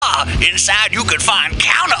Inside you can find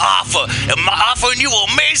Counter Offer, offering you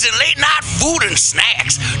amazing late night food and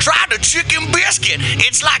snacks. Try the chicken biscuit.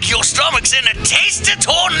 It's like your stomach's in a tasty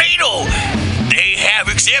tornado. They have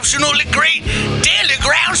exceptionally great daily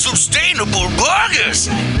ground sustainable burgers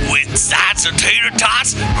with sides of tater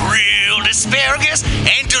tots, grilled asparagus,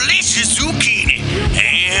 and delicious zucchini,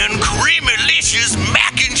 and creamy-licious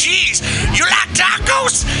mac and cheese. You like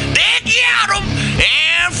tacos? They got them.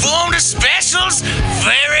 And from the specials,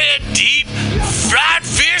 very deep fried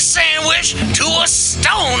fish sandwich to a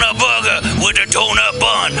stoner burger with a donut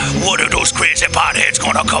bun. What are those crazy potheads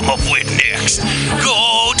gonna come up with next?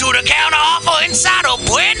 Go to the Counter Offer inside of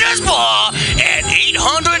Blender's Bar at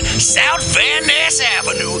 800 South Van Ness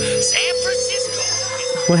Avenue, San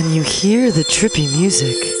Francisco. When you hear the trippy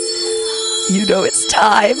music, you know it's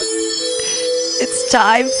time. It's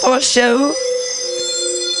time for a show.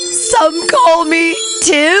 Some call me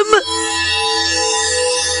Tim.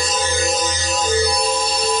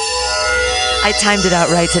 I timed it out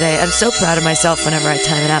right today. I'm so proud of myself whenever I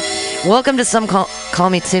time it out. Welcome to Some Call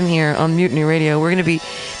Me Tim here on Mutiny Radio. We're going to be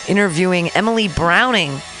interviewing Emily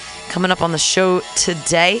Browning coming up on the show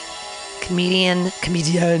today. Comedian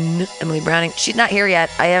Emily Browning. She's not here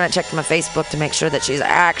yet. I haven't checked my Facebook to make sure that she's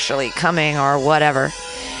actually coming or whatever.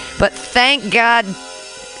 But thank God.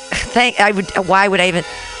 Why would I even?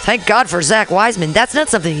 Thank God for Zach Wiseman. That's not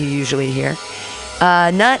something you usually hear.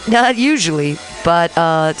 Not usually, but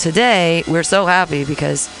today we're so happy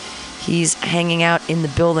because he's hanging out in the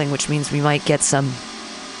building, which means we might get some,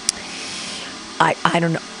 I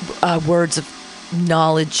don't know, words of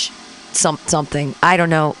knowledge, something. I don't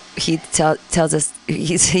know. He tells us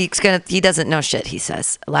he doesn't know shit. He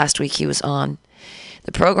says last week he was on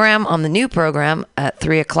the new program at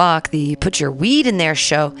 3:00, the Put Your Weed in There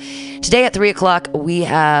show. Today at 3:00, we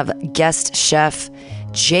have guest chef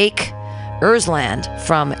Jake Ersland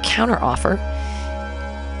from Counter Offer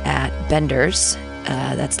at Bender's.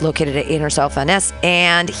 That's located at 800 South Van Ness.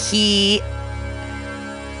 And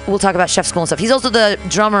we'll talk about chef school and stuff. He's also the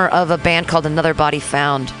drummer of a band called Another Body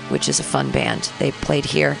Found, which is a fun band. They played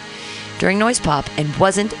here during Noise Pop, and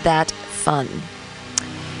wasn't that fun?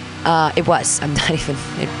 It was. I'm not even.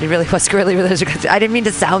 It really was. Really. I didn't mean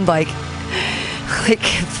to sound like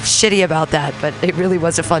shitty about that, but it really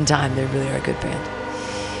was a fun time. They really are a good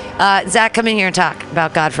band. Zach, come in here and talk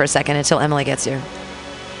about God for a second until Emily gets here.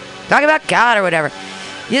 Talk about God or whatever.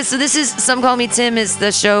 Yeah. So this is Some Call Me Tim. Is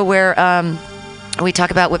the show where we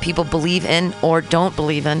talk about what people believe in or don't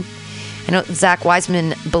believe in. I know Zach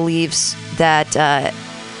Wiseman believes that.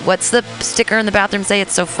 What's the sticker in the bathroom say?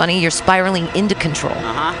 It's so funny. You're spiraling into control.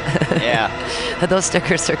 Yeah. Those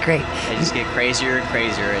stickers are great. They just get crazier and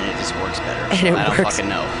crazier, and it just works better. And I don't fucking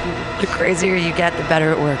know. The crazier you get, the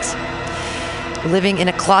better it works. Living in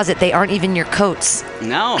a closet, they aren't even your coats.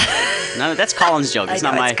 No, that's Colin's joke. It's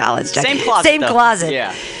not my. Colin's joke. Same closet. Same closet.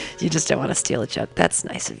 Yeah. You just don't want to steal a joke. That's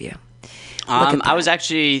nice of you. I was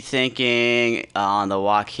actually thinking on the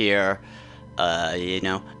walk here.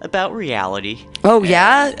 About reality. Oh,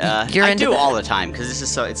 yeah? I do all the time because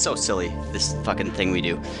it's so silly, this fucking thing we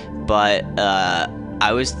do. But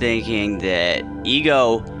I was thinking that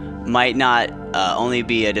ego might not only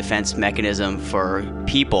be a defense mechanism for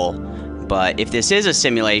people, but if this is a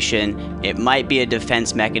simulation, it might be a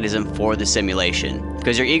defense mechanism for the simulation.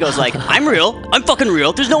 Because your ego's like, I'm real. I'm fucking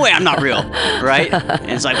real. There's no way I'm not real, right? And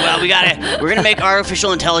it's like, well, we're gonna make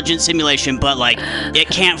artificial intelligence simulation, but like, it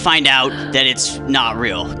can't find out that it's not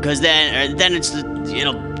real, because then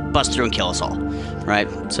it'll bust through and kill us all, right?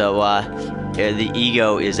 So the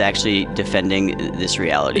ego is actually defending this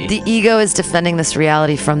reality. The ego is defending this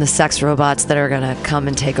reality from the sex robots that are gonna come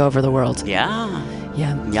and take over the world. Yeah.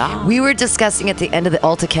 We were discussing at the end of the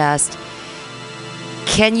AltaCast.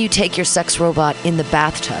 Can you take your sex robot in the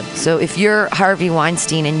bathtub? So if you're Harvey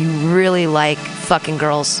Weinstein and you really like fucking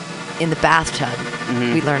girls in the bathtub,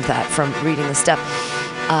 we learned that from reading the stuff,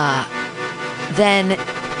 then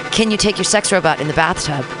can you take your sex robot in the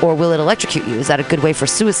bathtub, or will it electrocute you? Is that a good way for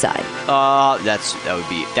suicide?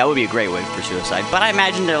 That would be a great way for suicide. But I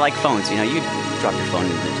imagine they're like phones. You drop your phone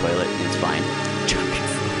into the toilet and it's fine. Drop your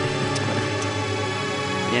phone in the toilet.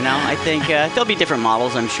 I think there'll be different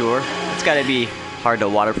models, I'm sure. It's got to be hard to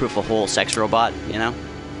waterproof a whole sex robot,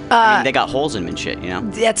 I mean, they got holes in them and shit,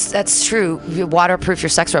 That's true. You waterproof your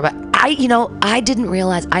sex robot. I didn't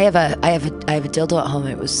realize I have a dildo at home.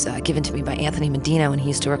 It was given to me by Anthony Medina when he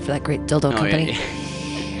used to work for that great dildo company,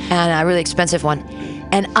 and a really expensive one.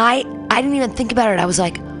 And I didn't even think about it. I was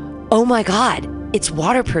like, oh my God, it's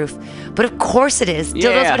waterproof. But of course it is.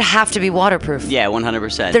 Dildos would have to be waterproof. Yeah,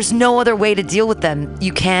 100%. There's no other way to deal with them.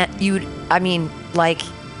 You can't.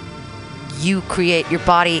 you create, your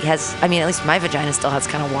body has, I mean, at least my vagina still has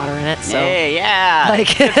kind of water in it. So, hey, yeah.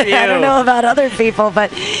 like, I don't know about other people,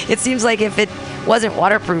 but it seems like if it wasn't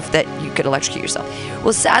waterproof that you could electrocute yourself.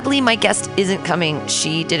 Well, sadly, my guest isn't coming.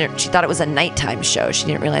 She thought it was a nighttime show. She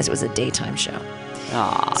didn't realize it was a daytime show.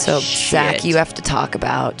 Aw, so, shit. Zach, you have to talk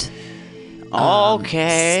about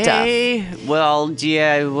okay. stuff. Well,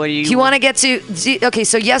 yeah, what do you... Do you want to get to... Okay,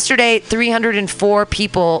 so yesterday, 304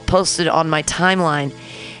 people posted on my timeline,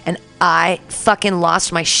 and I fucking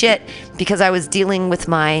lost my shit because I was dealing with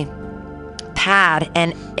my pad,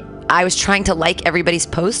 and I was trying to like everybody's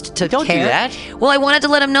post to Don't care. do that. Well, I wanted to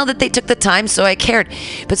let them know that they took the time, so I cared.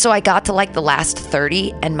 But so I got to like the last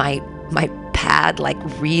 30, and my pad like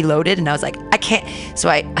reloaded, and I was like, I can't. So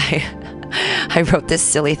I wrote this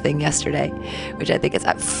silly thing yesterday, which I think is,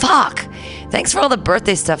 fuck. Thanks for all the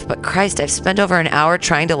birthday stuff, but Christ, I've spent over an hour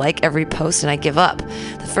trying to like every post and I give up.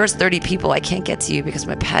 The first 30 people I can't get to you because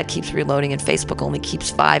my pad keeps reloading and Facebook only keeps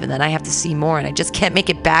 5, and then I have to see more and I just can't make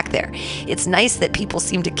it back there. It's nice that people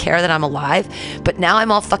seem to care that I'm alive, but now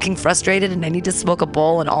I'm all fucking frustrated and I need to smoke a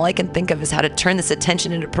bowl, and all I can think of is how to turn this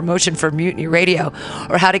attention into promotion for Mutiny Radio,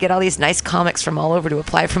 or how to get all these nice comics from all over to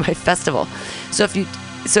apply for my festival.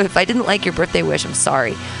 So if I didn't like your birthday wish, I'm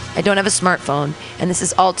sorry. I don't have a smartphone, and this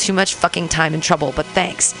is all too much fucking time and trouble, but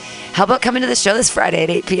thanks. How about coming to the show this Friday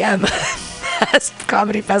at 8 p.m.? As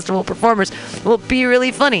comedy festival performers. It will be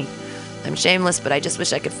really funny. I'm shameless, but I just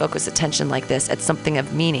wish I could focus attention like this at something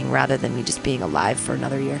of meaning rather than me just being alive for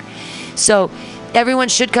another year. So everyone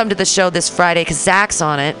should come to the show this Friday because Zach's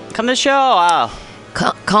on it. Come to the show. Wow.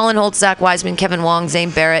 Colin Holt, Zach Wiseman, Kevin Wong,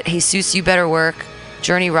 Zane Barrett, Jesus You Better Work,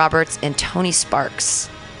 Journey Roberts, and Tony Sparks.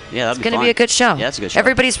 Yeah, that's going to be a good show. Yeah, that's a good show.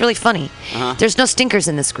 Everybody's really funny. Uh-huh. There's no stinkers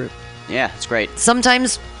in this group. Yeah, it's great.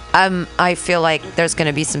 Sometimes I feel like there's going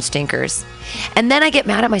to be some stinkers. And then I get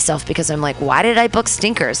mad at myself because I'm like, why did I book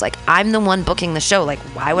stinkers? Like, I'm the one booking the show. Like,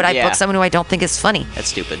 why would I book someone who I don't think is funny? That's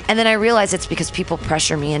stupid. And then I realize it's because people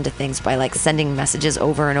pressure me into things by, like, sending messages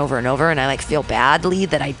over and over and over. And I, like, feel badly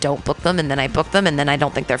that I don't book them. And then I book them. And then I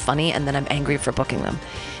don't think they're funny. And then I'm angry for booking them.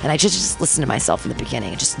 And I just listen to myself in the beginning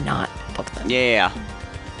and just not book them. Yeah.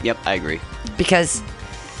 Yep, I agree. Because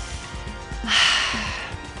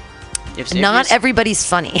not everybody's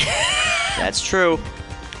funny. That's true.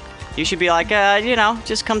 You should be like,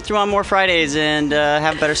 just come through on more Fridays and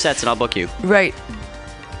have better sets, and I'll book you. Right.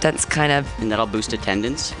 That's kind of... And that'll boost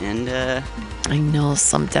attendance, and... I know,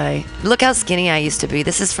 someday. Look how skinny I used to be.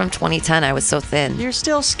 This is from 2010. I was so thin. You're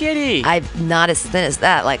still skinny. I'm not as thin as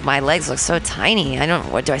that. Like, my legs look so tiny.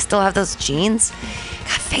 Do I still have those jeans?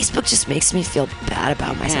 God, Facebook just makes me feel bad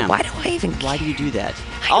about myself. Why do I even care? Why do you do that?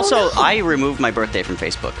 Also, I removed my birthday from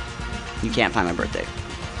Facebook. You can't find my birthday.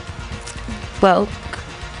 Well,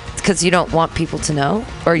 because you don't want people to know,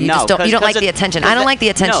 or you just don't. You don't like the attention. I don't like the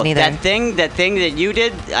attention either. That thing that you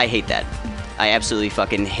did, I hate that. I absolutely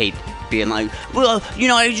fucking hate being like, well,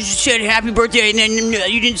 I just said happy birthday and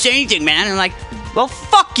then you didn't say anything, man. And I'm like, well,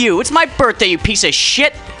 fuck you. It's my birthday, you piece of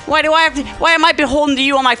shit. Why am I beholden to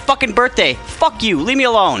you on my fucking birthday? Fuck you. Leave me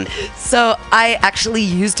alone. So I actually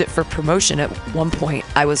used it for promotion at one point.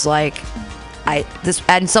 I was like,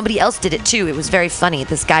 and somebody else did it too. It was very funny.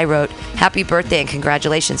 This guy wrote, happy birthday and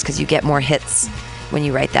congratulations, because you get more hits when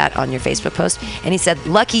you write that on your Facebook post. And he said,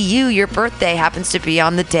 lucky you, your birthday happens to be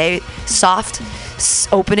on the day soft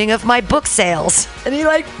opening of my book sales. And he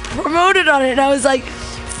like promoted on it, and I was like,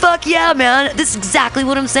 fuck yeah, man. This is exactly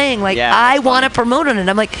what I'm saying. Like, yeah, I want to promote on it.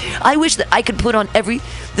 I'm like, I wish that I could put on the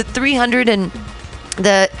 300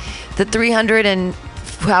 and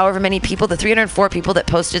however many people, the 304 people that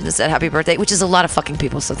posted and said happy birthday, which is a lot of fucking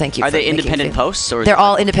people, so thank you. Are they independent posts? Or they're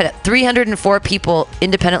all independent. 304 people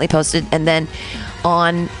independently posted, and then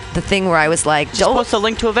on the thing where I was like, just post a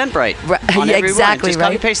link to Eventbrite. Right, yeah, exactly, just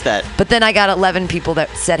right? Copy paste that. But then I got 11 people that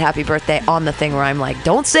said happy birthday on the thing where I'm like,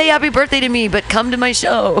 don't say happy birthday to me, but come to my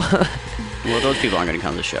show. Well, those people aren't going to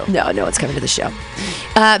come to the show. No one's coming to the show.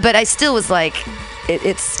 But I still was like,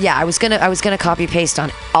 I was gonna copy paste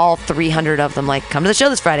on all 300 of them, like, come to the show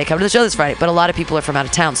this Friday, come to the show this Friday. But a lot of people are from out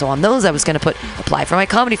of town, so on those I was gonna put apply for my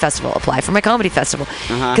comedy festival,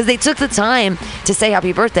 because they took the time to say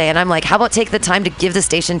happy birthday, and I'm like, how about take the time to give the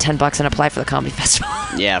station $10 and apply for the comedy festival?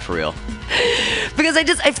 Yeah, for real. Because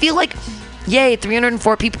I feel like, yay,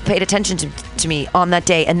 304 people paid attention to me on that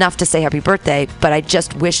day enough to say happy birthday, but I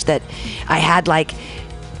just wish that I had like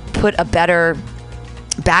put a better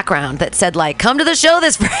background that said like, come to the show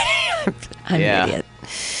this Friday. I'm an idiot.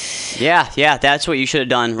 Yeah, that's what you should have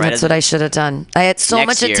done. Right. That's what I should have done. I had so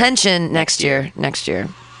much attention next year.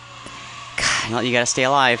 God. Well, you gotta stay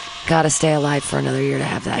alive. Gotta stay alive for another year to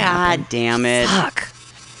have that happen. God damn it. Fuck.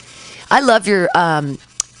 I love your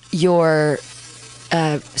your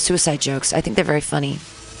suicide jokes. I think they're very funny.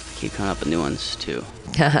 Keep coming up with new ones too.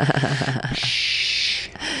 Shh.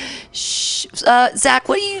 Zach,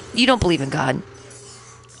 what do you don't believe in God?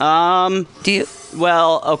 Do you?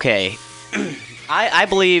 Well, okay. I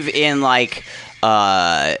believe in like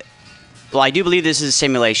well, I do believe this is a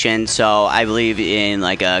simulation, so I believe in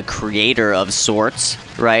like a creator of sorts,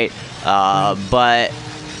 right? But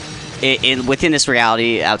within this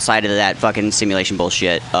reality, outside of that fucking simulation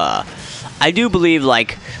bullshit, I do believe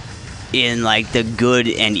like in like the good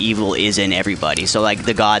and evil is in everybody. So like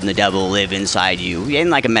the God and the devil live inside you in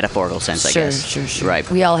like a metaphorical sense, I guess. Sure. Right.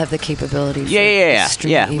 We all have the capability.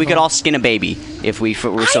 Yeah. We could all skin a baby if we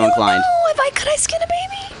were so inclined. Could I skin a baby?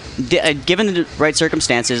 Given the right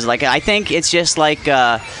circumstances, like I think it's just like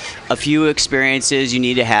a few experiences you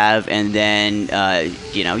need to have, and then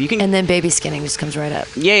you can. And then baby skinning just comes right up.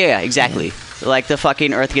 Yeah, exactly. Yeah. Like the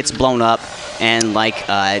fucking Earth gets blown up, and like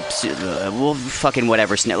fucking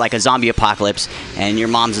whatever, like a zombie apocalypse, and your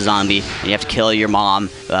mom's a zombie, and you have to kill your mom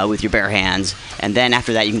with your bare hands, and then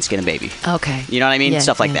after that you can skin a baby. Okay. You know what I mean? Yeah,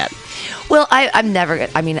 Stuff like that. Well, I'm never.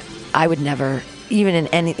 I mean, I would never. Even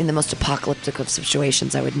in the most apocalyptic of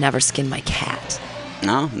situations, I would never skin my cat.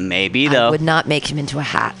 No, maybe though. I would not make him into a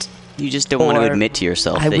hat. You just don't want to admit to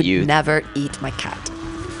yourself that you... I would never eat my cat.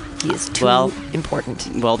 He is too important.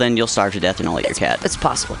 Well, then you'll starve to death and I'll eat your cat. It's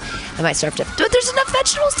possible. I might starve to death. But there's enough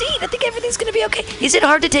vegetables to eat. I think everything's going to be okay. Is it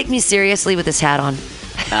hard to take me seriously with this hat on?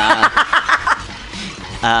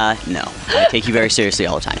 No. I take you very seriously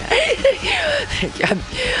all the time.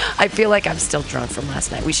 I feel like I'm still drunk from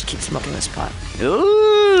last night. We should keep smoking this pot.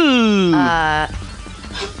 Ooh.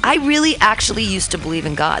 I really actually used to believe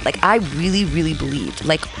in God. Like, I really, really believed.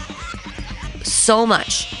 Like, so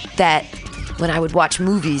much that when I would watch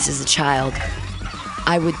movies as a child,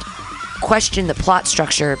 I would question the plot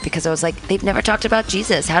structure because I was like, they've never talked about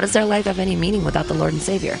Jesus. How does their life have any meaning without the Lord and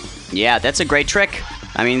Savior? Yeah, that's a great trick.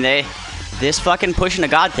 I mean, this fucking pushing a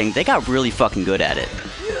God thing, they got really fucking good at it.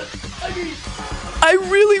 I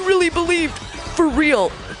really, really believed, for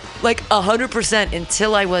real, like 100%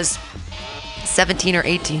 until I was 17 or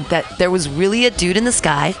 18, that there was really a dude in the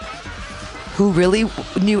sky who really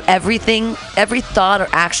knew everything, every thought or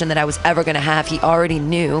action that I was ever going to have. He already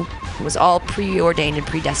knew. It was all preordained and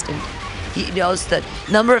predestined. He knows the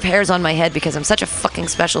number of hairs on my head because I'm such a fucking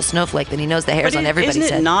special snowflake that he knows the hairs on everybody's head.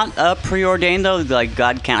 Isn't it not preordained, though? Like,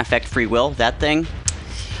 God can't affect free will, that thing?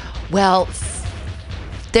 Well,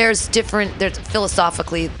 there's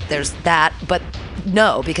philosophically, there's that, but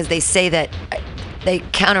no, because they say that, they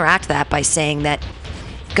counteract that by saying that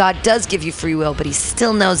God does give you free will, but he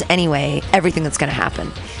still knows anyway everything that's going to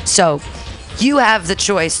happen. So you have the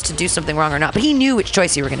choice to do something wrong or not, but he knew which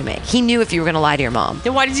choice you were going to make. He knew if you were going to lie to your mom.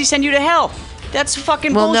 Then why does he send you to hell? That's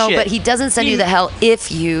fucking bullshit. Well, no, but he doesn't send you to hell if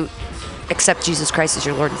you accept Jesus Christ as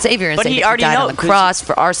your Lord and Savior and but say he that already he died knows, on the cross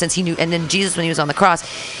for our sins. He knew, and then Jesus, when he was on the cross,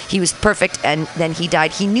 he was perfect, and then he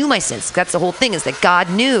died. He knew my sins. That's the whole thing, is that God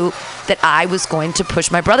knew that I was going to push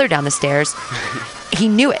my brother down the stairs. He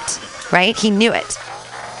knew it, right? He knew it.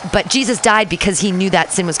 But Jesus died because he knew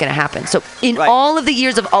that sin was going to happen. So in all of the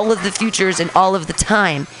years of all of the futures and all of the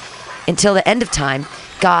time, until the end of time,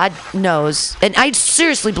 God knows, and I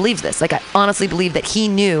seriously believe this. Like, I honestly believe that he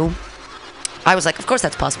knew. I was like, of course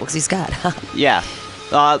that's possible because he's God. Yeah.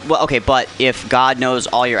 Well, okay, but if God knows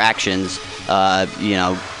all your actions,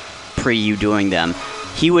 pre you doing them,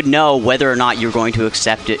 he would know whether or not you're going to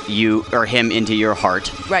accept it, you or him into your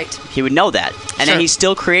heart. Right. He would know that. And then he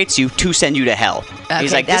still creates you to send you to hell. Okay,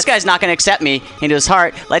 he's like, this guy's not going to accept me into his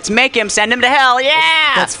heart. Let's make him send him to hell.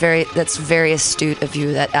 Yeah. That's very astute of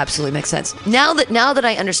you. That absolutely makes sense. Now that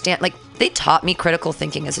I understand, like, they taught me critical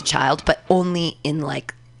thinking as a child, but only in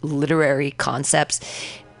like literary concepts.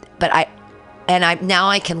 But now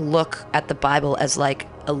I can look at the Bible as like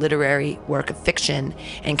a literary work of fiction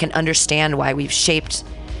and can understand why we've shaped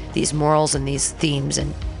these morals and these themes.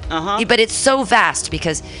 And but it's so vast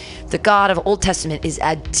because the God of Old Testament is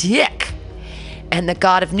a dick, and the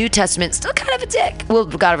God of New Testament still kind of a dick. Well,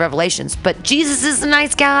 the God of Revelations, but Jesus is a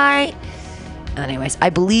nice guy. Anyways,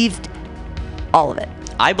 I believed all of it.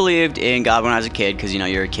 I believed in God when I was a kid because,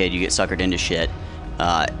 you're a kid, you get suckered into shit.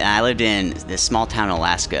 And I lived in this small town in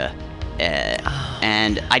Alaska.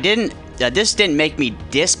 And I didn't, this didn't make me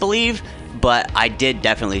disbelieve, but I did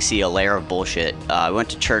definitely see a layer of bullshit. I went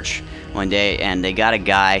to church one day and they got a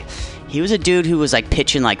guy. He was a dude who was like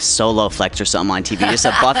pitching like solo flex or something on TV, just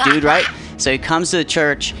a buff dude, right? So he comes to the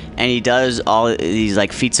church and he does all these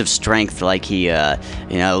like feats of strength, like he,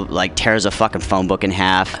 like tears a fucking phone book in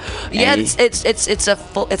half. Yeah, it's a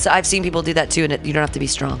full. I've seen people do that too, and you don't have to be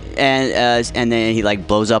strong. And then he like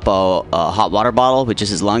blows up a hot water bottle with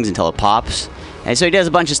just his lungs until it pops. And so he does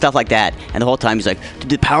a bunch of stuff like that. And the whole time he's like,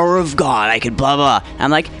 the power of God, I could blah blah. And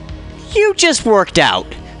I'm like, you just worked out.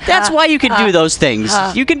 That's why you can do those things.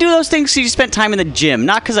 You can do those things because you spent time in the gym,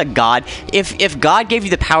 not because of God. If God gave you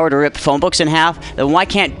the power to rip phone books in half, then why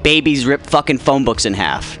can't babies rip fucking phone books in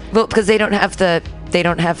half? Well, because they don't have the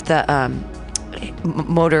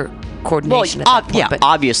motor coordination. At that point, yeah,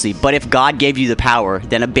 obviously. But if God gave you the power,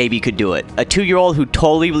 then a baby could do it. A 2-year-old who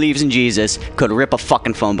totally believes in Jesus could rip a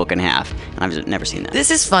fucking phone book in half. I've never seen that. This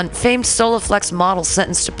is fun. Famed Soloflex model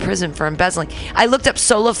sentenced to prison for embezzling. I looked up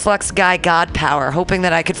Soloflex guy God power, hoping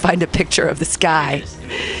that I could find a picture of this guy.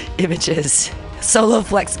 Images.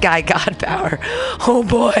 Soloflex guy God power. Oh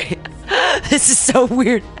boy. This is so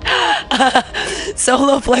weird.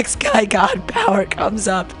 Soloflex guy God power comes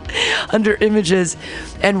up under images,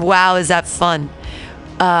 and wow, is that fun.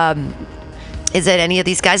 Is it any of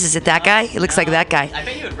these guys? Is it that guy? It looks like that guy. I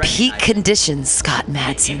bet you would recognize Peak conditions, Scott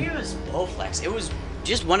Madsen. Maybe it was Bowflex. It was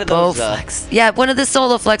just one of those. Bowflex. Yeah, one of the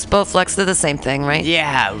Soloflex, Bowflex, they're the same thing, right?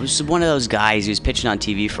 Yeah, it was one of those guys who was pitching on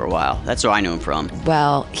TV for a while. That's where I knew him from.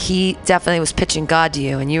 Well, he definitely was pitching God to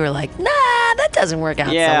you, and you were like, nah, that doesn't work out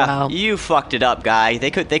so well. You fucked it up, guy.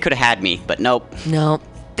 They could have had me, but nope. No,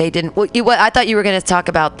 they didn't. I thought you were going to talk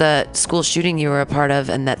about the school shooting you were a part of,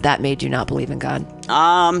 and that made you not believe in God.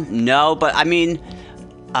 No, but I mean,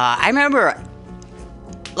 I remember,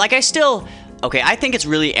 like, I think it's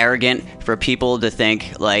really arrogant for people to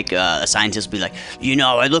think, like, a scientist will be like,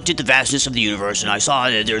 I looked at the vastness of the universe and I saw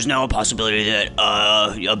that there's no possibility that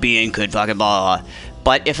a being could fucking blah, blah.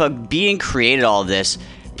 But if a being created all of this,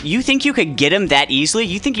 you think you could get him that easily?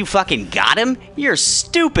 You think you fucking got him? You're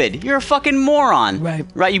stupid. You're a fucking moron.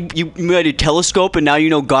 Right? You made a telescope and now you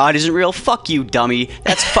know God isn't real? Fuck you, dummy.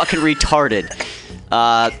 That's fucking retarded.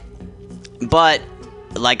 But,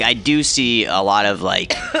 like, I do see a lot of,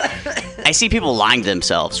 like... I see people lying to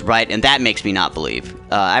themselves, right? And that makes me not believe.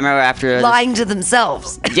 I remember after... Lying to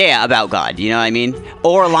themselves. Yeah, about God, you know what I mean?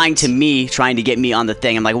 Or lying to me, trying to get me on the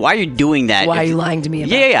thing. I'm like, why are you doing that? Why are you lying to me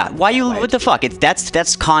about Yeah. Why you... What the fuck?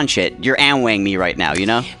 That's con shit. You're Amwaying me right now, you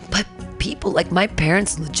know? But people, like my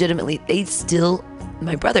parents, legitimately,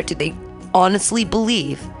 my brother too, they honestly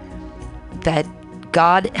believe that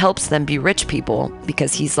God helps them be rich people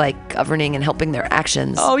because he's like governing and helping their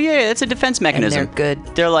actions. Oh yeah, it's a defense mechanism. And they're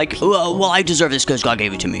good. They're like, well, I deserve this because God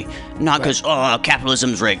gave it to me, not because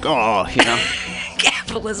capitalism's rigged.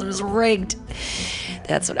 Capitalism's rigged.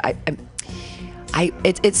 That's what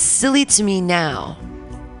it's silly to me now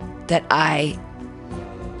that I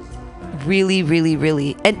really, really,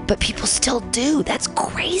 really, but people still do. That's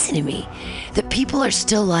crazy to me that people are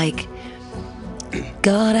still like,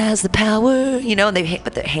 God has the power, and they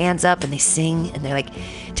put their hands up and they sing and they're like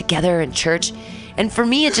together in church. And for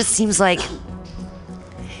me, it just seems like,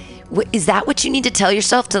 is that what you need to tell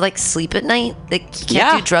yourself to like sleep at night? Like you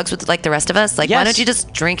can't do drugs with like the rest of us? Like, why don't you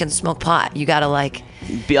just drink and smoke pot? You gotta like...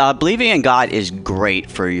 believing in God is great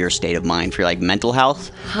for your state of mind, for your like mental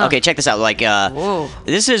health. Okay, check this out. Like,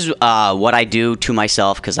 this is what I do to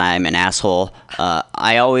myself because I'm an asshole.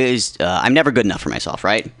 I'm never good enough for myself,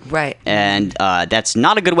 right? Right. And that's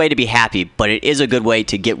not a good way to be happy, but it is a good way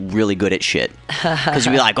to get really good at shit. Because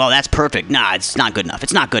you'll be like, oh, that's perfect. Nah, it's not good enough.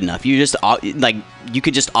 It's not good enough. You just like you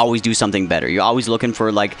could just always do something better. You're always looking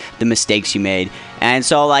for like the mistakes you made, and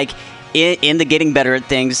so like in the getting better at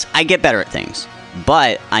things, I get better at things.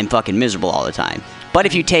 But I'm fucking miserable all the time. But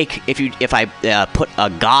if I put a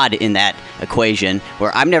God in that equation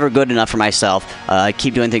where I'm never good enough for myself,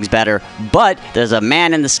 keep doing things better, but there's a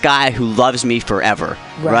man in the sky who loves me forever,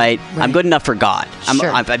 right? I'm good enough for God.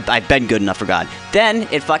 Sure. I've been good enough for God. Then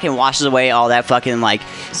it fucking washes away all that fucking like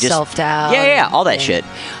just self-doubt. Yeah, all that shit.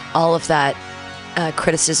 All of that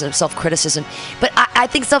criticism, self-criticism. But I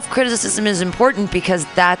think self-criticism is important because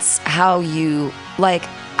that's how you like.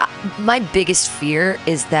 My biggest fear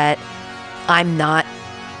is that I'm not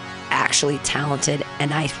actually talented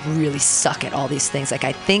and I really suck at all these things. Like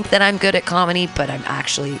I think that I'm good at comedy, but I'm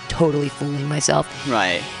actually totally fooling myself.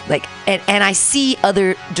 Right. Like, and I see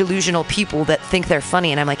other delusional people that think they're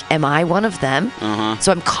funny and I'm like, am I one of them?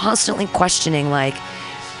 So I'm constantly questioning like,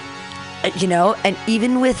 and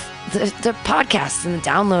even with the podcasts and the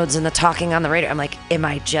downloads and the talking on the radio, I'm like, am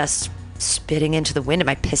I just spitting into the wind? Am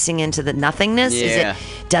I pissing into the nothingness? Yeah.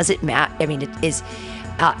 Does it matter? I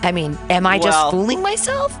mean, am I just fooling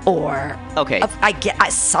myself or? Okay. I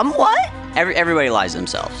get somewhat. Everybody lies to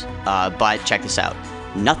themselves. But check this out.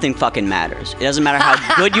 nothing fucking matters. It doesn't matter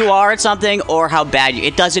how good you are at something or how bad you.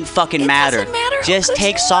 It doesn't fucking matter. Doesn't matter how Just good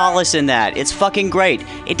take you are. solace in that. It's fucking great.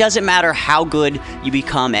 It doesn't matter how good you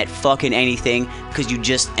become at fucking anything because you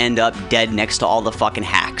just end up dead next to all the fucking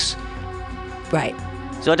hacks. Right.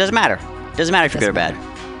 So it doesn't matter. It doesn't matter if you're good or bad.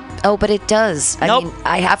 Oh, but it does. Nope. I mean,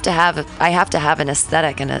 I have to have an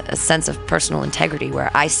aesthetic and a sense of personal integrity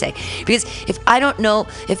where I say, because if I don't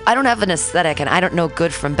have an aesthetic and I don't know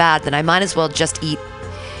good from bad, then I might as well just eat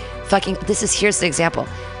fucking, here's the example.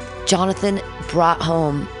 Jonathan brought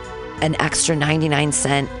home an extra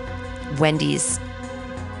 99-cent Wendy's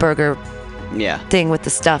burger thing with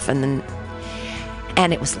the stuff, and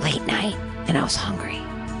it was late night and I was hungry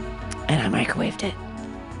and I microwaved it.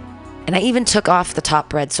 And I even took off the top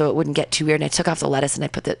bread so it wouldn't get too weird. And I took off the lettuce and I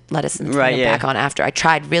put the lettuce and the tomato back on after. I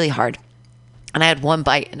tried really hard. And I had one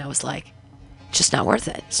bite and I was like, it's just not worth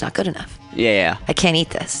it. It's not good enough. Yeah. I can't eat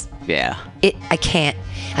this. Yeah. I can't.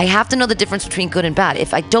 I have to know the difference between good and bad.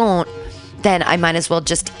 If I don't, then I might as well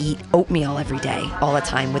just eat oatmeal every day, all the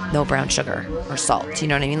time, with no brown sugar or salt. You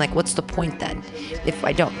know what I mean? Like, what's the point then? If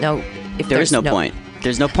I don't know, if There is no point.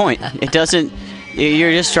 There's no point. It doesn't.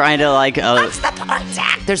 You're just trying to like. That's the point,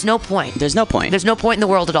 Zach. There's no point. There's no point. There's no point in the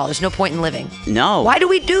world at all. There's no point in living. No. Why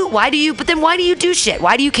do you do shit?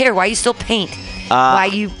 Why do you care? Why you still paint?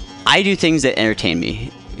 I do things that entertain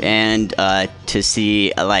me, and to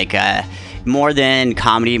see more than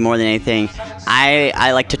comedy, more than anything,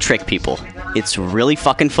 I like to trick people. It's really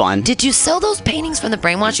fucking fun. Did you sell those paintings from the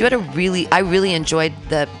Brainwash? I really enjoyed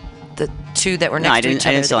the two that were next to each other.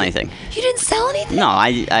 I didn't sell anything. You didn't sell anything? No,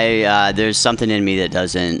 I there's something in me that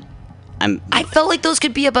doesn't. I felt like those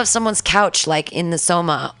could be above someone's couch, like in the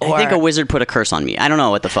Soma. Or... I think a wizard put a curse on me. I don't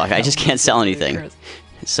know what the fuck. I just can't sell anything.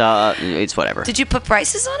 So it's whatever. Did you put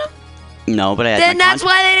prices on them? No, but I had Then that's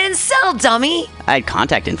why they didn't sell, dummy. I had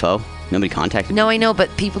contact info. Nobody contacted me. No, I know,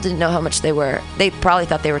 but people didn't know how much they were. They probably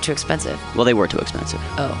thought they were too expensive. Well, they were too expensive.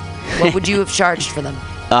 Oh. What would you have charged for them?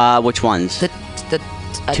 Which ones? The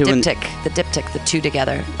diptych, the two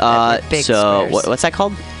together. Big so squares. what's that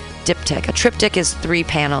called? Diptych. A triptych is 3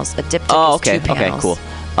 panels. A diptych is 2 panels. Okay, cool.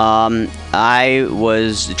 I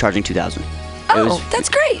was charging $2,000. Oh, that's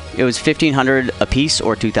great. It was $1,500 a piece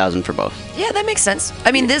or $2,000 for both. Yeah, that makes sense.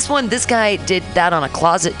 I mean, this guy did that on a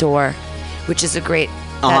closet door, which is a great.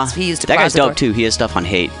 He used a that guy's closet door. dope too. He has stuff on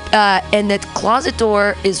hate. And the closet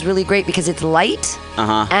door is really great because it's light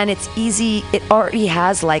and it's easy. It already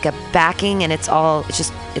has like a backing, and you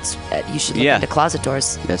should look into closet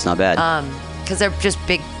doors. That's not bad. Because they're just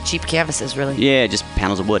big, cheap canvases, really. Yeah, just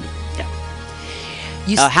panels of wood.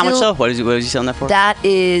 Yeah. How much though? What is he selling that for? That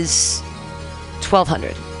is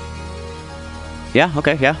 $1,200. Yeah.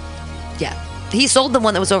 Okay. Yeah. Yeah. He sold the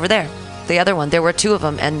one that was over there. The other one. There were 2 of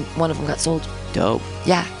them, and one of them got sold. Dope.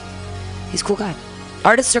 Yeah. He's a cool guy.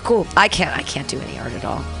 Artists are cool. I can't do any art at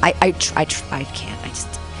all. I can't. I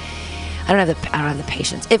don't have the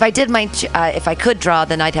patience. If I could draw,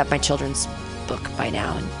 then I'd have my children's book by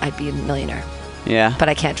now, and I'd be a millionaire. Yeah. But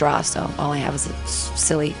I can't draw, so all I have is a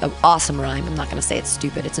silly, awesome rhyme. I'm not going to say it's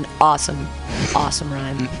stupid. It's an awesome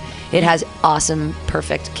rhyme. It has awesome,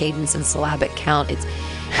 perfect cadence and syllabic count.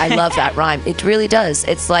 I love that rhyme. It really does.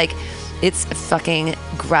 It's like, it's a fucking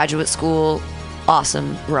graduate school,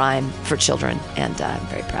 awesome rhyme for children, and I'm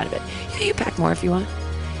very proud of it. Yeah, you pack more if you want.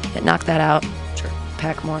 Yeah, knock that out. Sure.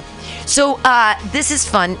 Pack more. So this is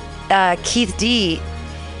fun. Keith D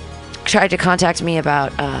tried to contact me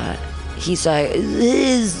about. He's like,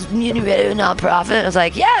 is MutinyRadio a nonprofit? I was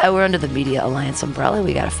like, yeah, we're under the Media Alliance umbrella.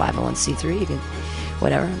 We got a 501c3. You can,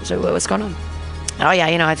 whatever. So what's going on? Oh yeah,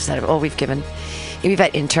 I've said, we've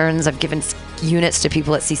had interns. I've given units to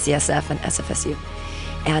people at CCSF and SFSU.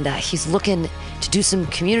 And he's looking to do some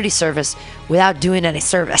community service without doing any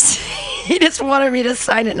service. He just wanted me to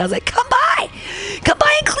sign it. And I was like, come by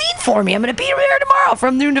and clean for me. I'm going to be here tomorrow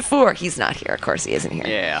from noon to 4. He's not here. Of course he isn't here.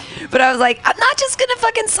 Yeah. But I was like, I'm not just going to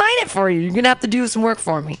fucking sign it for you. You're going to have to do some work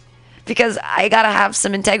for me. Because I got to have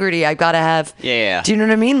some integrity. I got to have... Yeah. Do you know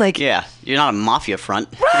what I mean? Like, yeah. You're not a mafia front.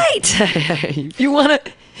 Right. You want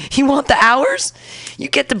the hours? You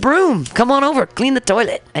get the broom. Come on over. Clean the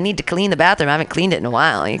toilet. I need to clean the bathroom. I haven't cleaned it in a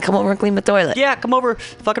while. You come over and clean the toilet. Yeah, come over.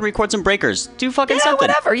 Fucking record some breakers. Do fucking something.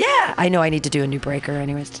 Whatever. Yeah. I know I need to do a new breaker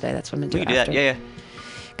anyways today. That's what I'm going to do after. Do that. Yeah.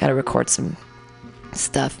 Got to record some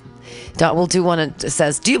stuff. We'll do one that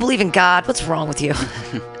says, do you believe in God? What's wrong with you?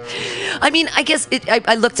 I mean, I guess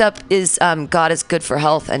I looked up God is good for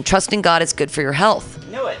health, and trusting God is good for your health.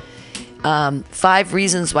 Knew it. 5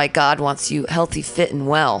 reasons why God wants you healthy, fit, and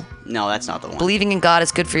well. No, that's not the one. Believing in God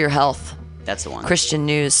is good for your health. That's the one. Christian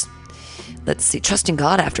News. let's see, trusting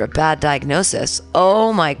God after a bad diagnosis.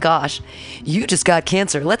 Oh my gosh, you just got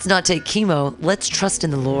cancer. Let's not take chemo. Let's trust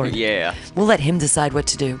in the Lord. Yeah. We'll let him decide what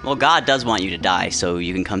to do. Well, God does want you to die, so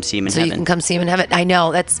you can come see him in heaven. So you can come see him in heaven. I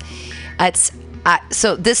know,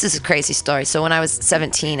 so this is a crazy story. So when I was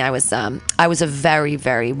 17, I was a very,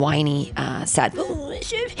 very whiny, sad. I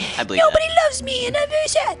believe Nobody that. loves me, and I'm very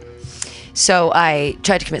sad. So I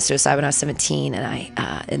tried to commit suicide when I was 17,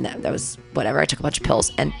 and that was whatever. I took a bunch of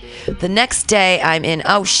pills, and the next day I'm in.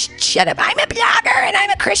 Oh, shut up! I'm a blogger and I'm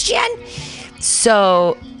a Christian.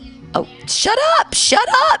 So, shut up!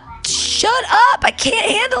 I can't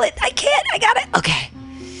handle it. I got it. Okay.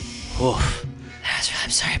 Oof.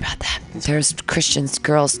 I'm sorry about that. There's Christians,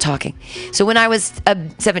 girls talking. So when I was a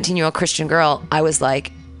 17-year-old Christian girl, I was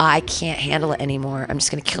like, I can't handle it anymore. I'm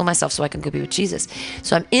just going to kill myself so I can go be with Jesus.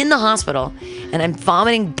 So I'm in the hospital, and I'm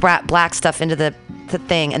vomiting black stuff into the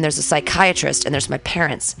thing, and there's a psychiatrist, and there's my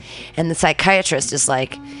parents. And the psychiatrist is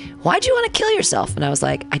like, why'd you want to kill yourself? And I was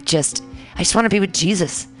like, I just want to be with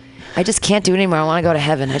Jesus. I just can't do it anymore. I want to go to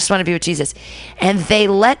heaven. I just want to be with Jesus. And they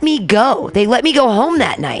let me go. They let me go home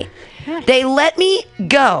that night. They let me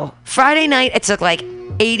go. Friday night, I took like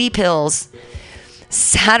 80 pills.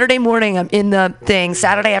 Saturday morning, I'm in the thing.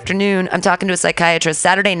 Saturday afternoon, I'm talking to a psychiatrist.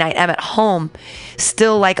 Saturday night, I'm at home,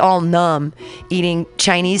 still like all numb, eating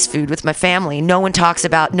Chinese food with my family. No one talked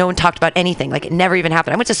about anything. Like it never even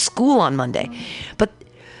happened. I went to school on Monday. But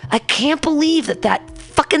I can't believe that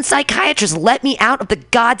fucking psychiatrist let me out of the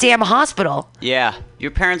goddamn hospital. Yeah,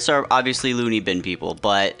 your parents are obviously loony bin people,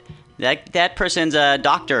 but that person's a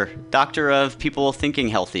doctor of people thinking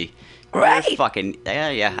healthy. Right. They're fucking,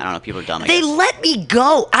 yeah, I don't know, people are dumb, I They guess. let me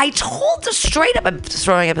go. I told them straight up, I'm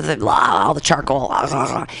throwing up all the charcoal,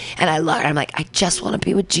 and I'm like, I just want to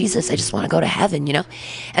be with Jesus. I just want to go to heaven, you know?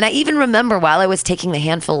 And I even remember while I was taking the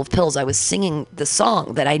handful of pills, I was singing the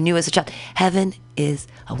song that I knew as a child. Heaven is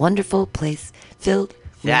a wonderful place filled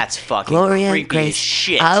That's fucking glory and creepy grace. as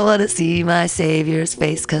shit. I want to see my Savior's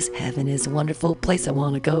face, because heaven is a wonderful place. I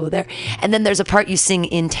want to go there. And then there's a part you sing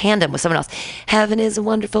in tandem with someone else. Heaven is a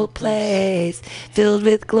wonderful place filled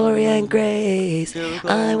with glory and grace.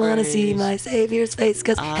 I want to see my Savior's face,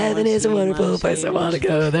 because heaven is a wonderful place. I want to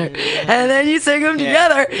go there. And then you sing them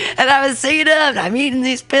together. And I was singing them. And I'm eating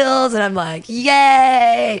these pills. And I'm like,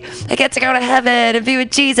 yay. I get to go to heaven and be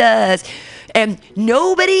with Jesus. And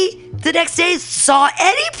nobody the next day saw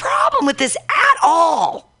any problem with this at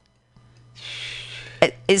all.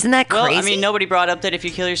 Isn't that crazy? Well, I mean, nobody brought up that if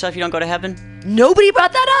you kill yourself, you don't go to heaven. Nobody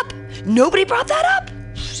brought that up. Nobody brought that up.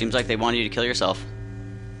 Seems like they wanted you to kill yourself.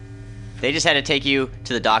 They just had to take you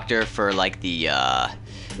to the doctor for like the,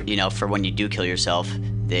 for when you do kill yourself.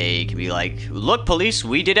 They can be like, look, police,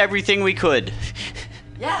 we did everything we could.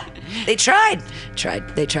 Yeah, they tried.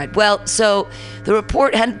 Well, so the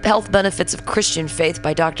report, Health Benefits of Christian Faith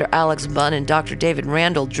by Dr. Alex Bunn and Dr. David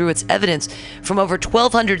Randall, drew its evidence from over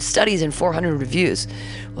 1,200 studies and 400 reviews.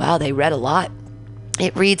 Wow, they read a lot.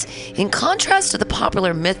 It reads, in contrast to the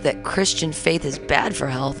popular myth that Christian faith is bad for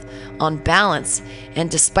health, on balance,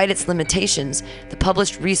 and despite its limitations, the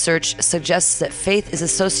published research suggests that faith is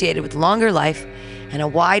associated with longer life and a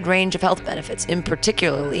wide range of health benefits. In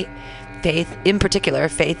particular,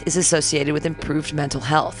 faith is associated with improved mental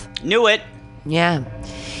health. Knew it. Yeah.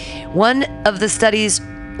 One of the studies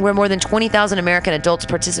where more than 20,000 American adults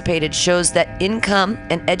participated shows that income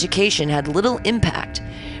and education had little impact,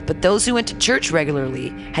 but those who went to church regularly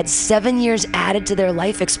had 7 years added to their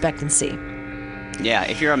life expectancy. Yeah,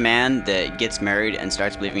 if you're a man that gets married and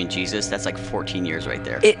starts believing in Jesus, that's like 14 years right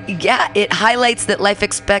there. It highlights that life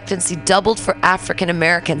expectancy doubled for African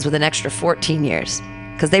Americans with an extra 14 years.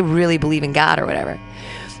 Because they really believe in God or whatever.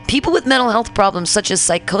 People with mental health problems such as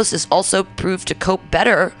psychosis also proved to cope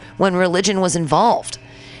better when religion was involved.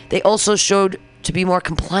 They also showed to be more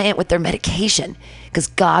compliant with their medication, because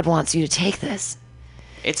God wants you to take this.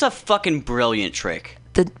 It's a fucking brilliant trick.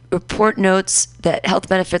 The report notes that health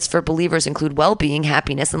benefits for believers include well-being,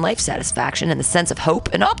 happiness, and life satisfaction, and the sense of hope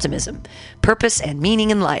and optimism, purpose and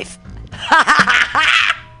meaning in life.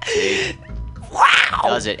 Wow.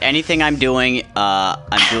 Does it? Anything I'm doing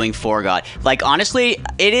for God. Like, honestly,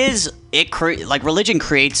 religion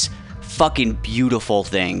creates fucking beautiful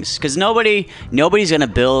things. Because nobody's gonna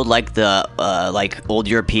build like the old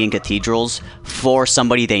European cathedrals for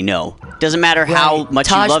somebody they know. Doesn't matter how much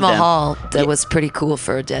Taj you love Mahal, them. that was pretty cool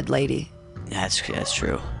for a dead lady. That's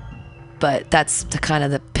true. But that's the kind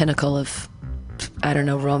of the pinnacle of, I don't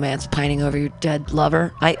know, romance, pining over your dead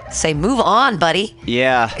lover. I say, move on, buddy.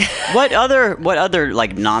 Yeah. What other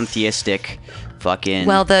like non-theistic fucking?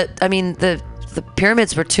 Well, the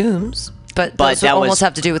pyramids were tombs. But those that almost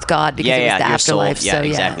have to do with God because it was the your afterlife. soul. Yeah, so,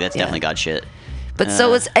 exactly. That's definitely God shit. But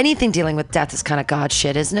so is anything dealing with death is kind of God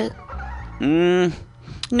shit, isn't it?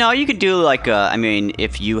 No, you could do like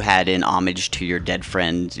if you had an homage to your dead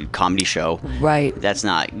friend comedy show. Right. That's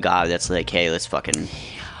not God. That's like, hey, let's fucking,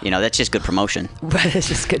 that's just good promotion. Right, it's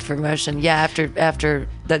just good promotion. Yeah, after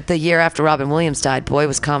the year after Robin Williams died, boy,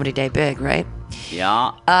 was Comedy Day big, right?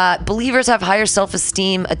 Yeah. Believers have higher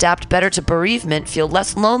self-esteem, adapt better to bereavement, feel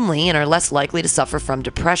less lonely, and are less likely to suffer from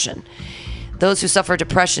depression. Those who suffer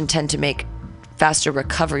depression tend to make faster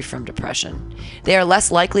recovery from depression. They are less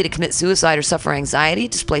likely to commit suicide or suffer anxiety,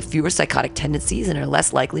 display fewer psychotic tendencies, and are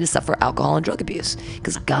less likely to suffer alcohol and drug abuse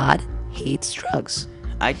because God hates drugs.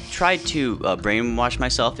 I tried to brainwash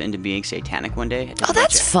myself into being satanic one day. Oh,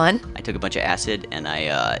 that's fun. I took a bunch of acid and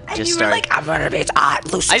I just you started. Were like, I'm gonna be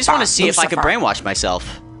Lucifer. I just want to see if I could Lucifer. brainwash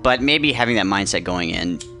myself, but maybe having that mindset going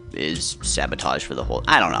in is sabotage for the whole.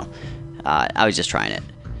 I don't know. I was just trying it.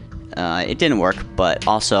 It didn't work, but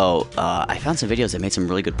also I found some videos that made some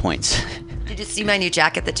really good points. Did you see my new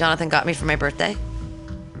jacket that Jonathan got me for my birthday?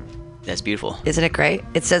 That's beautiful. Isn't it great?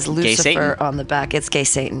 It says Lucifer Satan. on the back. It's gay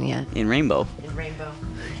Satan, yeah. In rainbow. In rainbow.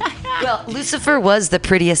 Well, Lucifer was the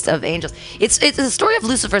prettiest of angels. It's the story of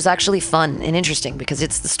Lucifer is actually fun and interesting because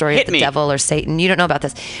it's the story of the devil or Satan. You don't know about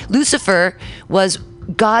this. Lucifer was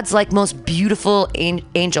God's most beautiful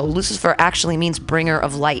angel. Lucifer actually means bringer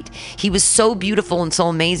of light. He was so beautiful and so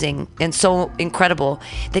amazing and so incredible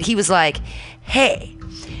that he was like, hey,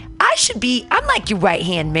 I'm like your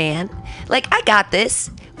right-hand man. Like, I got this.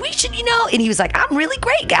 We should, and he was like, I'm really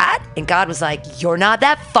great, God. And God was like, you're not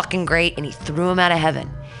that fucking great. And he threw him out of heaven.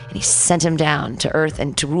 And he sent him down to earth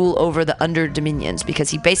and to rule over the under dominions because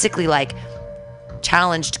he basically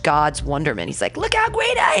challenged God's wonderment. He's like, look how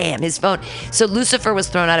great I am. His phone. So Lucifer was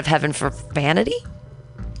thrown out of heaven for vanity.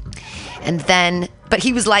 And then, but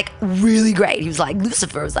he was really great. He was like,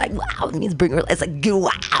 Lucifer was like, wow. It means bringer. It's like,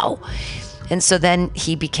 wow. And so then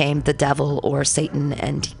he became the devil or Satan,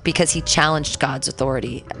 and because he challenged God's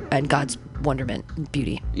authority and God's wonderment and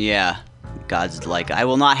beauty. Yeah. God's like, I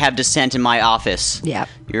will not have dissent in my office. Yeah.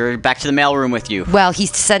 You're back to the mailroom with you. Well, he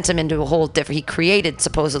sent him into a whole different, he created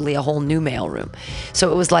supposedly a whole new mailroom.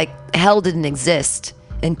 So it was like hell didn't exist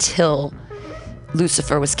until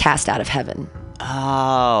Lucifer was cast out of heaven.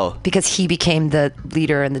 Oh. Because he became the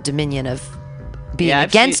leader and the dominion of being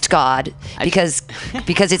against God because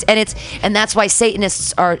and that's why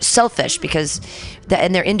Satanists are selfish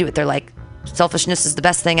and they're into it. They're like, selfishness is the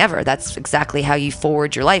best thing ever. That's exactly how you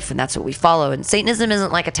forward your life, and that's what we follow. And Satanism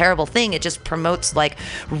isn't a terrible thing. It just promotes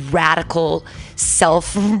radical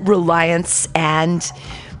self-reliance and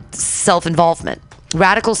self-involvement.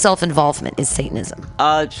 Radical self-involvement is Satanism.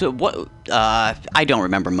 So what? I don't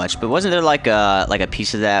remember much, but wasn't there a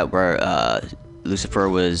piece of that where Lucifer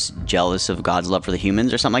was jealous of God's love for the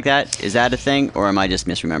humans or something like that? Is that a thing, or am I just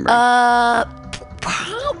misremembering?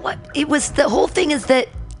 What it was, the whole thing is that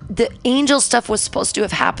the angel stuff was supposed to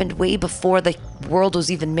have happened way before the world was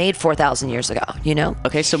even made 4,000 years ago,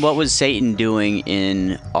 Okay, so what was Satan doing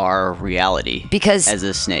in our reality? Because as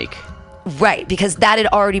a snake. Right, because that had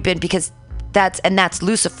already been, that's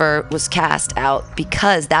Lucifer was cast out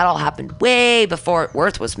because that all happened way before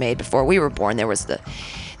Earth was made, before we were born. There was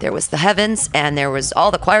the heavens, and there was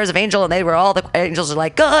all the choirs of angels, and all the angels are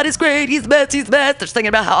like, God is great, he's the best, he's the best. They're singing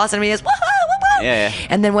about how awesome he is. Woo-hoo, woo-hoo. Yeah.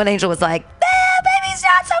 And then one angel was like, baby, he's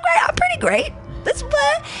not so great. I'm pretty great. That's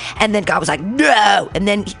what. And then God was like, no. And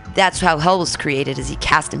then that's how hell was created, is he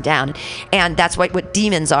cast him down. And that's what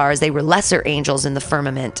demons are, is they were lesser angels in the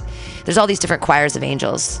firmament. There's all these different choirs of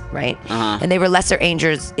angels, right? Uh-huh. And they were lesser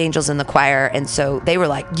angels in the choir. And so they were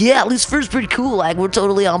like, yeah, Lucifer's pretty cool. We're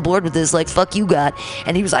totally on board with this. Fuck you, God.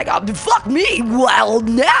 And he was like, oh, fuck me. Well,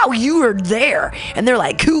 now you are there. And they're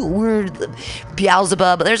like, cool. We're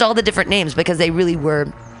Beelzebub. There's all the different names because they really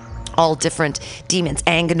were all different demons.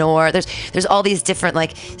 Anganor. There's all these different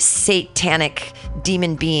satanic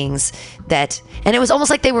demon beings and it was almost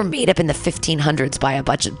like they were made up in the 1500s by a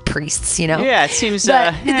bunch of priests, Yeah, it seems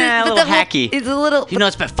a little hacky. It's a little.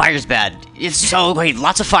 It's bad. Fire's bad. It's so great.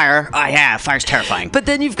 Lots of fire. Oh yeah, fire's terrifying. But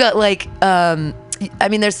then you've got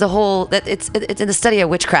there's the whole that it's in the study of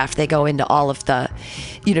witchcraft. They go into all of the,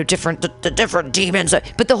 different demons.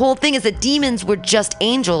 But the whole thing is that demons were just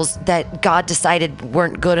angels that God decided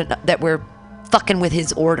weren't good enough, that were fucking with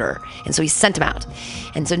his order, and so he sent them out.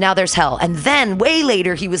 And so now there's hell. And then way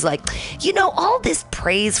later he was like, all this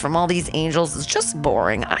praise from all these angels is just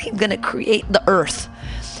boring. I'm gonna create the earth.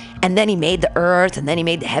 And then he made the earth, and then he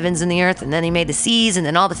made the heavens and the earth, and then he made the seas, and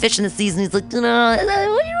then all the fish in the seas, and he's like, it would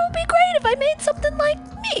be great if I made something like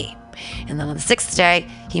me. And then on the sixth day,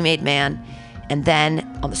 he made man, And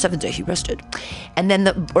then on the seventh day he rested. And then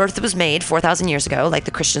the earth was made 4,000 years ago, like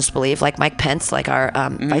the Christians believe, like Mike Pence, like our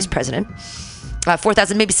vice president.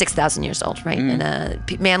 4,000, maybe 6,000 years old, right?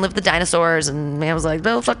 And man lived the dinosaurs, and man was like,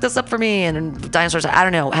 "Oh, fuck this up for me." And dinosaurs, I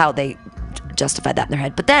don't know how they justified that in their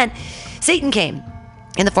head. But then Satan came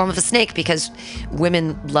in the form of a snake, because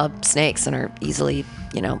women love snakes and are easily,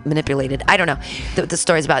 manipulated. I don't know. The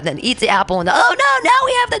story's about then eats the apple, and now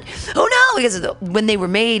we have the, because when they were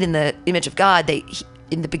made in the image of God,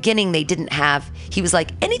 in the beginning they didn't have, he was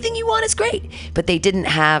like, anything you want is great, but they didn't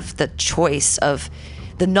have the choice of,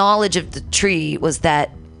 the knowledge of the tree was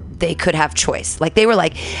that they could have choice. Like they were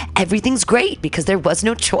like, everything's great because there was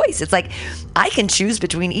no choice. It's like, I can choose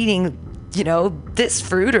between eating, this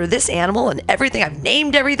fruit or this animal and everything. I've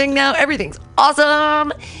named everything now. Everything's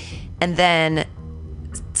awesome. And then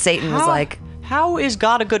Satan was like, how is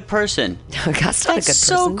God a good person? God's not a good person. That's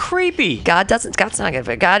so creepy. God's not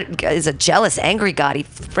good. God is a jealous, angry God. He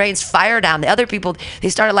rains fire down. The other people, they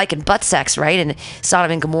started liking butt sex, right? And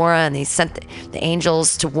Sodom and Gomorrah, and they sent the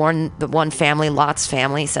angels to warn the one family, Lot's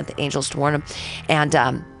family, sent the angels to warn them. And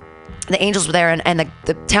the angels were there, and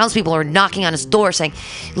the townspeople are knocking on his door saying,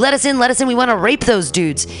 let us in, we want to rape those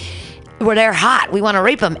dudes. They're hot. We want to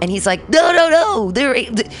rape them. And he's like, no.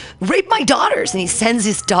 Rape my daughters. And he sends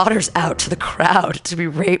his daughters out to the crowd to be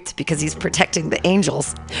raped because he's protecting the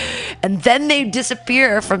angels. And then they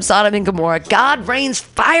disappear from Sodom and Gomorrah. God rains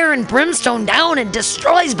fire and brimstone down and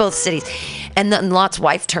destroys both cities. And then Lot's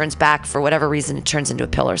wife turns back for whatever reason. It turns into a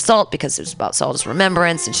pillar of salt because it was about salt's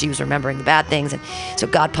remembrance, and she was remembering the bad things. And so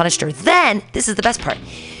God punished her. Then, this is the best part.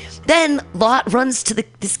 Then Lot runs to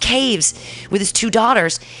these caves with his two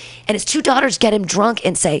daughters, and his two daughters get him drunk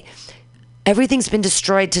and say, everything's been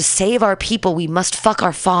destroyed. To save our people, we must fuck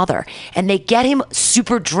our father. And they get him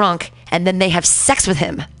super drunk, and then they have sex with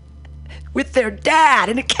him, with their dad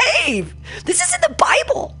in a cave. This is in the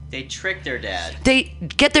Bible. They trick their dad. They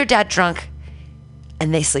get their dad drunk,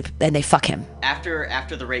 and they sleep, and they fuck him. After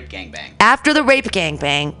the rape gangbang. After the rape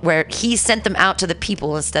gangbang, where he sent them out to the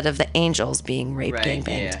people instead of the angels being rape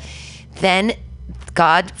gangbanged. Yeah. Then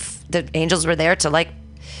the angels were there to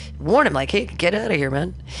warn him, hey, get out of here,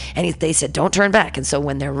 man. And they said, don't turn back. And so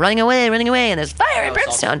when they're running away, and there's fire and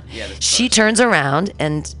brimstone, she turns around,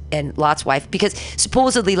 and Lot's wife, because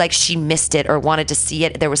supposedly she missed it or wanted to see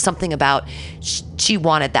it. There was something about she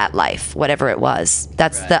wanted that life, whatever it was.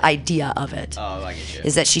 That's the idea of it. Oh, I get you.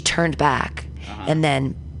 Is that she turned back, and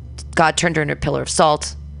then God turned her into a pillar of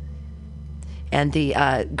salt, and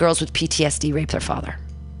the girls with PTSD raped their father.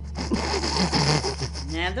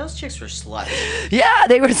 Man, those chicks were sluts. Yeah,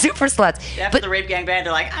 they were super sluts. After the rape gangbang,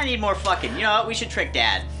 they're like, I need more fucking. You know what? We should trick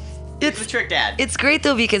dad. Trick dad. It's great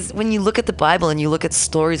though, because when you look at the Bible and you look at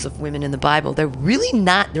stories of women in the Bible, there's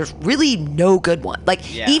really no good one.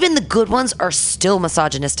 Even the good ones are still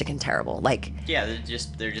misogynistic and terrible. Yeah,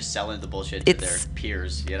 they're just selling the bullshit to their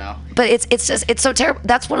peers, But it's so terrible.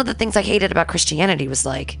 That's one of the things I hated about Christianity was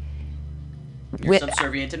you're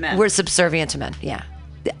subservient to men. We're subservient to men. Yeah.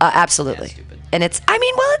 Absolutely. Yeah, stupid. And it's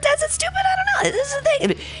stupid? I don't know. This is the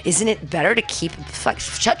thing. Isn't it better to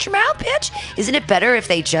shut your mouth, bitch? Isn't it better if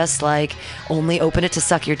they just only open it to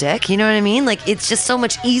suck your dick? You know what I mean? It's just so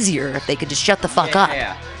much easier if they could just shut the fuck up.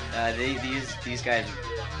 Yeah. These guys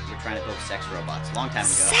were trying to build sex robots a long time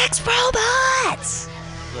ago. Sex robots!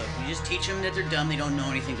 Look, we just teach them that they're dumb, they don't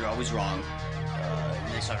know anything, they're always wrong,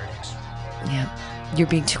 and they suck our dicks. Yeah. You're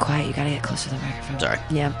being too quiet. You gotta get closer to the microphone. Sorry.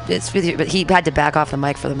 Yeah, it's with you. But he had to back off the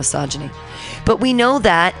mic for the misogyny. But we know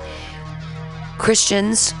that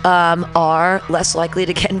Christians are less likely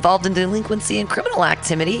to get involved in delinquency and criminal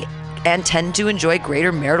activity and tend to enjoy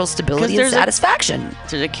greater marital stability and satisfaction.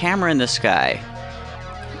 There's a camera in the sky.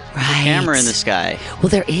 Right. There's a camera in the sky. Well,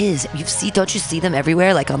 there is. Don't you see them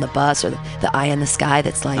everywhere, on the bus or the eye in the sky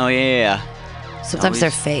that's Oh, yeah. Sometimes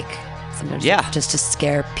they're fake. Sometimes just to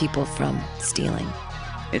scare people from stealing.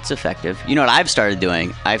 It's effective. You know what I've started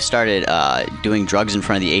doing? I've started doing drugs in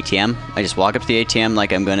front of the ATM. I just walk up to the ATM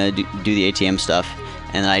like I'm going to do the ATM stuff,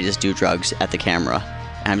 and then I just do drugs at the camera.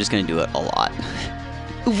 And I'm just going to do it a lot.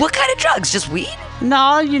 What kind of drugs? Just weed?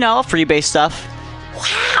 No, freebase stuff.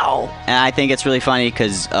 Wow. And I think it's really funny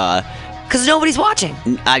because nobody's watching.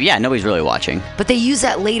 Yeah, nobody's really watching. But they use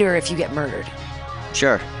that later if you get murdered.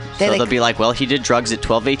 Sure. So they'll be like, well, he did drugs at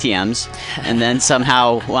 12 ATMs and then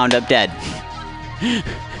somehow wound up dead.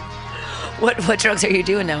 What drugs are you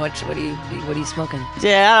doing now? What are you smoking?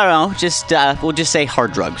 Yeah, I don't know. Just we'll just say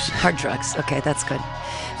hard drugs. Hard drugs. Okay, that's good.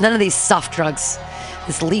 None of these soft drugs.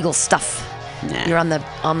 This legal stuff. Nah. You're on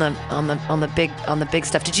the big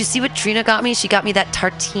stuff. Did you see what Trina got me? She got me that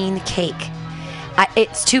tartine cake.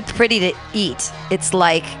 It's too pretty to eat. It's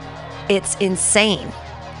it's insane,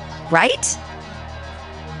 right?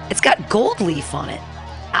 It's got gold leaf on it.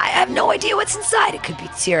 I have no idea what's inside. It could be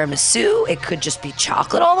tiramisu. It could just be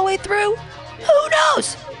chocolate all the way through. Who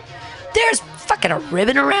knows? There's fucking a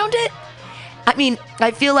ribbon around it. I mean,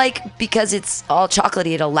 I feel like because it's all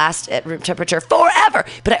chocolatey, it'll last at room temperature forever.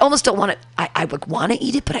 But I almost don't want to. I would want to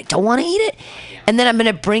eat it, but I don't want to eat it. And then I'm going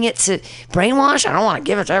to bring it to Brainwash. I don't want to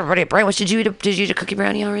give it to everybody at Brainwash. Did you eat a cookie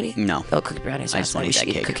brownie already? No. Oh, cookie brownie. So I just want to eat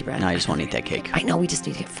that cake. Cookie brownie. No, I just want to eat that cake. I know, we just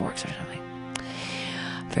need to get forks or something.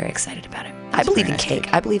 Very excited about it. I believe in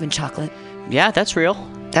cake. I believe in chocolate. Yeah, that's real.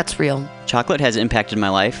 That's real. Chocolate has impacted my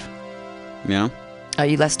life. You know? Are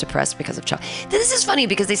you less depressed because of chocolate? This is funny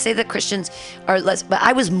because they say that Christians are less, but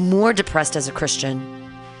I was more depressed as a Christian.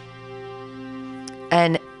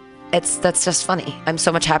 And that's just funny. I'm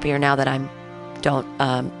so much happier now that I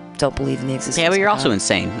don't believe in the existence. Yeah, but you're of also God.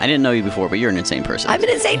 insane. I didn't know you before, but you're an insane person. I'm an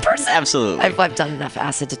insane person. Absolutely. I've done enough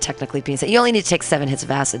acid to technically be insane. You only need to take 7 hits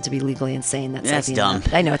of acid to be legally insane. That's dumb.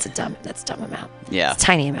 I know that's a dumb amount. Yeah. It's a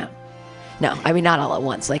tiny amount. No, I mean not all at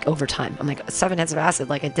once, like over time. I'm like 7 hits of acid.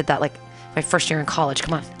 Like I did that like my first year in college.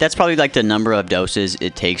 Come on. That's probably like the number of doses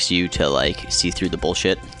it takes you to like see through the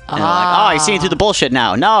bullshit. And they're like, oh, he's seeing through the bullshit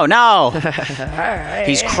now. No.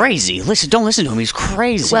 He's crazy. Don't listen to him. He's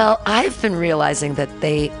crazy. Well, I've been realizing that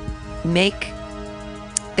they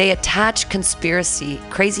attach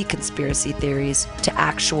crazy conspiracy theories to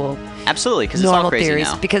actual absolutely, because it's all normal crazy theories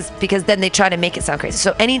now. because then they try to make it sound crazy.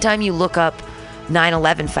 So anytime you look up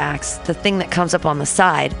 9/11 facts, the thing that comes up on the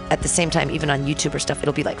side at the same time, even on YouTube or stuff,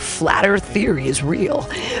 it'll be like flat earth theory is real.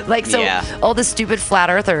 Like, so all the stupid flat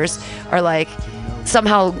earthers are like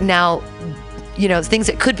somehow now, you know, things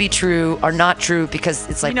that could be true are not true because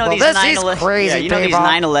it's like, well, this is crazy. Yeah, you know, these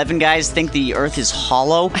 9/11 guys think the earth is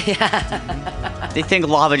hollow. Yeah. They think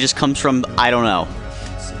lava just comes from, I don't know.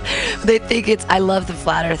 They think I love the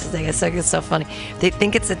flat earth thing. I think it's so funny. They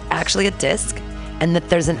think it's actually a disc and that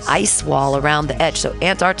there's an ice wall around the edge. So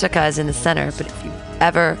Antarctica is in the center, but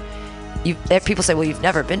if people say, well, you've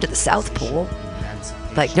never been to the South Pole,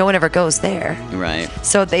 like no one ever goes there. Right.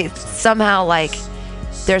 So they somehow like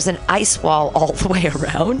there's an ice wall all the way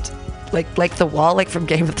around, like the wall like from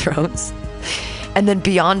Game of Thrones, and then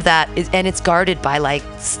beyond that and it's guarded by like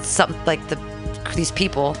these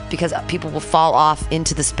people, because people will fall off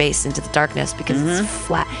into the space, into the darkness because it's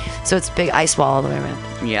flat. So it's a big ice wall all the way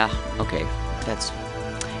around. Yeah. Okay.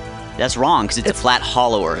 That's wrong because it's a flat,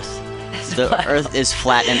 hollow Earth. The Earth is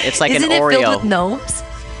flat and it's like Isn't an Oreo. Isn't it filled with gnomes?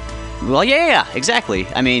 Well, yeah, exactly.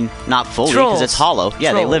 I mean, not fully because it's hollow.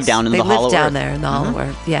 Yeah, they live down in the hollow Earth. They live down there in the hollow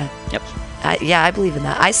Earth. Yeah. Yep. I believe in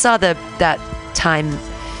that. I saw that Time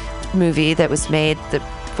movie that was made.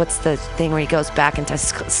 What's the thing where he goes back into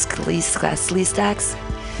slee stacks?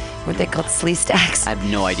 What they called slee stacks? I have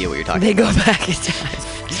no idea what you're talking They about. go back in time.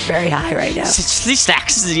 It's very high right now. Slee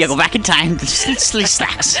stacks. You go back in time. Slee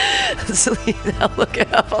stacks. I'll look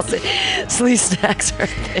it up. I'll say slee stacks are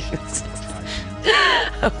things.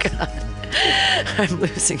 Oh God. I'm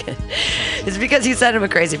losing it. It's because you said I'm a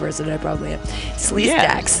crazy person, and I probably am. Slee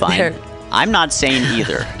stacks. Fine. I'm not sane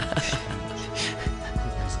either.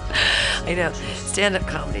 I know. Stand-up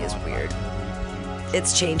comedy is weird.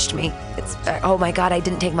 It's changed me. Oh my God, I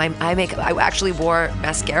didn't take my eye makeup. I actually wore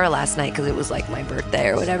mascara last night because it was like my birthday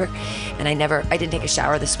or whatever. And I didn't take a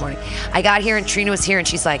shower this morning. I got here and Trina was here and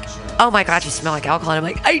she's like, oh my God, you smell like alcohol. And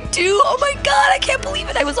I'm like, I do? Oh my God, I can't believe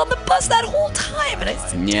it. I was on the bus that whole time and I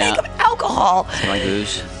stank of alcohol. Smell like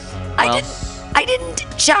booze. I didn't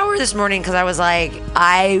shower this morning because I was like,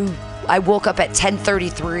 I woke up at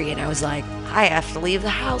 10:33 and I was like, I have to leave the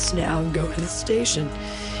house now and go to the station.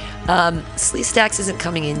 Slee Stacks isn't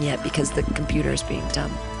coming in yet because the computer is being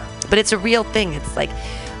dumb. But it's a real thing. It's like,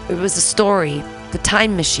 it was a story, The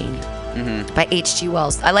Time Machine by H.G.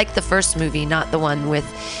 Wells. I like the first movie, not the one with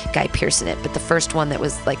Guy Pearce in it, but the first one that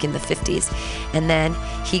was like in the 50s. And then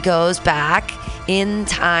he goes back in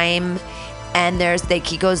time and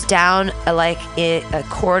he goes down a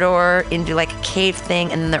corridor into like a cave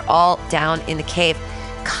thing, and then they're all down in the cave.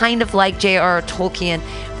 Kind of like J.R.R. Tolkien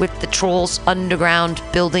with the trolls underground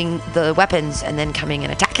building the weapons and then coming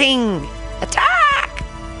and attacking. Attack!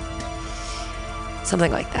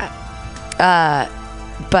 Something like that.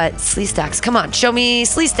 But Slee Stacks, come on, show me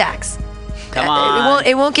Slee Stacks. Come on.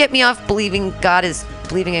 It won't get me off believing in God is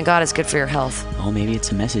good for your health. Oh, maybe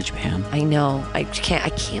it's a message, Pam. I know. I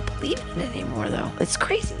can't believe in it anymore though. It's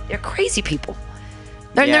crazy. They're crazy people.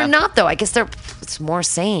 They're not though. I guess it's more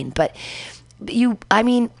sane, but they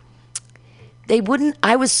wouldn't.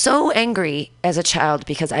 I was so angry as a child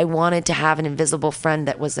because I wanted to have an invisible friend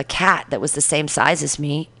that was a cat that was the same size as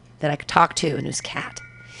me that I could talk to, and it was a cat.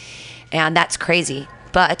 And that's crazy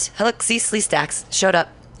But look, see, Slee Stacks showed up.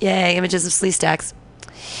 Yay, images of Slee Stacks.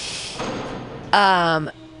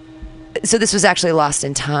 So this was actually Lost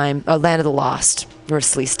in Time, Land of the Lost, or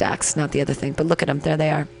Slee Stacks, not the other thing. But look at them, there they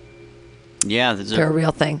are. Yeah, they're a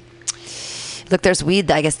real thing. Look, there's weed,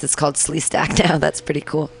 I guess, that's called Slee Stack now. That's pretty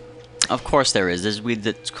cool. Of course there is. There's weed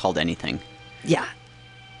that's called anything. Yeah.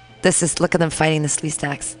 Look at them fighting the Slee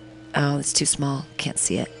Stacks. Oh, it's too small. Can't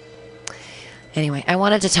see it. Anyway, I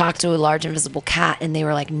wanted to talk to a large invisible cat, and they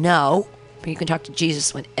were like, no, but you can talk to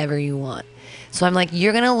Jesus whenever you want. So I'm like,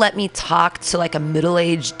 you're going to let me talk to like a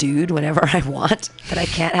middle-aged dude whenever I want, but I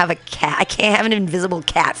can't have a cat. I can't have an invisible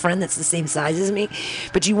cat friend that's the same size as me,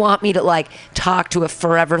 but you want me to like talk to a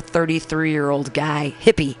forever 33-year-old guy,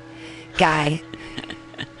 hippie guy,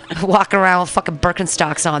 walking around with fucking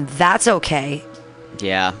Birkenstocks on. That's okay.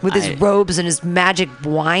 Yeah. With his robes and his magic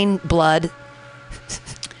wine blood.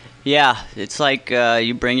 Yeah, it's like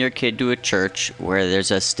you bring your kid to a church where there's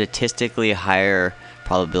a statistically higher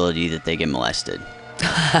probability that they get molested.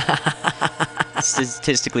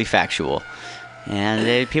 Statistically factual.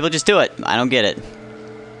 And people just do it. I don't get it.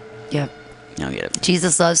 Yep. I don't get it.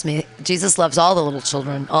 Jesus loves me. Jesus loves all the little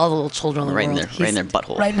children. All the little children in the world. Right in their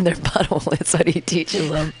butthole. Right in their butthole. That's what he teaches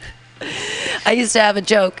them. I used to have a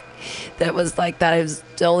joke that was like that. It was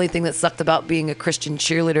the only thing that sucked about being a Christian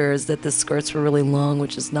cheerleader is that the skirts were really long,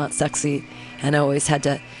 which is not sexy. And I always had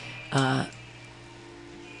to...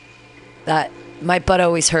 that my butt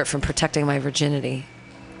always hurt from protecting my virginity.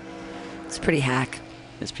 It's pretty hack.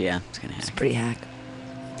 It's kind of hack. It's pretty hack.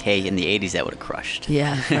 Hey, in the 80s, that would have crushed.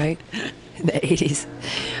 Yeah, right? In the 80s.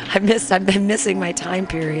 I've been missing my time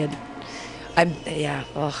period. And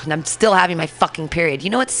I'm still having my fucking period. You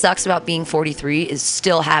know what sucks about being 43 is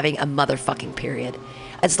still having a motherfucking period.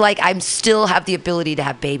 It's like I still have the ability to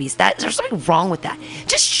have babies. There's something wrong with that.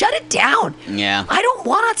 Just shut it down. Yeah. I don't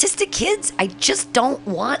want autistic kids. I just don't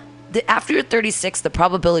want... After you're 36, the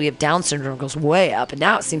probability of Down syndrome goes way up, and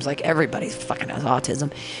now it seems like everybody fucking has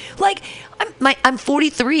autism. Like, I'm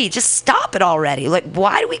 43. Just stop it already. Like,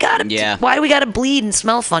 why do we gotta bleed and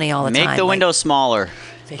smell funny all the time? Make the window smaller.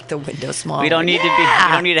 Make the window smaller. We don't need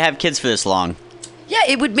to have kids for this long. Yeah,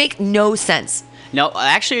 it would make no sense. No,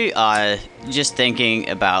 actually, just thinking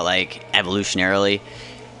about like evolutionarily,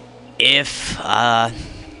 if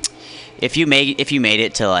you made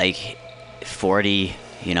it to like 40.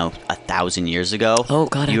 1,000 years ago. Oh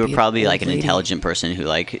God! You were probably like an intelligent person who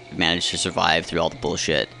like managed to survive through all the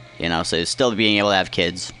bullshit. So still being able to have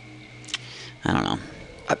kids. I don't know.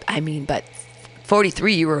 I mean, but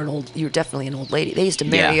 43, you were definitely an old lady. They used to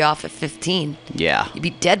marry you off at 15. Yeah. You'd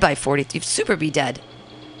be dead by 40. You'd super be dead.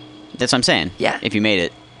 That's what I'm saying. Yeah. If you made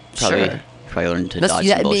it, probably learned to dodge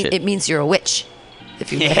some bullshit. It means you're a witch.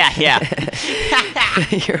 If you yeah.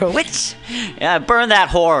 You're a witch. Yeah, burn that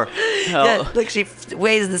whore. Yeah, look, she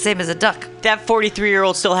weighs the same as a duck. That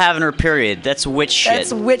 43-year-old still having her period. That's witch shit. That's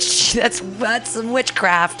some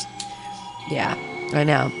witchcraft. Yeah, I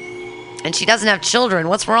know. And she doesn't have children.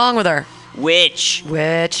 What's wrong with her? Witches.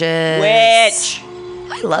 Witch.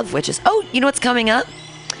 I love witches. Oh, you know what's coming up?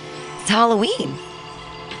 It's Halloween.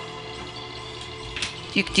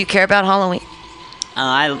 Do you care about Halloween?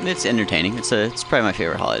 It's entertaining. It's probably my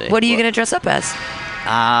favorite holiday. What are you going to dress up as?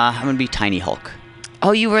 I'm going to be Tiny Hulk.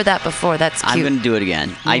 Oh, you were that before. That's cute. I'm going to do it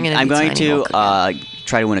again. I'm going to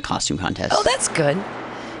try to win a costume contest. Oh, that's good.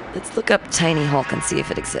 Let's look up Tiny Hulk and see if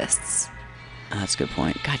it exists. That's a good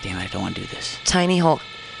point. God damn it, I don't want to do this. Tiny Hulk.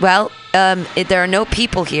 Well, there are no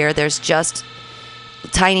people here. There's just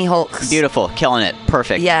Tiny Hulks. Beautiful. Killing it.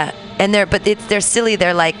 Perfect. Yeah. And they're silly.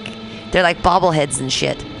 They're like bobbleheads and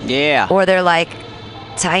shit. Yeah. Or they're like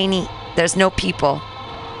tiny. There's no people.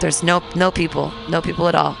 There's no people. No people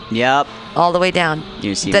at all. Yep. All the way down.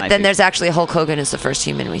 You see then there's actually Hulk Hogan is the first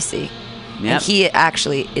human we see. Yep. And he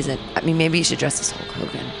actually isn't. I mean, maybe you should dress as Hulk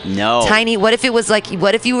Hogan. No. Tiny. What if it was like?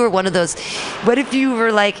 What if you were one of those? What if you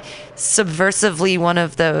were like subversively one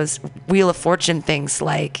of those Wheel of Fortune things,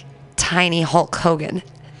 like Tiny Hulk Hogan?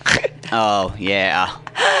 Oh yeah.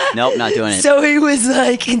 Nope, not doing it. So he was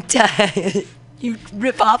like, you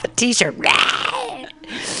rip off a T-shirt.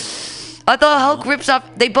 I thought Hulk rips off.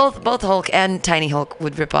 They both Hulk and Tiny Hulk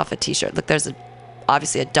would rip off a T-shirt. Look, there's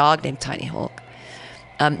obviously a dog named Tiny Hulk.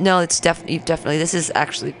 No, it's definitely. This is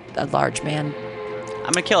actually a large man.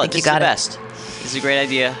 I'm gonna kill it. This is the best. This is a great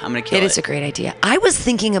idea. I'm gonna kill it. It is a great idea. I was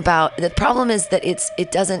thinking about the problem is that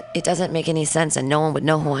it doesn't make any sense and no one would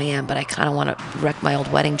know who I am. But I kind of want to wreck my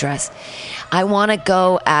old wedding dress. I want to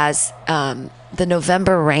go as the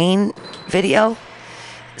November Rain video.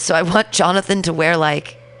 So I want Jonathan to wear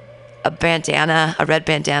like a bandana, a red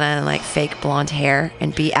bandana, and like fake blonde hair,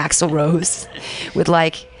 and be Axl Rose with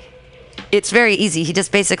like It's very easy. He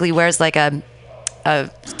just basically wears like a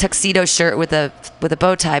tuxedo shirt with a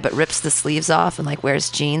bow tie, but rips the sleeves off and like wears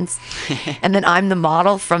jeans. And then I'm the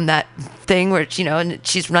model from that thing where, and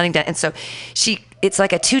she's running down. And so it's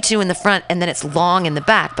like a tutu in the front and then it's long in the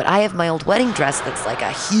back. But I have my old wedding dress that's like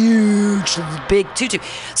a huge, big tutu.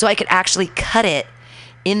 So I could actually cut it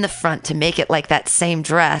in the front to make it like that same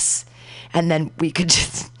dress. And then we could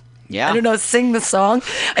just, I don't know, sing the song.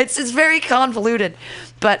 It's very convoluted.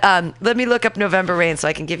 But let me look up November Rain so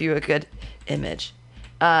I can give you a good image.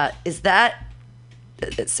 Is that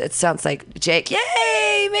it sounds like Jake.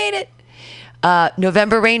 Yay, made it.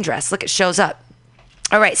 November Rain dress. Look, it shows up.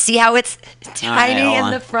 All right, see how it's tiny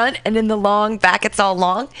in the front and in the long back it's all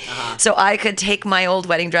long? So I could take my old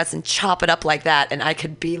wedding dress and chop it up like that and I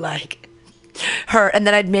could be like her, and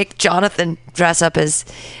then I'd make Jonathan dress up as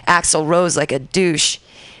Axl Rose like a douche,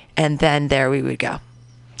 and then there we would go.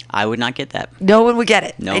 I would not get that. No one would get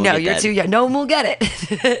it. No I know, you're too young. No one will get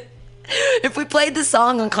it. If we played the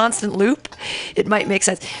song on constant loop, it might make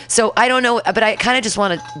sense. So I don't know, but I kind of just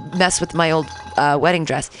want to mess with my old wedding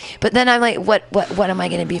dress. But then I'm like, what am I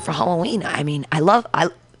going to be for Halloween? I mean, I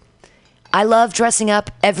love dressing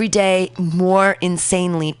up every day more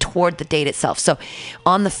insanely toward the date itself. So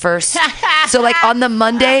on the first, so like on the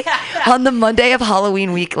Monday of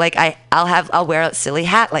Halloween week, like I'll wear a silly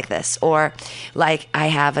hat like this, or like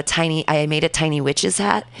I made a tiny witch's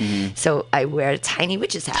hat. Mm-hmm. So I wear a tiny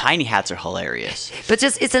witch's hat. Tiny hats are hilarious. But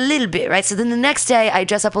it's a little bit, right? So then the next day I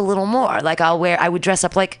dress up a little more. Like I would dress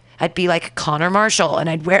up like, I'd be like Connor Marshall, and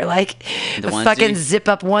I'd wear like a fucking zip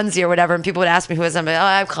up onesie or whatever, and people would ask me who is I'm like, oh,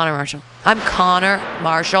 I'm Connor Marshall. I'm Connor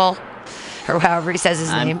Marshall, or however he says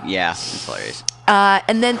his name. Yeah, it's hilarious.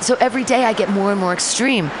 And then so every day I get more and more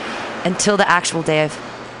extreme until the actual day of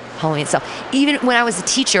Halloween itself. Even when I was a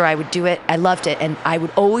teacher, I would do it. I loved it, and I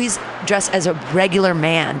would always dress as a regular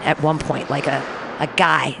man at one point, like a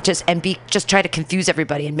guy, just try to confuse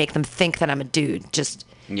everybody and make them think that I'm a dude.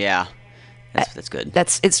 Yeah. That's good.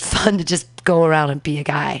 It's fun to just go around and be a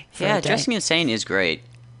guy. Yeah, dressing insane is great.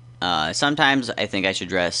 Sometimes I think I should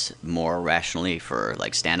dress more rationally for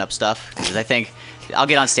like stand-up stuff, because I think I'll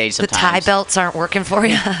get on stage sometimes. The tie belts aren't working for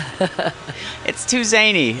you. It's too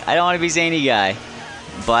zany. I don't want to be zany guy.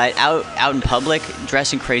 But out in public,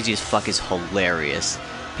 dressing crazy as fuck is hilarious.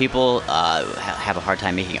 People have a hard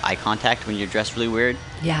time making eye contact when you're dressed really weird.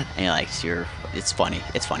 Yeah. And you're like, it's funny.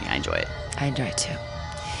 It's funny. I enjoy it. I enjoy it too.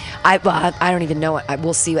 I don't even know.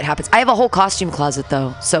 We'll see what happens. I have a whole costume closet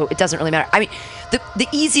though, so it doesn't really matter. I mean, the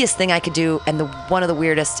easiest thing I could do, and one of the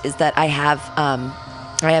weirdest, is that I have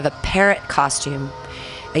a parrot costume.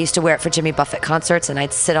 I used to wear it for Jimmy Buffett concerts, and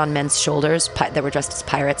I'd sit on men's shoulders that were dressed as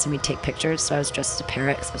pirates, and we'd take pictures. So I was dressed as a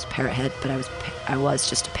parrot because I was a parrot head, but I was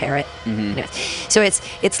just a parrot. Mm-hmm. Anyways, so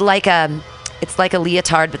it's like a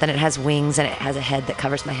leotard, but then it has wings and it has a head that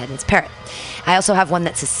covers my head, and it's a parrot. I also have one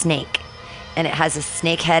that's a snake. And it has a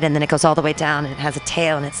snake head, and then it goes all the way down, and it has a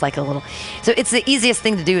tail, and it's like a little... So it's the easiest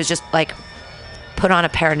thing to do is just, like, put on a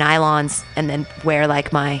pair of nylons and then wear,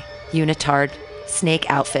 like, my unitard snake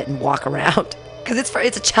outfit and walk around. Because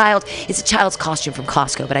it's a child's costume from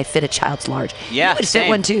Costco, but I fit a child's large. Yeah, you would fit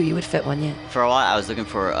one, too. You would fit one, yeah. For a while, I was looking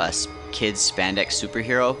for kids' spandex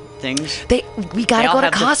superhero things. We gotta go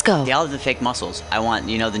to Costco. They all have the fake muscles. I want,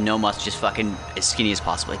 the no muscle, just fucking as skinny as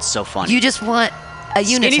possible. It's so funny. You just want... a unitard.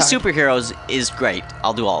 Skinny superheroes is great.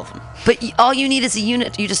 I'll do all of them. But all you need is a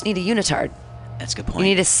unit. You just need a unitard. That's a good point.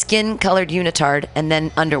 You need a skin-colored unitard and then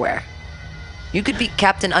underwear. You could be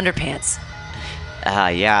Captain Underpants.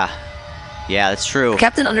 Yeah, that's true.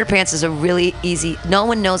 Captain Underpants is a really easy. No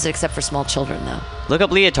one knows it except for small children, though. Look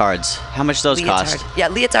up leotards. How much those cost? Yeah,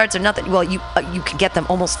 leotards are nothing. Well, you can get them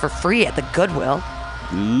almost for free at the Goodwill.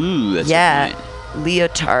 Ooh, that's a good point.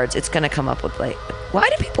 Leotards. It's gonna come up with like. Why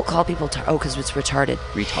do people call people because it's retarded?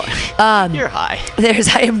 Retarded. You're high.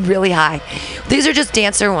 I am really high. These are just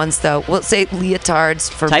dancer ones, though. We'll say leotards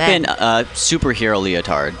for men. Type in superhero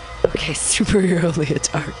leotard. Okay, superhero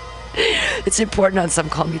leotard. It's important on Some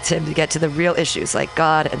Call Me Tim to get to the real issues like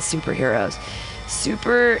God and superheroes.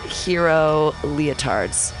 Superhero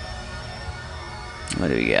leotards. What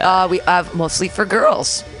do we got? We have mostly for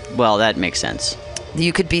girls. Well, that makes sense.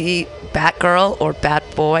 You could be Batgirl or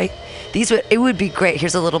Batboy. It would be great.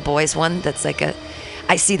 Here's a little boys one that's like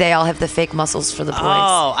I see they all have the fake muscles for the boys.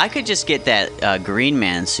 Oh, I could just get that Green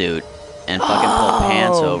Man suit and fucking pull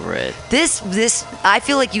pants over it. This I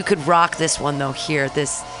feel like you could rock this one though here.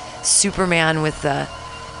 This Superman with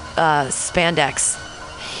spandex.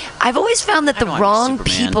 I've always found that the wrong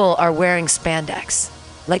people are wearing spandex.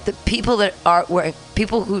 Like the people that are wearing,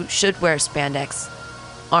 people who should wear spandex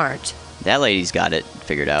aren't. That lady's got it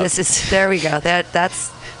figured out. There we go.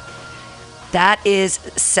 That's That is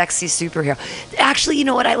sexy superhero. Actually, you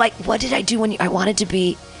know what I like? What did I do when I wanted to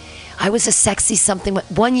be? I was a sexy something.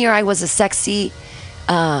 One year I was a sexy.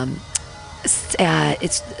 They're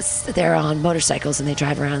on motorcycles and they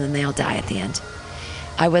drive around and they all die at the end.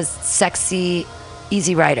 I was sexy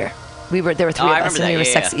Easy Rider. There were three of us and we were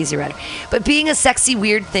sexy Easy Rider. But being a sexy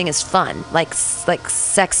weird thing is fun. Like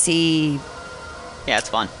sexy. Yeah, it's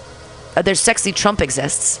fun. There's sexy Trump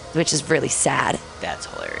exists, which is really sad. That's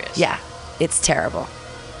hilarious. Yeah, it's terrible.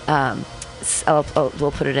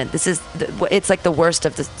 We'll put it in. It's like the worst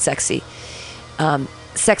of the sexy.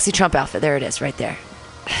 Sexy Trump outfit. There it is, right there.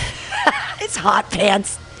 It's hot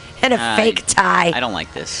pants and a fake tie. I don't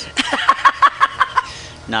like this.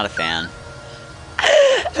 Not a fan.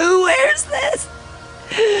 Who wears this?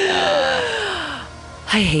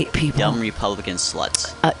 I hate people. Dumb Republican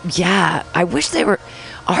sluts. Yeah, I wish they were.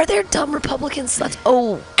 Are there dumb Republican sluts?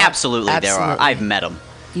 Oh, absolutely there are. I've met them.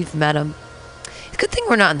 You've met them. Good thing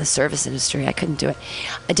we're not in the service industry. I couldn't do it.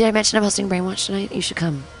 Did I mention I'm hosting Brainwash tonight? You should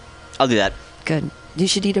come. I'll do that. Good. You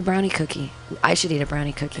should eat a brownie cookie. I should eat a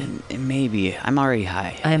brownie cookie. Maybe. I'm already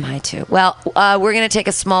high. I am high too. Well, we're going to take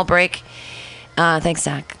a small break. Thanks,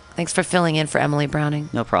 Zach. Thanks for filling in for Emily Browning.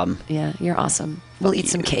 No problem. Yeah, you're awesome. We'll eat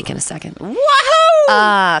some cake in a second.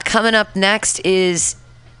 Woohoo! Coming up next is...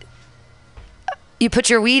 You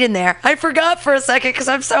put your weed in there. I forgot for a second because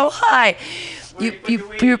I'm so high.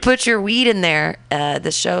 You put your weed in there.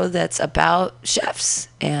 The show that's about chefs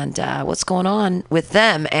and what's going on with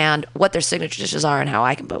them and what their signature dishes are and how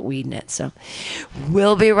I can put weed in it. So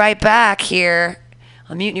we'll be right back here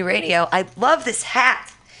on Mutiny Radio. I love this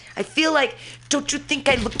hat. I feel like, don't you think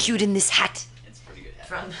I look cute in this hat? It's a pretty good hat.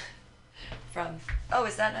 From. Oh,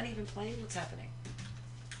 is that not even playing? What's happening?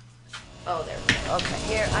 Oh, there we go. Okay,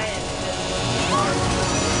 here I am.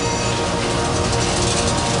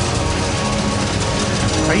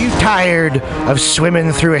 Are you tired of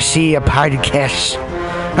swimming through a sea of podcasts?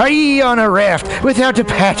 Are ye on a raft without a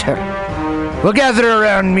paddle? Well, gather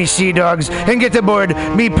around me, sea dogs, and get aboard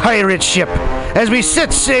me pirate ship as we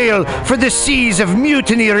set sail for the seas of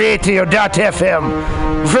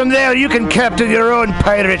MutinyRadio.fm. From there, you can captain your own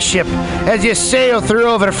pirate ship as you sail through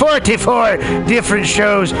over 44 different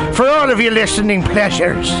shows for all of your listening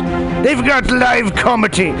pleasures. They've got live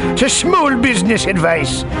comedy to small business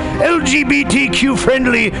advice, LGBTQ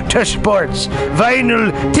friendly to sports,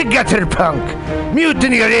 vinyl to gutter punk.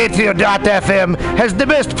 MutinyRadio.fm has the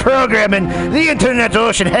best programming the internet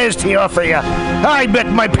ocean has to offer you. I bet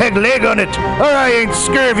my peg leg on it, or I ain't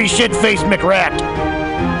scurvy shit-faced McRat.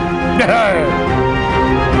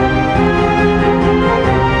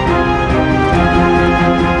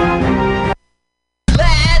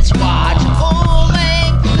 Let's watch a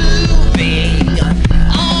full-length movie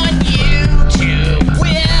on YouTube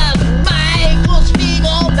with Michael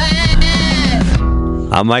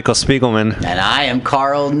Spiegelman. I'm Michael Spiegelman. And I am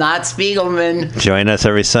Carl Not Spiegelman. Join us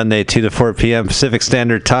every Sunday, 2 to 4 p.m. Pacific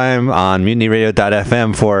Standard Time on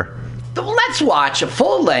MutinyRadio.fm for Let's watch a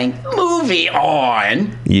full-length movie on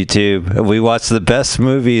YouTube. We watch the best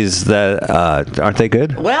movies that aren't they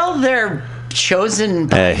good? Well, they're chosen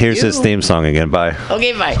by Here's you. his theme song again. Bye.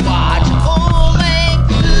 Okay, bye. Watch a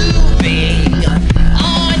full-length movie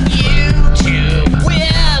on YouTube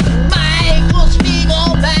with Michael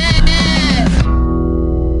Spiegelman.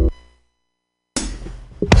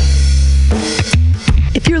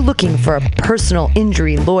 If you're looking for a personal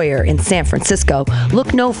injury lawyer in San Francisco,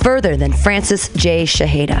 look no further than Francis J.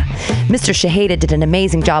 Shaheda. Mr. Shaheda did an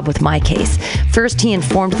amazing job with my case. First, he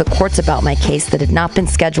informed the courts about my case that had not been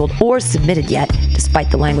scheduled or submitted yet,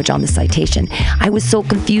 despite the language on the citation. I was so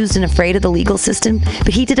confused and afraid of the legal system,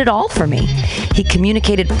 but he did it all for me. He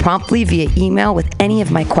communicated promptly via email with any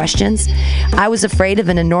of my questions. I was afraid of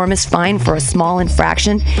an enormous fine for a small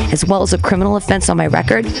infraction, as well as a criminal offense on my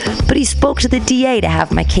record, but he spoke to the DA to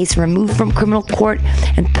have my case removed from criminal court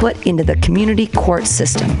and put into the community court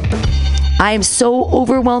system. I am so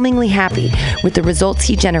overwhelmingly happy with the results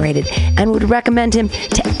he generated and would recommend him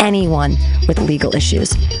to anyone with legal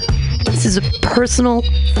issues. This is a personal,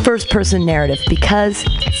 first-person narrative because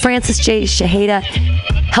Francis J. Shaheda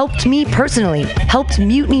helped me personally, helped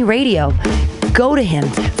Mutiny Radio. Go to him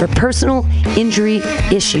for personal injury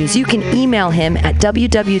issues. You can email him at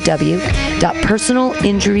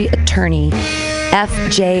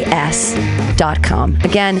www.personalinjuryattorneyfjs.com.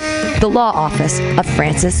 Again, the law office of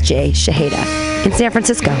Francis J. Shaheda in San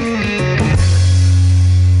Francisco.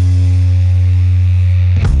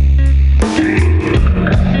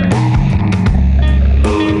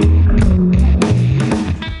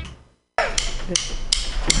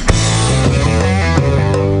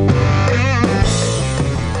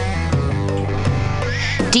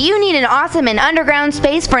 Do you need an awesome and underground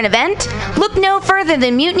space for an event? Look no further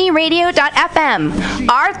than MutinyRadio.fm.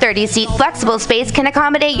 Our 30-seat flexible space can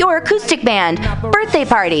accommodate your acoustic band, birthday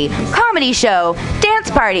party, comedy show,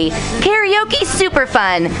 dance party, karaoke super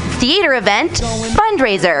fun, theater event,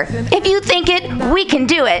 fundraiser. If you think it, we can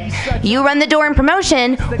do it. You run the door and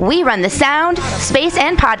promotion, we run the sound, space,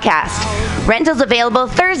 and podcast. Rentals available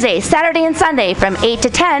Thursday, Saturday, and Sunday from 8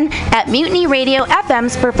 to 10 at Mutiny Radio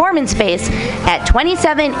FM's performance space at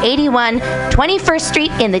 2781 21st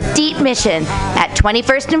Street in the Deep Mission at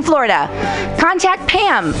 21st in Florida. Contact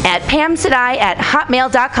Pam at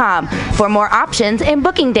pamsadai@hotmail.com for more options and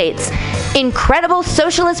booking dates. Incredible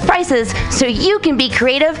socialist prices so you can be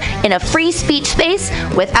creative in a free speech space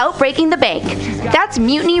without breaking the bank. That's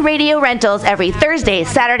Mutiny Radio Rentals every Thursday,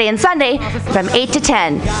 Saturday, and Sunday from 8 to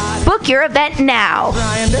 10. Book your event now.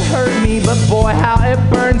 Trying to hurt me, but boy, how it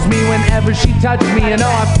burns me whenever she touches me. And oh,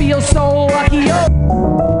 I feel so lucky.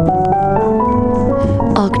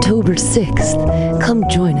 October 6th, come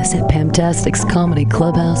join us at Pamtastic's Comedy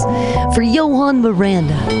Clubhouse for Johan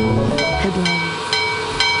Miranda. Headline.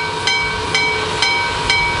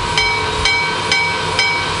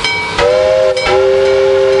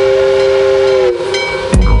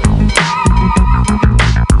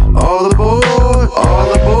 All aboard,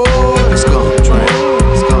 skunk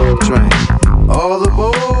train. All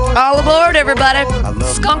aboard. All aboard, everybody.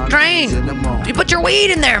 Skunk Train. You put your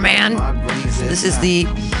weed in there, man. This is the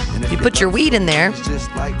You Put Your Weed in There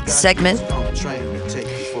segment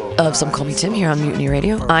of Some Call Me Tim here on Mutiny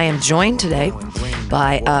Radio. I am joined today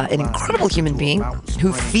by an incredible human being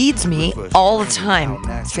who feeds me all the time.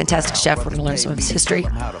 He's a fantastic chef. We're going to learn some of his history.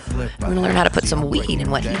 We're going to learn how to put some weed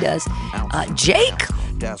in what he does. Jake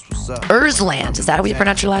Ersland. Is that how you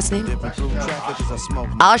pronounce your last name?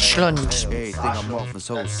 Ashland.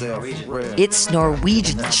 It's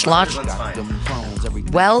Norwegian.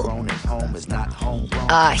 Well,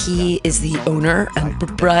 he is the owner and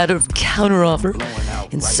proprietor of Counteroffer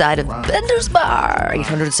inside of Bender's Bar,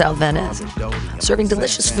 800 South Van Ness, serving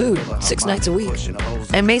delicious food 6 nights a week.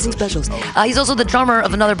 Amazing specials. He's also the drummer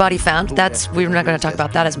of Another Body Found. We're not going to talk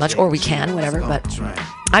about that as much, or we can, whatever, but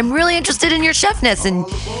I'm really interested in your chefness, and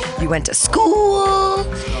you went to school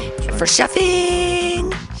for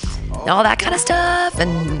chefing, and all that kind of stuff,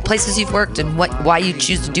 and places you've worked, and why you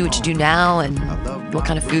choose to do what you do now, and what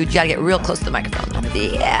kind of food. You gotta get real close to the microphone.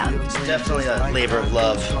 Yeah. It's definitely a labor of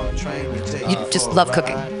love. You just love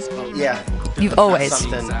cooking. Yeah. You've always.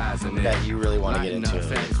 Something that you really want to get into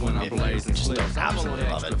if you just don't absolutely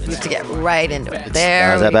love it. You have to get right into it.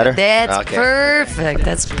 There. Is that better? That's okay. perfect.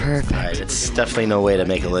 That's perfect. Right. It's definitely no way to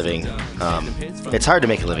make a living. It's hard to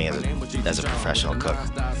make a living as a professional cook.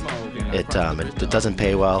 It doesn't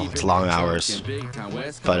pay well. It's long hours.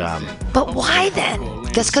 But why then?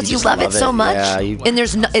 Just because you love it so much? Yeah, and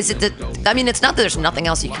there's no, is it that? I mean, it's not that there's nothing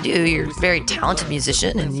else you can do. You're a very talented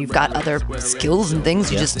musician, and you've got other skills and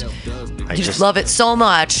things. You just love it so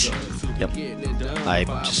much. Yep. I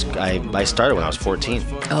started when I was 14.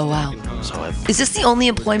 Oh wow. So is this the only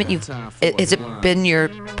employment has it been your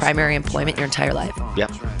primary employment your entire life?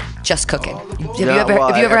 Yep. Just cooking. Have you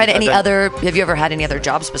ever had any other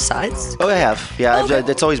jobs besides? Oh, I have. Yeah, okay.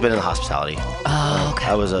 It's always been in the hospitality. Oh,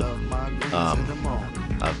 okay. I was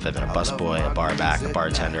I've been a busboy, a bar back, a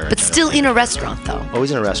bartender. But still in a restaurant, though.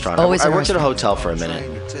 Always in a restaurant. Always I worked at a hotel for a minute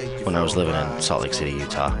when I was living in Salt Lake City,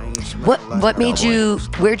 Utah. What made you?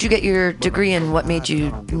 Where'd you get your degree, and what made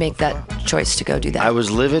you make that choice to go do that? I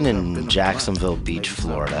was living in Jacksonville Beach,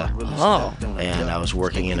 Florida. Oh. And I was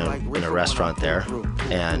working in a restaurant there,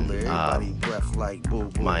 and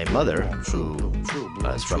my mother, who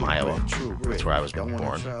is from Iowa, that's where I was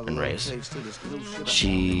born and raised.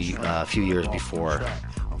 She a few years before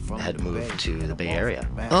had moved to the Bay Area.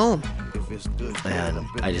 Oh. And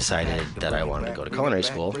I decided that I wanted to go to culinary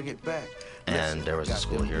school. And there was a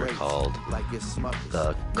school here called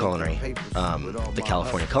the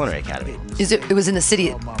California Culinary Academy. It was in the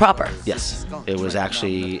city proper? Yes. It was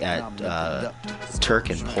actually at Turk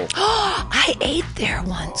and Polk. I ate there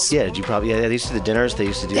once. Yeah, did you probably? Yeah, they used to do the dinners. They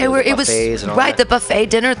used to do the buffets and all that. The buffet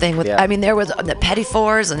dinner thing. I mean, there was the petit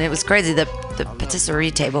fours, and it was crazy. The patisserie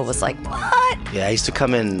table was like, what? Yeah, I used to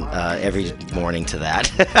come in every morning to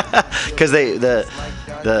that because the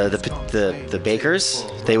bakers,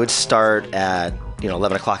 they would start at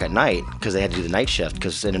 11 o'clock at night because they had to do the night shift,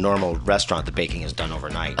 because in a normal restaurant the baking is done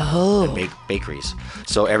overnight. Oh. At bakeries.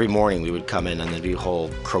 So every morning we would come in, and there'd be whole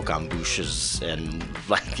croquant bouches and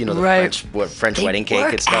the French wedding cake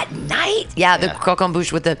and stuff. At night? Yeah, the croquant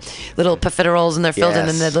bouche with the little profiteroles, and they're filled in,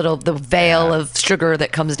 and the veil of sugar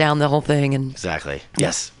that comes down the whole thing. And exactly.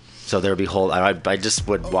 Yes. So there would be whole. I just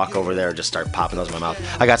would walk over there and just start popping those in my mouth.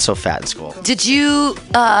 I got so fat in school. Did you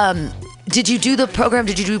do the program?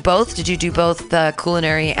 Did you do both? Did you do both the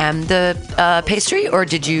culinary and the pastry, or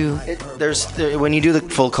did you? When you do the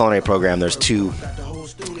full culinary program, there's two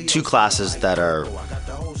classes that are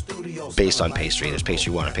based on pastry. There's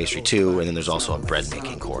pastry 1 and pastry 2, and then there's also a bread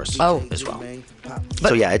making course as well.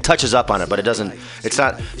 So yeah, it touches up on it, but it doesn't. It's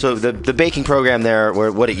not. So the baking program there,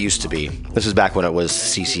 what it used to be. This is back when it was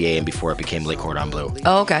CCA and before it became Le Cordon Bleu.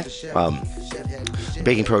 Oh, okay. The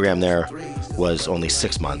baking program there was only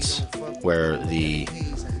 6 months, where the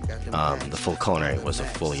full culinary was a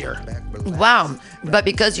full year. Wow. But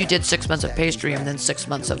because you did 6 months of pastry and then 6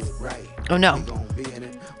 months of... Oh, no.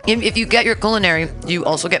 If you get your culinary, do you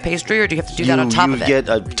also get pastry, or do you have to do that on top of it? You get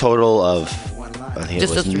a total of, I think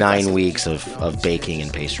Just it was those 9 weeks of baking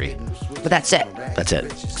and pastry. But that's it. That's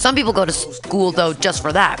it. Some people go to school, though, just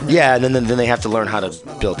for that. Yeah, and then they have to learn how to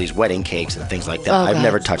build these wedding cakes and things like that. Oh, I've God.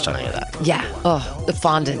 never touched on any of that. Yeah. Oh, the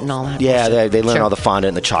fondant and all that. Yeah, bullshit. they learn Sure. all the fondant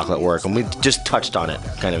and the chocolate work, and we just touched on it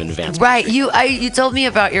kind of in advance. Right. You told me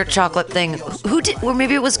about your chocolate thing. Who did? Or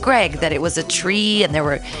maybe it was Greg, that it was a tree and there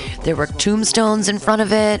were tombstones in front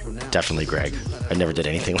of it. Definitely Greg. I never did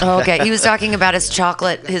anything like Oh, that. okay. He was talking about his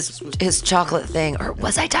chocolate thing, or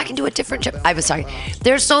was I talking to a different chef? I was sorry.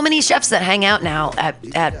 There's so many chefs that hang out now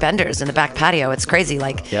at Bender's in the back patio. It's crazy.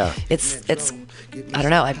 Like, Yeah. it's. I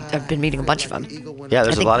don't know. I've been meeting a bunch of them. Yeah,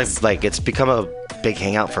 there's a lot of it's become a big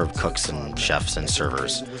hangout for cooks and chefs and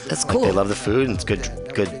servers. That's Like, cool. they love the food, and it's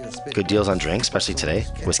good deals on drinks, especially today.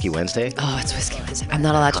 Whiskey Wednesday. Oh, it's Whiskey Wednesday. I'm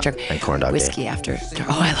not allowed to drink And corn dog whiskey day. after.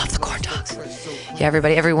 Oh, I love the corn dogs. Yeah,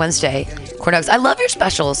 everybody, every Wednesday, corn dogs. I love your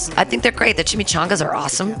specials. I think they're great. The chimichangas are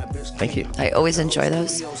awesome. Thank you. I always enjoy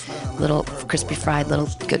those. Little crispy fried, little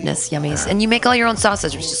goodness, yummies. And you make all your own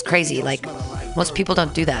sauces, which is crazy. Like, most people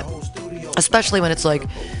don't do that. Especially when it's like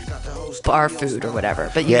bar food or whatever.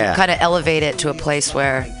 But you kind of elevate it to a place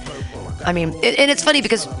where, I mean, and it's funny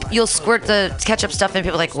because you'll squirt the ketchup stuff and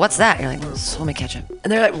people are like, what's that? And you're like, it's homemade ketchup.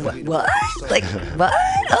 And they're like, what? Like, what?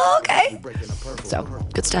 Oh, okay. So,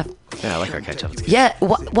 good stuff. Yeah, I like our ketchup. It's good. Yeah.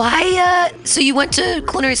 Why? So you went to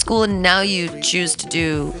culinary school and now you choose to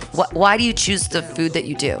do. Why do you choose the food that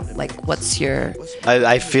you do? Like, what's your?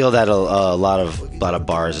 I feel that a lot of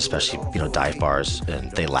bars, especially dive bars,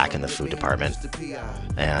 and they lack in the food department.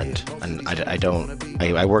 And I don't.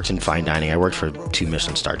 I worked in fine dining. I worked for 2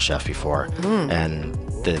 Michelin-starred chefs before, and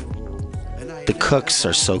the cooks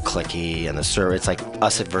are so cliquey, and the server, it's like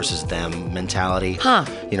us versus them mentality. Huh.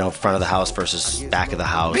 Front of the house versus back of the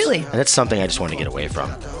house. Really? And it's something I just wanted to get away from.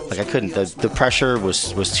 Like, I couldn't. The pressure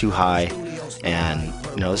was too high, and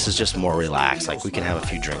this is just more relaxed. Like, we can have a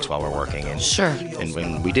few drinks while we're working, and Sure. and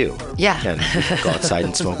when we do. Yeah. And we can go outside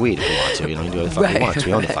and smoke weed if we want to. You do what the fuck we want.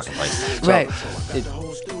 We own the fucking place. So Right.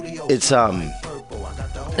 It's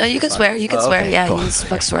No, you can swear. You can swear. okay, Yeah, cool. you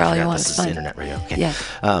can swear all you want. This It's is fine. internet radio. Okay. Yeah.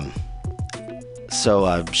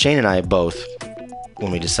 So Shane and I both,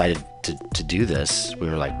 when we decided to do this, we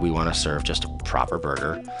were like, we want to serve just a proper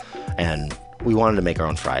burger, and we wanted to make our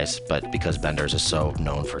own fries, but because Bender's is so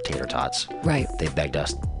known for tater tots, Right. they begged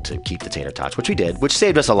us to keep the tater tots, which we did, which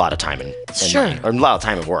saved us a lot of time and Sure. money, or a lot of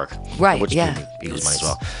time at work. Right, Which yeah. we use money as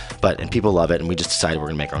well. And people love it, and we just decided we're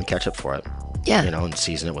gonna make our own ketchup for it. Yeah. And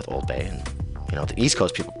season it with Old Bay, and the East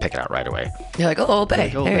Coast people pick it out right away. You're like, oh, Old Bay.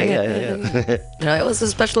 Like, Old There you Bay, go. yeah. You're like, what's so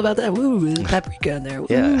special about that? Woo, there's paprika in there. Woo,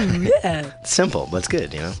 Yeah. yeah. Simple, but it's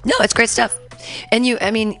good, No, it's great stuff. And you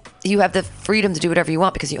have the freedom to do whatever you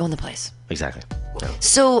want because you own the place. Exactly. Yeah.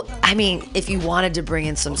 So, if you wanted to bring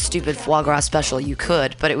in some stupid foie gras special, you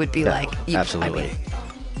could, but it would be like... Absolutely.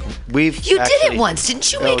 You did it once,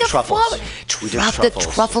 didn't you? Make a truffles. foie... We did The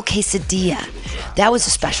truffles. truffle quesadilla. That was a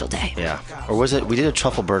special day. Yeah. Or was it? We did a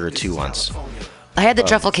truffle burger too once. I had the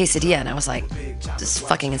truffle quesadilla, and I was like, this is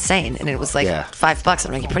fucking insane. And it was like $5.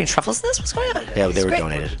 I'm like, you're putting truffles in this? What's going on? Yeah, It's they were great.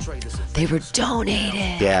 donated. They were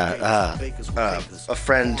donated. Yeah. A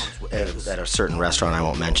friend at a certain restaurant I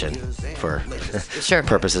won't mention for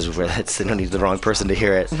purposes where they don't need the wrong person to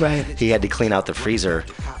hear it. Right. He had to clean out the freezer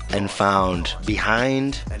and found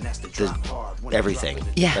behind everything.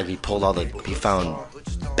 Yeah. Like he found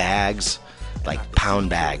bags, like pound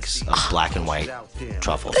bags of black and white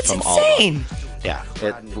truffles. That's from insane. all. Yeah,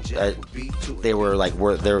 they were like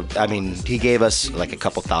he gave us like a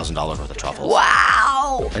couple $1,000s worth of truffles.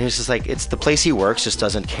 Wow! And he's just like, it's the place he works just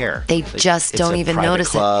doesn't care. They just don't even notice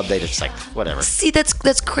it. Club. They just like whatever. See, that's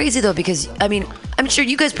crazy though, because I'm sure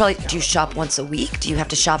you guys probably do you shop once a week? Do you have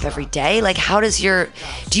to shop every day? Like,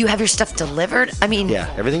 do you have your stuff delivered?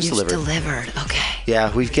 Yeah, everything's delivered. Delivered. Okay.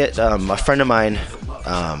 Yeah, we get a friend of mine.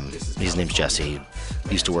 His name's Jesse.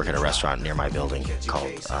 used to work at a restaurant near my building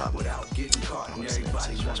called what's the name of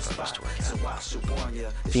his restaurant I used to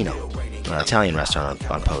work at? Fino, an Italian restaurant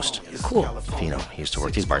on Post. Cool. Fino. He used to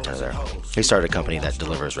work. He's a bartender there. He started a company that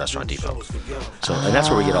delivers Restaurant Depot. So, and that's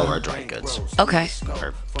where we get all of our dry goods. Okay.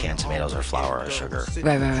 Our canned tomatoes, our flour, our sugar,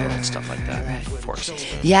 right, stuff like that. Forks and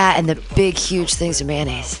spoons. Yeah, and the big, huge things of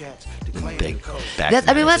mayonnaise. Big bag.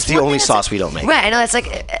 It's the only sauce we don't make. Right, I know. It's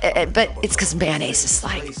like, but it's because mayonnaise is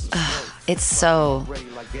like, it's so.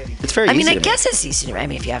 It's very easy. I mean, I to guess make. it's easy to make. I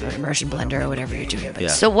mean, if you have an immersion blender or whatever you're doing. But Yeah.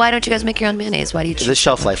 So why don't you guys make your own mayonnaise? Why do you choose? The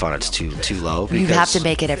shelf life on it's too low. You have because to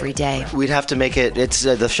make it every day. We'd have to make it. It's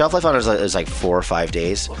the shelf life on it is like 4 or 5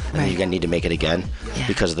 days, and Right. you're gonna need to make it again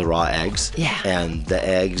because of the raw eggs. Yeah. And the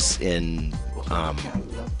eggs in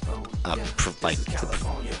like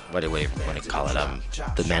what do you call it?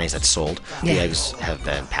 The mayonnaise that's sold. Yeah. The eggs have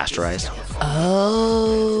been pasteurized,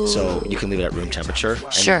 Oh. so you can leave it at room temperature.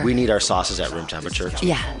 And Sure. We need our sauces at room temperature.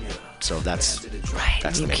 Yeah. So that's Right.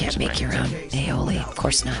 That's You the can't main make your own aioli. Of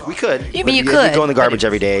course not. We could. You but mean you We'd could, go in the but garbage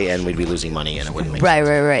every day, and we'd be losing money, and it wouldn't make sense.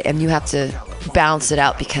 Right. And you have to balance it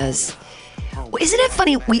out because. Isn't it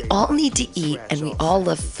funny? We all need to eat and we all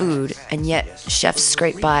love food, and yet chefs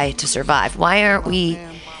scrape by to survive. Why aren't we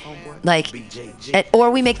or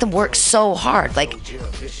we make them work so hard? Like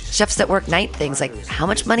chefs that work night things, like how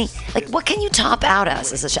much money? Like what can you top out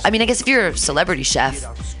us as a chef? I mean, I guess if you're a celebrity chef,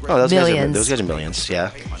 Oh, those millions. Guys are millions,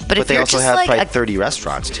 yeah. But if they you're also just have like probably a- 30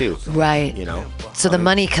 restaurants too. Right. You know. So the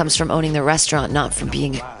money comes from owning the restaurant, not from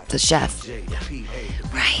being the chef.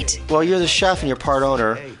 Right. Well, you're the chef and you're part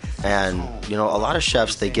owner, and you know a lot of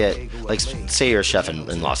chefs they get like say you're a chef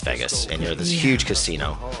in Las Vegas and you're this huge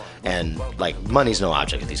casino, and like money's no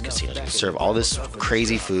object at these casinos. You can serve all this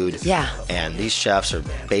crazy food. Yeah. And these chefs are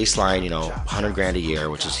baseline, $100,000 a year,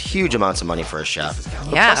 which is huge amounts of money for a chef.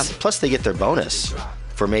 But Yeah. Plus they get their bonus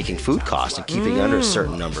for making food costs and keeping it under a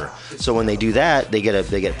certain number. So when they do that, they get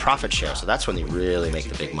a profit share. So that's when they really make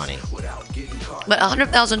the big money. But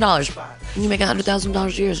 $100,000, you make $100,000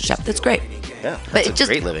 a year as a chef. That's great. Yeah, But it's a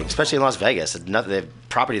great living, especially in Las Vegas. The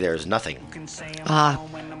property there is nothing.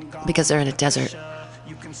 Because they're in a desert.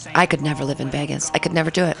 I could never live in Vegas. I could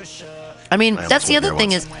never do it. I mean, I that's almost the lived other there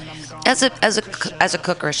thing is, as a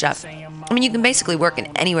cook or a chef, I mean, you can basically work in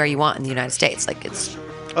anywhere you want in the United States. Like it's.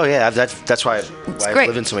 Oh yeah, that's why I great.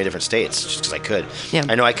 live in so many different states, just because I could. Yeah.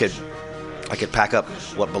 I know I could pack up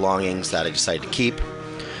what belongings that I decided to keep,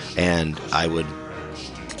 and I would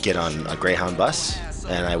get on a Greyhound bus,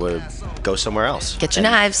 and I would go somewhere else. Get your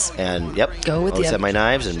knives. And yep, Go with always you. had my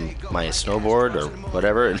knives and my snowboard or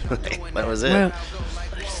whatever, and that was it. Right.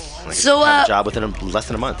 I could So, have a job within less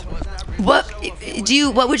than a month. What would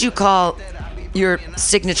you call your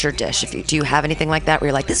signature dish? Do you have anything like that where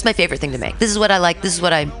you're like, this is my favorite thing to make. This is what I like. This is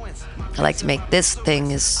what I like to make. This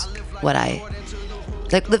thing is what I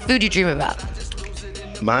like. The food you dream about.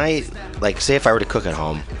 Say if I were to cook at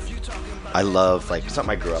home, I love something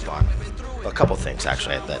I grew up on. A couple things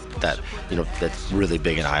actually that's really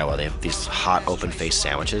big in Iowa. They have these hot open-faced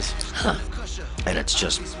sandwiches, and it's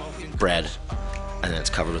just bread, and then it's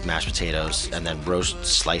covered with mashed potatoes, and then roast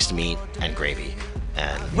sliced meat and gravy.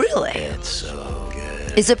 And Really? it's so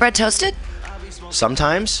good. Is it bread toasted?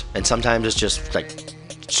 Sometimes, and sometimes it's just like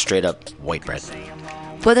straight up white bread.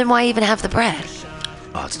 Well, then why even have the bread?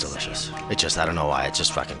 Oh, it's delicious. It's just I don't know why. It's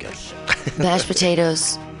just fucking good. Mashed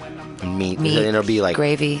potatoes, meat, Meat, and it'll be like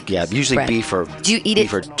gravy, Yeah, usually bread. beef or Do you eat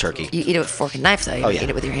beef it? or turkey. You eat it with fork and knife, though. You Oh yeah, eat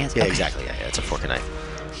it with your hands. Yeah, Okay. exactly. Yeah, it's a fork and knife.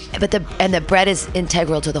 But the bread is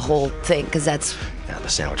integral to the whole thing because that's Yeah, the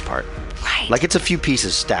sandwich part. right. Like it's a few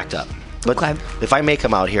pieces stacked up. But Okay. if I make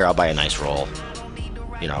them out here, I'll buy a nice roll.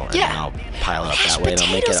 And Yeah. I'll pile it up mashed that way, and I'll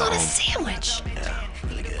make it potatoes at on a home. sandwich. Yeah,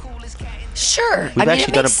 really good. Sure. We've I mean,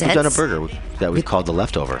 actually it makes sense. we've done a burger that we called the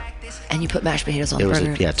leftover. And you put mashed potatoes on It the was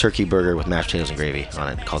burger. a turkey burger with mashed potatoes and gravy on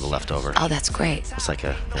it, called the leftover. Oh, that's great. It's like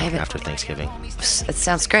after Thanksgiving. It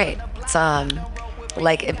sounds great. It's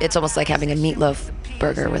it's almost like having a meatloaf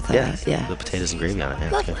burger with the potatoes and gravy on it. Yeah,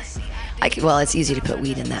 it's Lovely. good. Well, it's easy to put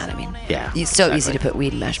weed in that. I mean, Yeah, it's so easy exactly. to put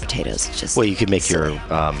weed in mashed potatoes. It's just Well, you could make silly.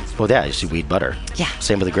 you see weed butter. Yeah.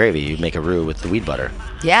 Same with the gravy. You make a roux with the weed butter.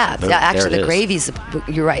 Yeah, There- actually, there it the is. gravy's.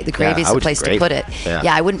 You're right. The gravy's I the would place do to put gravy. it.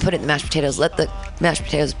 Yeah. I wouldn't put it in the mashed potatoes. Let the mashed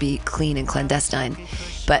potatoes be clean and clandestine,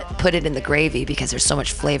 but put it in the gravy because there's so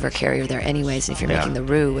much flavor carrier there, anyways. And if you're Yeah. making the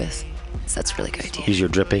roux with, so that's a really good idea. Use your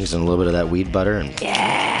drippings and a little bit of that weed butter, and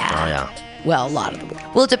Yeah. oh yeah, Well, a lot of them.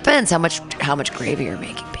 Well, it depends how much gravy you're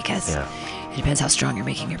making because Yeah. it depends how strong you're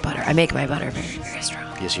making your butter. I make my butter very, very strong.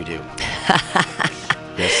 yes you do.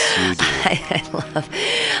 Yes you do.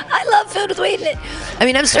 I love food with weed in it. I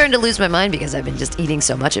mean, I'm starting to lose my mind because I've been just eating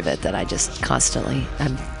so much of it that I just constantly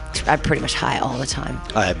pretty much high all the time.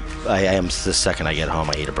 I am. The second I get home,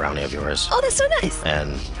 I eat a brownie of yours. Oh, that's so nice.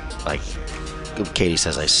 And like Katie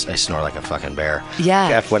says, I snore like a fucking bear.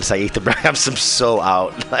 Yeah. Once I eat the brownie, I'm so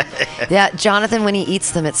out. Yeah, Jonathan, when he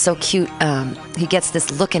eats them, it's so cute. He gets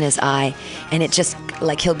this look in his eye, and it just,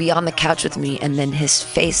 like, he'll be on the couch with me, and then his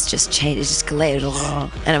face just changes, just glares.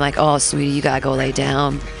 And I'm like, oh, sweetie, you gotta go lay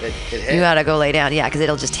down. You gotta go lay down. Yeah, because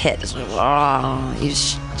it'll just hit. It's like, oh, he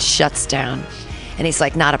just shuts down. And he's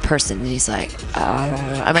like, not a person. And he's like,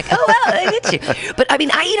 I'm like, oh, wow, I get you. But, I mean,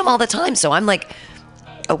 I eat them all the time, so I'm like,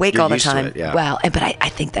 awake all the time. It, yeah. Wow. But I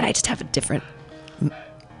think that I just have a different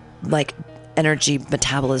like energy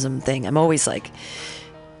metabolism thing. I'm always like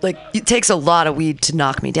it takes a lot of weed to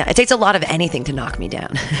knock me down. It takes a lot of anything to knock me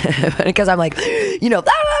down because I'm like, blah, blah,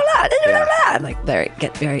 blah, blah, blah. I'm like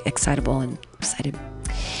get very excitable and excited.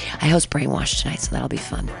 I host Brainwash tonight, so that'll be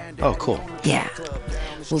fun. Oh, cool. Yeah.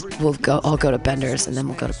 I'll go to Bender's and then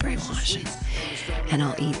we'll go to Brainwash and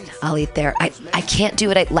I'll eat there. I can't do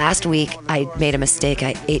it. Last week I made a mistake.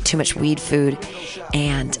 I ate too much weed food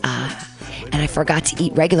and I forgot to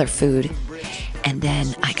eat regular food, and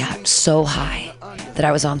then I got so high that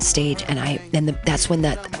I was on stage, and that's when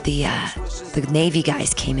the Navy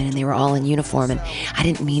guys came in, and they were all in uniform, and I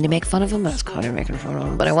didn't mean to make fun of them. I was kind of making fun of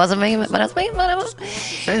them, but I wasn't making fun of them.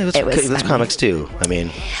 Hey, that's comics too. I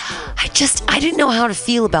mean, I didn't know how to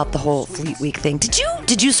feel about the whole Fleet Week thing.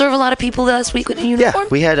 Did you serve a lot wanted people last week with a uniform?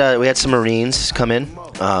 Yeah, we had some Marines come in.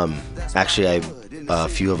 Actually, a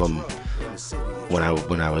few of them. When I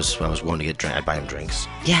was going to get drink, I'd buy them drinks.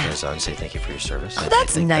 Yeah. And say thank you for your service. Oh,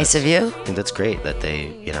 that's nice of you. I think that's great that they,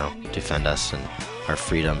 defend us and our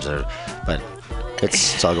freedoms but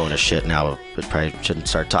it's all going to shit now. But probably shouldn't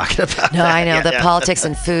start talking about. No, I know the politics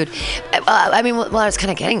and food. I mean, what I was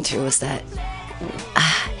kind of getting to was that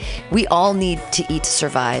we all need to eat to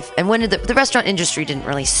survive. And when the restaurant industry didn't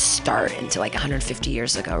really start until like 150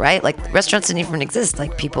 years ago, right? Like restaurants didn't even exist.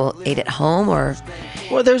 Like people ate at home or.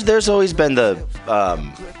 Well, there's always been the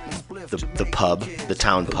pub, the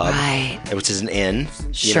town pub, right, which is an inn,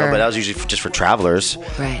 sure, but that was usually just for travelers.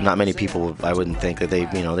 Right. Not many people, I wouldn't think that they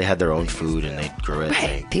had their own food and they grew it.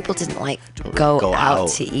 Right. People didn't go out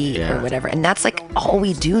to eat or whatever, and that's like all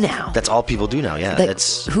we do now. That's all people do now. Yeah. Like,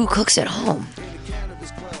 who cooks at home?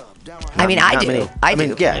 I mean, I do. I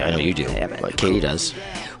do. Yeah, I know you do. Like Katie does.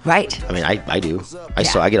 Right. I mean, I do.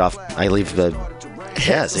 I get off. I leave the.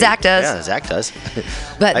 Yeah, Zach does. Yeah, Zach does.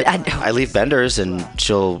 But I leave Bender's and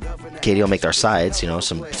Katie will make our sides,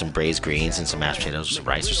 some braised greens and some mashed potatoes or some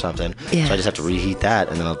rice or something. Yeah. So I just have to reheat that,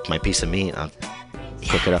 and then my piece of meat, I'll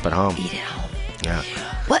cook it up at home. Eat at home. Yeah.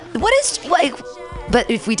 What is like? But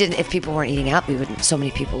if people weren't eating out, so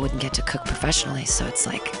many people wouldn't get to cook professionally. So it's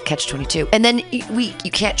like catch-22. And then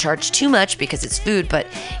you can't charge too much because it's food. But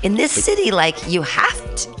in this city, like you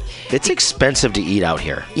have to. It's expensive to eat out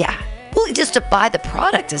here. Yeah. Well, just to buy the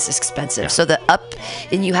product is expensive. Yeah. So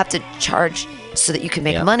and you have to charge so that you can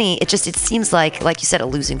make money. It seems like you said, a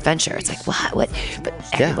losing venture. It's like what? But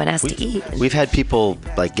everyone has to eat. We've had people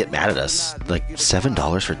like get mad at us, like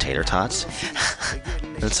 $7 for tater tots.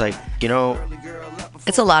 And it's like,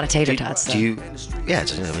 it's a lot of tater tots. It's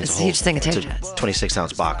a huge thing of tater tots.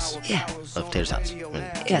 26-ounce box. Yeah. Of tater tots.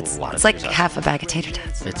 It's like half a bag of tater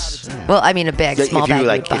tots. It's small bag. If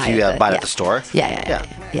you buy it at the store. Yeah.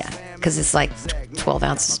 Because it's like 12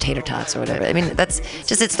 ounces of tater tots or whatever. I mean, it's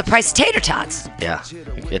the price of tater tots. Yeah,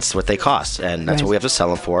 it's what they cost, and that's what we have to sell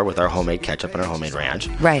them for with our homemade ketchup and our homemade ranch.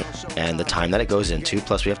 Right. And the time that it goes into,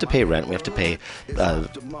 plus we have to pay rent, we have to pay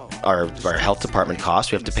our health department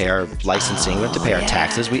costs, we have to pay our licensing, we have to pay our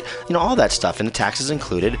taxes, all that stuff, and the taxes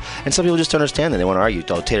included. And some people just don't understand that. They want to argue,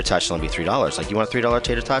 tater tots should only be $3. Like, you want $3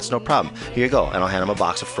 tater tots? No problem. Here you go, and I'll hand them a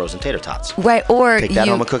box of frozen tater tots. Right. Or take that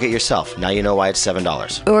home and cook it yourself. Now you know why it's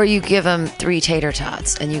 $7. Or you give them 3 tater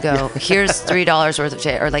tots and you go, here's $3 worth of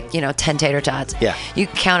tater, or 10 tater tots. Yeah. You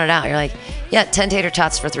count it out. You're like, 10 tater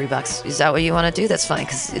tots for $3. Is that what you want to do? That's fine,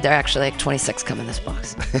 because they're actually like 26 come in this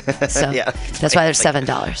box. So that's why they're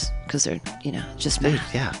 $7, because they're just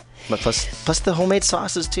math. Yeah. But plus the homemade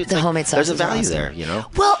sauces too. The homemade sauces. There's a value awesome. there,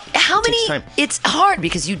 Well, it's hard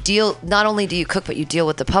because you deal, not only do you cook, but you deal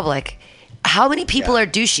with the public. How many people are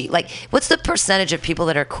douchey? Like, what's the percentage of people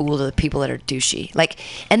that are cool to the people that are douchey? Like,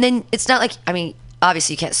 and then it's not like,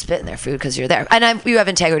 obviously you can't spit in their food because you're there. And you have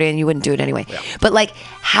integrity and you wouldn't do it anyway. Yeah. But like,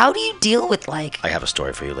 how do you deal with like... I have a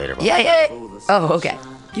story for you later. Yeah. Oh, okay.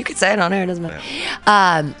 You could say it on air, it doesn't matter.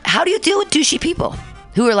 Yeah. How do you deal with douchey people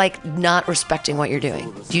who are like not respecting what you're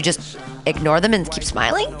doing? Do you just ignore them and keep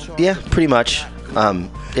smiling? Yeah, pretty much.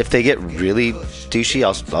 If they get really douchey,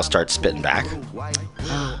 I'll start spitting back.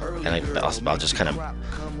 And I'll just kind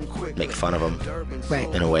of make fun of them Right.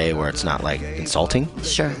 in a way where it's not like insulting.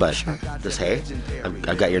 Sure. But sure. just, hey,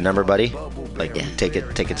 I've got your number, buddy. Like, take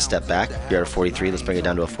it a step back. You're at a 43. Let's bring it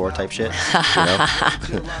down to a 4 type shit. You know?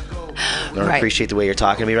 I don't appreciate the way you're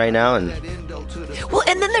talking to me right now. And Well,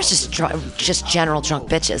 and then there's just general drunk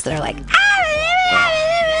bitches that are like,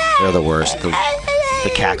 they're the worst.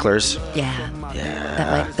 The cacklers. yeah.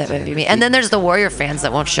 That might be me. And then there's the Warrior fans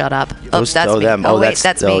that won't shut up. Those, that's me. them. Oh, wait, that's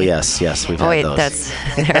that's me. Oh, yes, we've had those.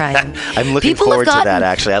 There I am. I'm looking forward to that,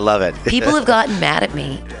 actually. I love it. People have gotten mad at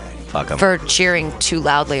me Fuck 'em. for cheering too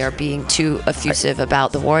loudly or being too effusive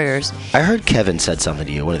about the Warriors. I heard Kevin said something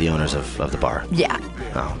to you, one of the owners of the bar. Yeah.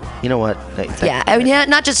 Oh, you know what? Yeah, I mean,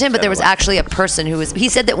 not just him, but there was actually a person he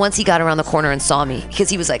said that once he got around the corner and saw me, because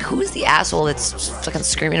he was like, who's the asshole that's fucking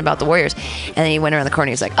screaming about the Warriors? And then he went around the corner,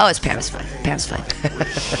 he was like, oh, it's Pam, it's fine. Pam's fine.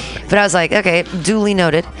 But I was like, okay, duly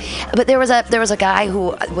noted. But there was a guy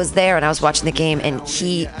who was there, and I was watching the game, and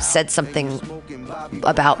he said something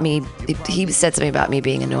about me. He said something about me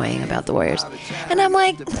being annoying about the Warriors. And I'm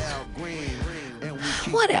like,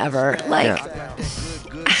 whatever. Like... Yeah.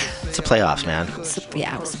 It's the playoffs, man. It was the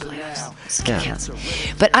playoffs. It counts.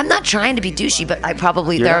 But I'm not trying to be douchey, but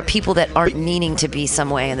there are people that aren't meaning to be some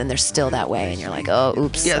way, and then they're still that way, and you're like, oh,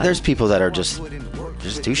 oops. Yeah, there's people that are just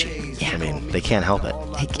douchey. Yeah. I mean, they can't help it.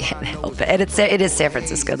 They can't help it. And it is San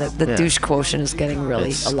Francisco. The douche quotion is getting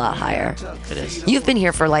really a lot higher. It is. You've been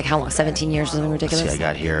here for like how long? 17 years or something ridiculous? See, I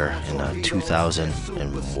got here in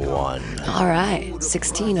 2001. All right.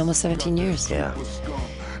 16, almost 17 years. Yeah.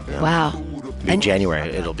 Wow. In January,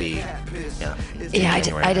 it'll be,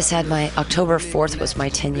 I just had my October 4th was my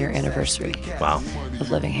 10-year anniversary. Wow.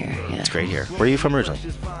 Of living here. Yeah. It's great here. Where are you from originally?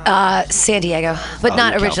 San Diego, but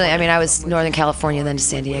not originally. California. I mean, I was Northern California, then to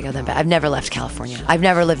San Diego, then back. I've never left California. I've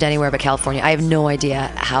never lived anywhere but California. I have no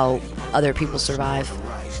idea how other people survive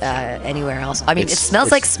anywhere else. I mean, it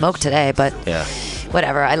smells like smoke today, but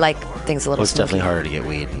whatever. I like things a little it's definitely harder to get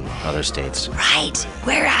weed in other states. Right.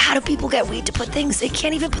 How do people get weed to put things? They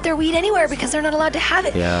can't even put their weed anywhere because they're not allowed to have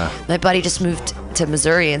it. Yeah. My buddy just moved to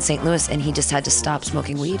Missouri and St. Louis, and he just had to stop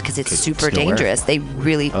smoking weed because it's super dangerous. They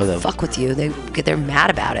really fuck with you. They're mad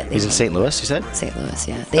about it. He's in St. Louis, you said? St. Louis,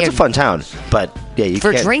 yeah. That's a fun town, but you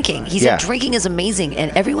for can't... drinking. He said drinking is amazing,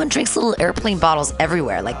 and everyone drinks little airplane bottles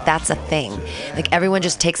everywhere. Like, that's a thing. Like, everyone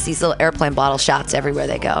just takes these little airplane bottle shots everywhere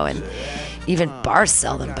they go, and even bars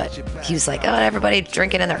sell them. But he was like, oh, everybody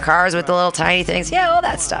drinking in their cars with the little tiny things. Yeah, all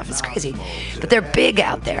that stuff. It's crazy. But they're big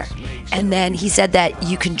out there. And then he said that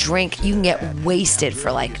you can get wasted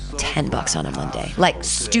for like $10 on a Monday. Like,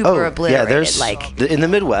 super obliterated. Yeah, there's like in the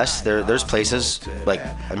Midwest, there's places like,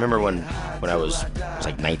 I remember when I was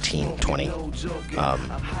like 19, 20,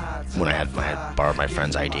 when I had borrowed my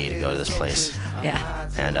friend's ID to go to this place. Yeah.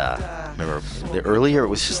 And I remember earlier it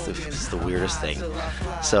was just the weirdest thing.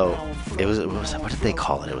 So it was what did they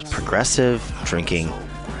call it? It was progressive drinking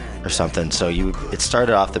or something. So it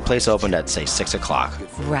started off, the place opened at say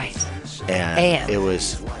 6:00. Right. And AM. it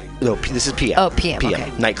was this is PM. Oh, PM.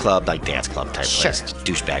 Okay. Nightclub, like dance club type place.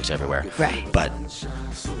 Douchebags everywhere. Right. But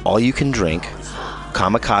all you can drink,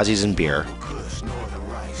 kamikazes and beer.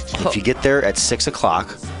 If you get there at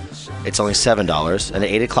 6:00, it's only $7, and at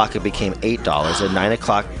 8:00 it became $8, and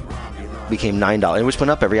 9:00 became $9, which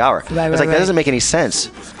went up every hour. Right, that doesn't make any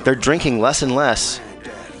sense. They're drinking less and less,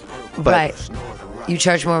 but you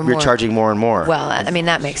charge more and more. You're charging more and more. Well, I mean,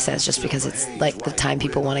 that makes sense just because it's like the time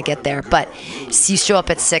people want to get there. But you show up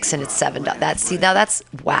at 6 and it's $7. That's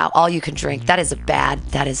wow. All you can drink. Well,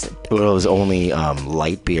 it was only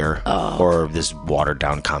light beer or this watered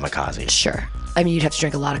down kamikaze. Sure. I mean, you'd have to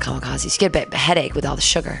drink a lot of kamikazes. You get a headache with all the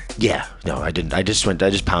sugar. Yeah. No, I didn't. I just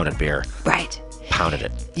pounded beer. Right. Pounded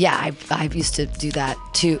it. Yeah, I used to do that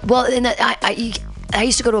too. Well, and I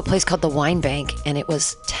used to go to a place called the Wine Bank, and it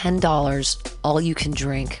was $10 all you can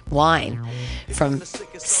drink wine from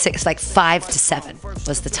 5 to 7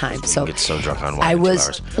 was the time. So you get so drunk on wine in 2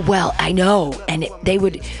 hours. Well, I know, and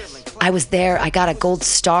I was there. I got a gold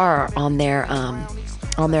star on their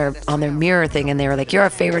mirror thing, and they were like, "You're our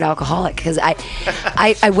favorite alcoholic," because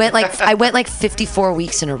I went like 54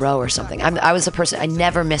 weeks in a row or something. I was a person, I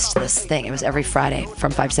never missed this thing. It was every Friday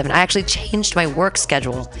from 5 to 7. I actually changed my work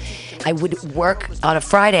schedule. I would work on a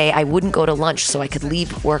Friday. I wouldn't go to lunch, so I could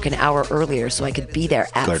leave work an hour earlier, so I could be there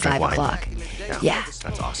at 5 o'clock. Yeah,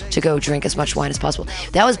 that's awesome. To go drink as much wine as possible.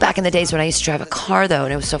 That was back in the days when I used to drive a car, though,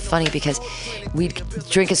 and it was so funny because we'd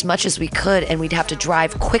drink as much as we could, and we'd have to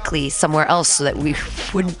drive quickly somewhere else so that we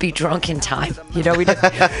wouldn't be drunk in time. You know,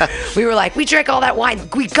 we were like, we drank all that wine.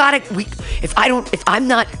 If I'm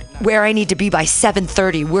not where I need to be by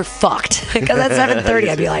 7:30, we're fucked. Because at 7:30,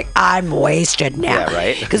 I'd be like, I'm wasted now. Yeah,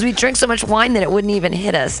 right. Because we drink so much wine that it wouldn't even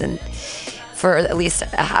hit us, and for at least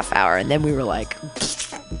a half hour, and then we were like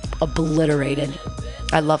obliterated.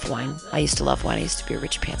 I love wine. I used to love wine. I used to be a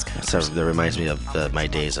Richie Pants kind of So person. that reminds me of my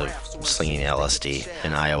days of slinging LSD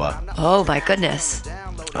in Iowa. Oh my goodness.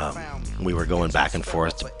 We were going back and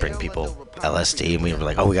forth to bring people LSD, and we were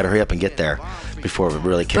like, "Oh, we got to hurry up and get there before it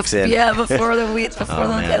really kicks in." Yeah, before the man.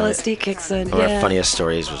 LSD kicks in. One of Yeah. the funniest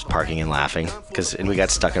stories was parking and laughing, and we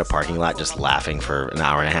got stuck in a parking lot just laughing for an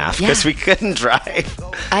hour and a half because we couldn't drive.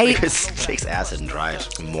 Because it takes acid and drives,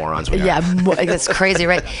 morons. We are. Yeah, that's crazy,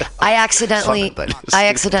 right? I accidentally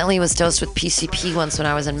Fuck, was dosed with PCP once when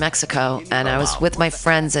I was in Mexico, and I was with my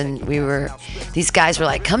friends, and these guys were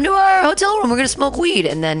like, "Come to our hotel room, we're gonna smoke weed,"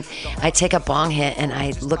 and then I take a bong hit, and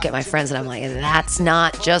I look at my friends, and I'm like, "That's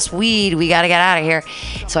not just weed. We gotta get out of here."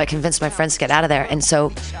 So I convinced my friends to get out of there, and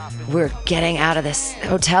so we're getting out of this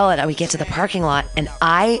hotel, and we get to the parking lot, and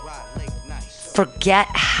I forget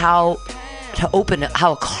how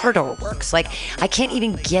a car door works. Like, I can't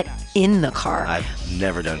even get in the car. I've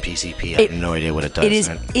never done PCP. I have no idea what it does. It is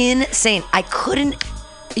insane. I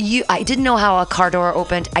didn't know how a car door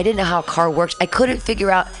opened. I didn't know how a car worked. I couldn't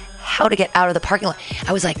figure out how to get out of the parking lot.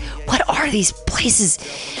 I was like, what are these places?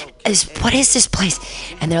 What is this place?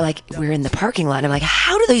 And they're like, we're in the parking lot. And I'm like,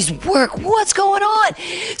 how do these work? What's going on?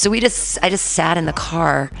 So I just sat in the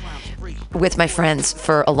car with my friends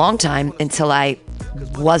for a long time until I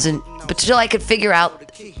could figure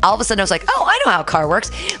out. All of a sudden I was like, oh, I know how a car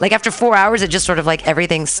works. Like, after 4 hours, it just sort of like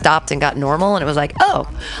everything stopped and got normal, and it was like, oh,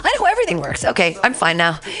 I know everything works. Okay, I'm fine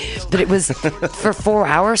now. But it was for 4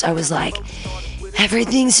 hours, I was like,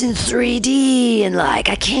 everything's in 3D, and like,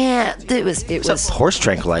 I can't. It was It's a horse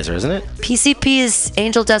tranquilizer, isn't it? PCP is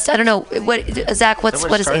angel dust. I don't know what, Zach. What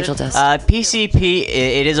is angel dust? PCP,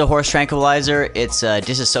 it is a horse tranquilizer. It's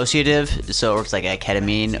dissociative, so it works like a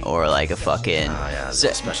ketamine or like a fucking.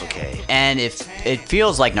 Special K. And it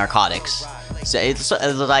feels like narcotics. So it's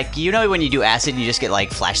like, when you do acid, you just get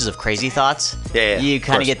like flashes of crazy thoughts. Yeah. You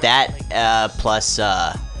kind of get that. Plus,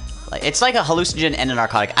 it's like a hallucinogen and a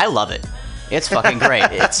narcotic. I love it. It's fucking great.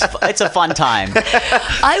 It's a fun time.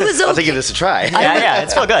 I was okay. I'll have to give this a try. Yeah,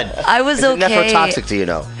 it's feel good. I was okay. Nephrotoxic, do you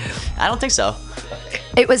know? I don't think so.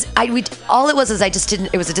 It was all it was is I just didn't.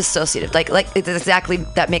 It was a dissociative. Like it's exactly,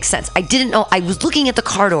 that makes sense. I didn't know. I was looking at the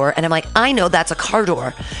car door, and I'm like, I know that's a car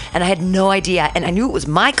door, and I had no idea. And I knew it was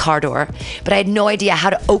my car door, but I had no idea how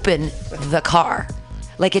to open the car.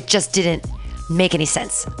 Like, it just didn't make any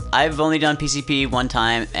sense. I've only done PCP one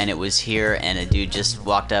time, and it was here, and a dude just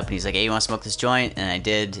walked up and he's like, hey, you want to smoke this joint? And I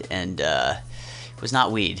did, and it was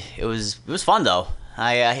not weed. It was fun though.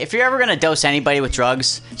 If you're ever gonna dose anybody with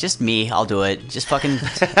drugs, just me, I'll do it. Just fucking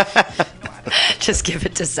just give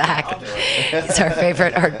it to Zach. It's our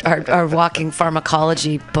favorite, our walking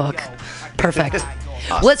pharmacology book. Perfect.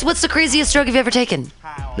 Awesome. What's the craziest drug you've ever taken?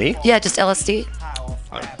 Me? Yeah, just LSD.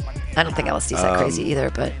 I don't think LSD's that crazy either,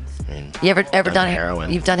 but you ever done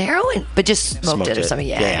heroin? You've done heroin, but just smoked it or something.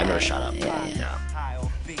 Yeah, I never shot up.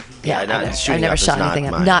 Yeah, I've never shot anything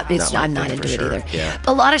up. I'm not into it either. Yeah.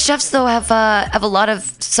 A lot of chefs though have a lot of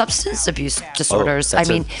substance abuse disorders.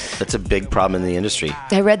 That's a big problem in the industry.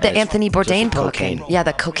 I read the Anthony Bourdain book. Cocaine. Yeah,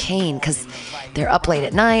 the cocaine, because they're up late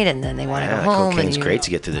at night and then they want to go home. Cocaine's great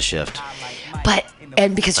to get through the shift.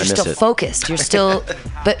 And because you're still focused,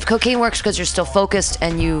 but cocaine works because you're still focused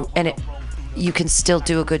and you can still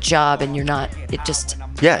do a good job, and you're not. It just.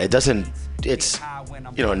 Yeah, it doesn't. It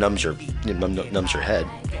numbs your head.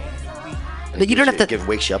 But you don't have to. It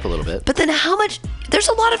wakes you up a little bit. But then how much? There's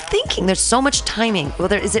a lot of thinking. There's so much timing.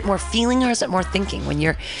 Well, is it more feeling or is it more thinking? When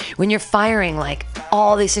you're firing like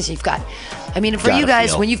all these things, you've got. I mean, for you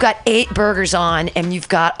guys, when you've got 8 burgers on and you've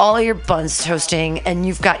got all your buns toasting and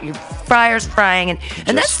you've got your fryers frying and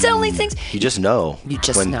that's the only things. You just know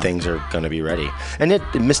when things are going to be ready. And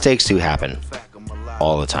mistakes do happen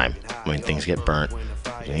all the time. When things get burnt,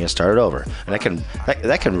 you gotta start it over. And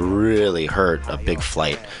that can really hurt a big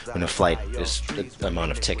flight when a flight is the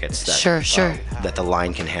amount of tickets that the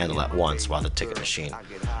line can handle at once while the ticket machine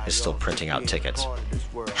is still printing out tickets.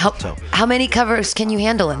 How many covers can you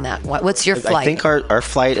handle in that? What's your flight? I think our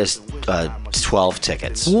flight is 12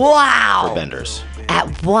 tickets. Wow. For vendors.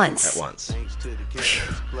 At once.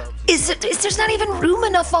 There's not even room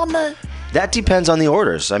enough on the. That depends on the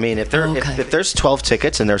orders. I mean, if there's 12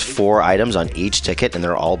 tickets and there's 4 items on each ticket and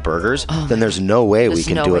they're all burgers, then there's no way we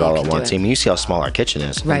can do it all at once. I mean, you see how small our kitchen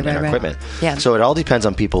is and our equipment. Yeah. So it all depends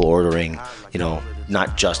on people ordering,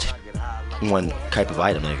 not just one type of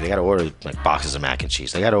item. Like, they got to order like boxes of mac and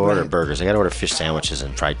cheese. They got to order burgers. They got to order fish sandwiches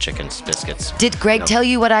and fried chickens, biscuits. Did Greg tell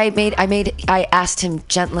you what I made? I asked him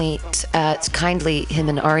gently, kindly, him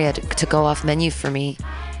and Aria to go off menu for me.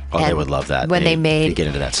 Oh, they would love that. When they made, get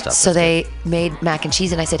into that stuff. So they made mac and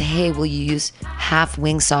cheese, and I said, "Hey, will you use half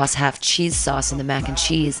wing sauce, half cheese sauce in the mac and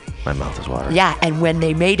cheese?" My mouth is watering. Yeah, and when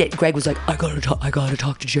they made it, Greg was like, "I gotta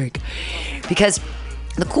talk to Jake," because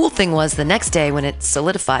the cool thing was the next day when it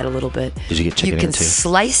solidified a little bit, did you get chicken you can in too?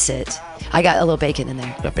 slice it. I got a little bacon in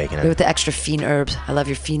there. Got bacon in with the extra fiend herbs. I love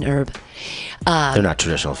your fiend herb. They're not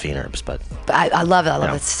traditional fiend herbs, but I love it. I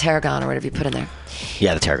love it. It's tarragon or whatever you put in there.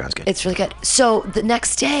 Yeah, the tarragon's good. It's really good. So the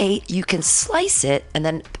next day you can slice it, and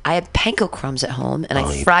then I had panko crumbs at home, and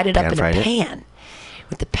I fried it up in a pan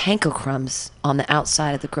with the panko crumbs on the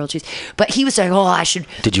outside of the grilled cheese. But he was like, "Oh, I should."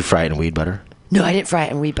 Did you fry it in weed butter? No, I didn't fry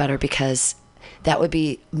it in wheat butter because that would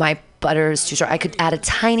be, my butter is too strong. I could add a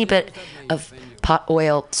tiny bit of pot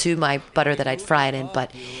oil to my butter that I'd fry it in,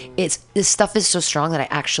 but this stuff is so strong that I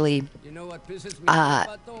actually,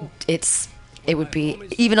 it would be,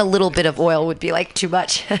 even a little bit of oil would be like too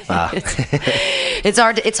much. It's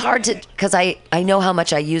hard to, because I know how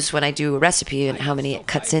much I use when I do a recipe and how many it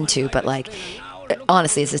cuts into, but like,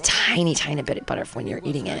 honestly, it's a tiny, tiny bit of butter when you're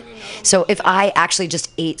eating it. So if I actually just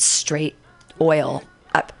ate straight oil,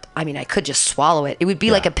 I mean, I could just swallow it. It would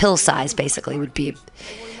be like a pill size, basically. It would be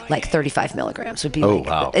like 35 milligrams. Would be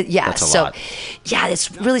wow. Yeah, that's a lot. Yeah,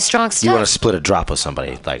 it's really strong stuff. You want to split a drop with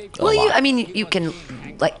somebody, like a lot. I mean, you can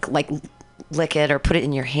like lick it or put it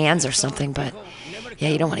in your hands or something, but yeah,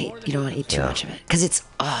 you don't want to eat too much of it because it's.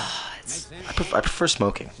 I prefer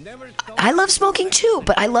smoking. I love smoking too,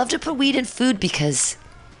 but I love to put weed in food because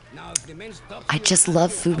I just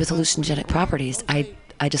love food with hallucinogenic properties.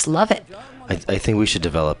 I just love it. I think we should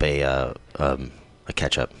develop a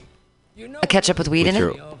ketchup. A ketchup with weed in your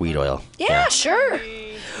it? Weed oil. Yeah, sure.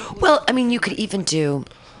 Well, I mean, you could even do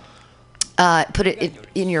put it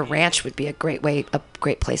in your ranch would be a great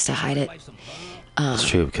place to hide it. It's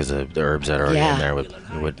true because the herbs that are already in there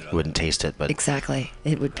wouldn't taste it, but exactly,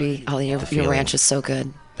 it would be. Oh, your ranch is so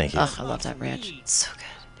good. Thank you. Oh, I love that ranch. It's so good.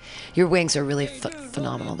 Your wings are really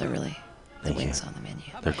phenomenal. They're really the wings on the menu.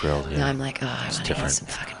 They're grilled. Yeah. Now I'm like, I want to get some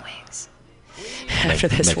fucking wings. After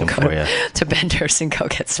this, we'll go to Bender's and go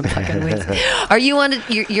get some fucking wings. Are you on?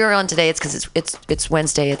 You're on today. It's because it's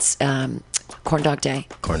Wednesday. It's corn dog day.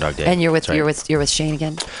 Corn dog day. And you're with Shane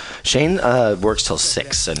again. Shane works till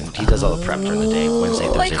 6, and he does all the prep during the day. Wednesday,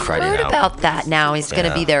 Thursday, Friday. I heard about that. Now he's going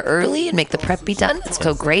to be there early and make the prep be done. That's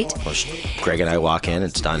so great. Well, Greg and I walk in,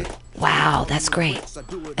 it's done. Wow, that's great.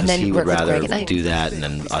 And then he would rather Greg at night. do that and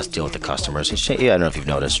then us deal with the customers. Shane, I don't know if you've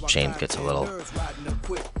noticed, Shane gets a little.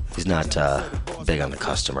 He's not big on the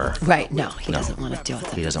customer. Right? No, he doesn't want to deal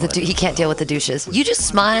with it. He doesn't. He can't deal with the douches. You just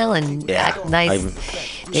smile and act nice.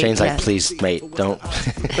 Shane's like, please, mate, don't.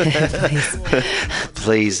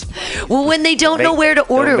 Please. Well, when they don't know where to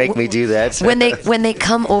order, don't make me do that. when they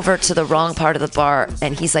come over to the wrong part of the bar,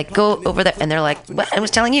 and he's like, go over there, and they're like, what? I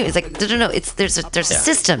was telling you. He's like, no. There's a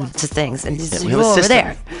system to things, and he's we go over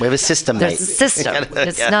there. We have a system, There's mate. a system.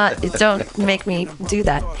 It's not. Don't make me do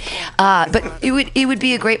that. But it would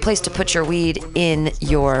be a great place to put your weed in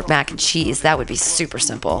your mac and cheese. That would be super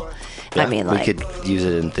simple. Yeah, I mean, we could use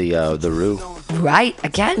it in the roux. Right,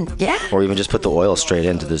 again, yeah. Or even just put the oil straight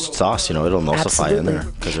into the sauce. It'll emulsify in there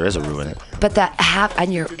because there is a roux in it. But that half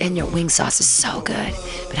and your wing sauce is so good.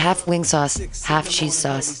 But half wing sauce, half cheese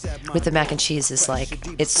sauce with the mac and cheese is like,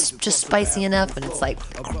 it's just spicy enough and it's like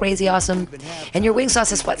crazy awesome. And your wing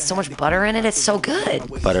sauce has so much butter in it. It's so good.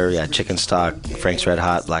 Butter, yeah, chicken stock, Frank's Red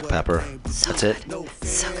Hot, black pepper. That's it.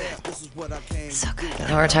 So good. So good.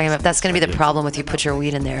 Now we're talking about, that's going to be the problem with you put your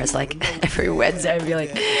weed in there is like every Wednesday I'd be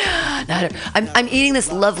like, I'm eating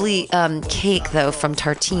this lovely cake though from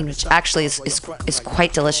Tartine, which actually is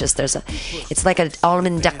quite delicious. It's like an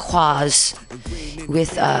almond dacquoise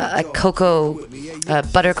with a cocoa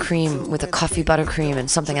buttercream with a coffee buttercream and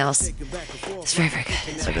something else. It's very, very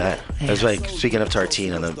good. I bet. I was like, speaking of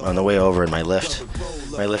Tartine, on the way over in my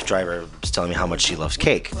Lyft driver was telling me how much she loves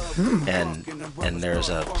cake. And there's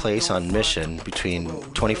a place on Mission between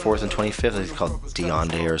 24th and 25th. It's called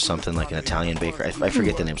Dionde or something, like an Italian baker. I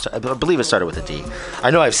forget the name. I believe it started with a D.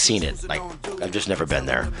 I know I've seen it. Like, I've just never been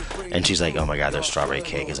there. And she's like, oh my God, their strawberry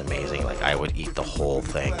cake is amazing. Like, I would eat the whole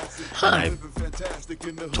thing. And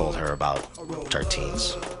I told her about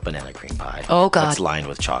Tartine's banana cream pie. Oh God. It's lined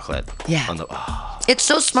with chocolate. Yeah. It's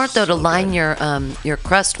so smart though to line your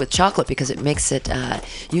crust with chocolate because it makes it.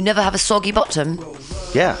 You never have a soggy bottom.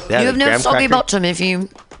 Yeah. You have no soggy bottom if you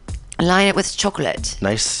line it with chocolate.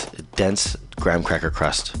 Nice, dense graham cracker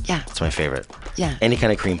crust. Yeah. It's my favorite. Yeah. Any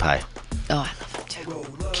kind of cream pie. Oh, I love them too.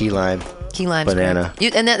 Key lime. Key lime, banana.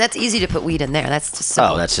 And that's easy to put weed in there. That's just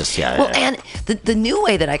simple. Oh, that's just yeah. Well, yeah. and the new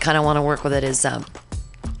way that I kind of want to work with it is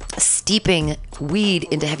steeping weed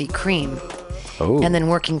into heavy cream, and then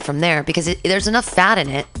working from there because there's enough fat in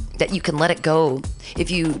it that you can let it go if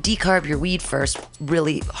you decarb your weed first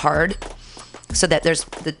really hard, so that there's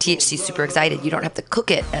the THC super excited. You don't have to cook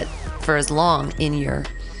it for as long in your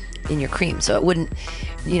cream, so it wouldn't,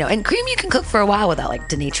 and cream you can cook for a while without like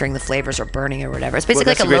denaturing the flavors or burning or whatever. It's basically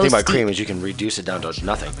that's like a the great low thing about steep. cream is you can reduce it down to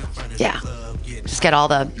nothing. Yeah, just get all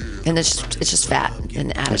the, and it's just fat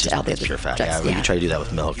and add it to all the other pure fat. drugs. Yeah, when you try to do that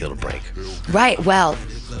with milk, it'll break. Right. Well,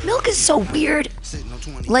 milk is so weird.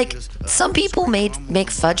 Like some people make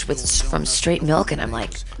fudge from straight milk, and I'm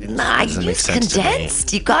like, nah, use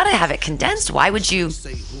condensed. You gotta have it condensed. Why would you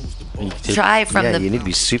try from the? You need to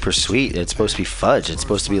be super sweet. It's supposed to be fudge. It's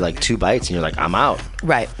supposed to be like 2 bites, and you're like, I'm out.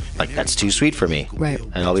 Right. Like that's too sweet for me. Right.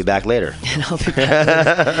 And I'll be back later.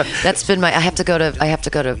 That's been I have to go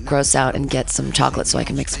to Gross Out and get some chocolate so I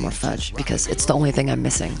can make some more fudge because it's the only thing I'm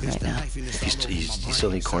missing right now. You still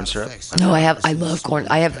need corn syrup? No, I love corn.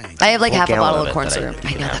 I have like half a bottle of corn syrup.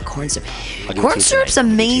 I know that corn syrup. Corn syrup's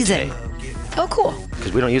amazing. Oh, cool.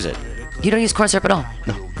 Because we don't use it. You don't use corn syrup at all?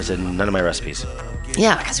 No, it's in none of my recipes.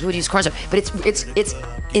 Yeah, because we would use corn syrup, but it's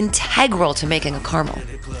integral to making a caramel.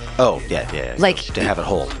 Oh yeah. Like to have it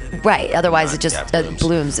hold. Right. Otherwise, it just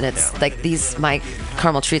blooms, and it's like my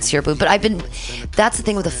caramel treats here bloom. But that's the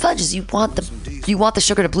thing with the fudge is you want the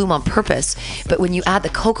sugar to bloom on purpose, but when you add the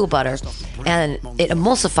cocoa butter, and it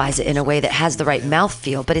emulsifies it in a way that has the right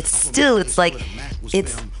mouthfeel, but it's like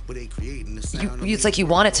you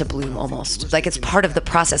want it to bloom almost. Like it's part of the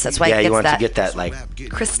process. That's why it gets you want that to get that like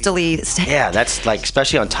crystally. Yeah, that's like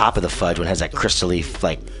especially on top of the fudge when it has that crystally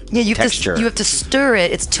you texture. You have to stir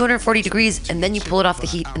it. It's 240 degrees, and then you pull it off the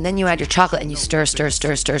heat, and then you add your chocolate, and you stir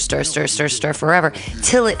forever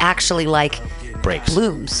till it actually like breaks,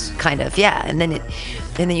 blooms, kind of. Yeah, and then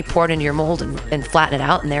you pour it into your mold and flatten it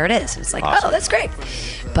out, and there it is. And it's like, awesome. Oh, that's great.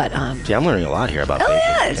 But yeah, I'm learning a lot here about baking.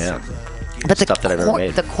 Yes. Yeah. But stuff that I've never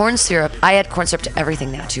made. The corn syrup, I add corn syrup to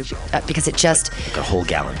everything now too, because it just like a whole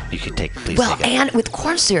gallon. You could take. And with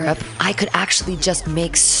corn syrup, I could actually just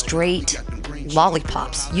make straight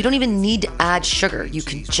lollipops. You don't even need to add sugar. You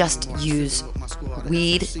can just use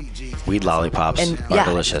weed. Weed lollipops are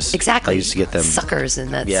delicious. Exactly. I used to get them suckers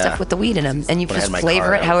and that stuff with the weed in them, and you when just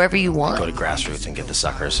flavor it however you want. Go to Grassroots and get the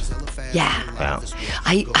suckers. Yeah.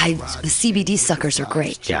 The CBD suckers are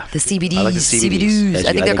great. Yeah. The CBDs. I like the CBDs.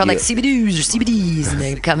 I think they're called like CBDs or CBDs, and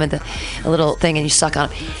they come in a little thing, and you suck on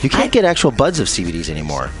them. You can't get actual buds of CBDs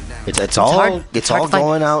anymore. It's all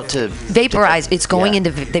going out to vaporized. It's going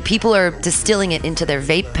into the people are distilling it into their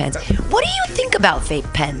vape pens. What do you think about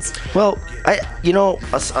vape pens? Well,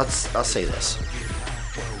 I'll say this.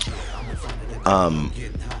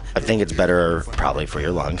 I think it's better probably for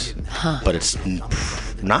your lungs, but it's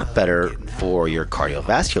not better for your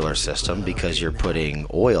cardiovascular system because you're putting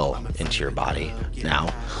oil into your body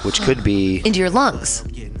now, which could be into your lungs.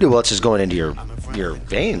 Well, it's just going into your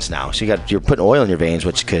veins now. So you're putting oil in your veins,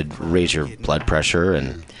 which could raise your blood pressure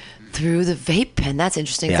and. Through the vape pen. That's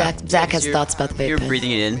interesting. Yeah. Zach has thoughts about the vape pen. You're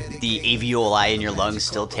breathing it in. The alveoli in your lungs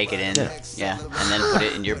still take it in. Yeah. And then put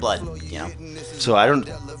it in your blood. So I don't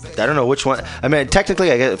know which one. I mean, technically,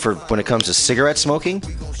 I get it for when it comes to cigarette smoking,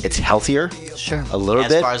 it's healthier. Sure. A little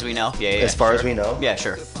bit. As far as we know. Yeah. As far as we know. Yeah,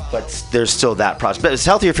 sure. But there's still that process. But it's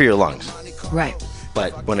healthier for your lungs. Right.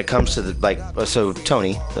 But when it comes to so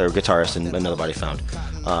Tony, their guitarist and another buddy found,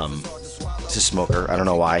 he's a smoker. I don't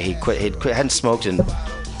know why he quit. He hadn't smoked in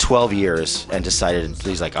 12 years and decided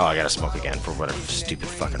he's like, oh, I gotta smoke again for whatever stupid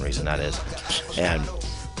fucking reason that is. And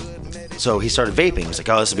so he started vaping. He's like,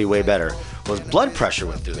 oh, this will be way better. Well, his blood pressure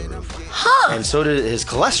went through the roof. And so did his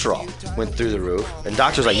cholesterol went through the roof. And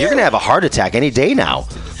doctor's like, you're gonna have a heart attack any day now.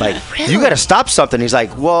 Like, you gotta stop something. He's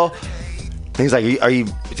like, well. He's like,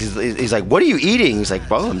 he's like, what are you eating? He's like,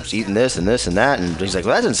 well, I'm just eating this and this and that. And he's like,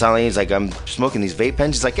 well, that doesn't sound like. He's like, I'm smoking these vape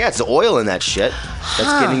pens. He's like, yeah, it's the oil in that shit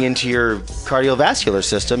that's getting into your cardiovascular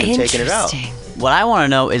system and taking it out. What I want to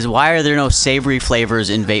know is why are there no savory flavors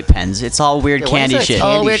in vape pens? It's all weird candy shit.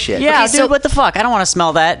 Candy shit. Yeah, Okay, dude, what the fuck? I don't want to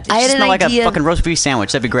smell that. It I had should an smell like idea. a fucking roast beef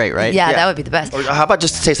sandwich. That'd be great, right? Yeah, that would be the best. Or how about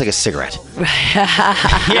just taste like a cigarette?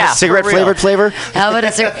 Yeah, cigarette for real. flavored flavor. How about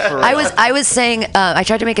a cigarette? I was saying I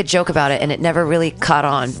tried to make a joke about it and it never really caught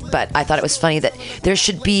on, but I thought it was funny that there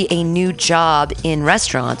should be a new job in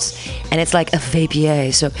restaurants, and it's like a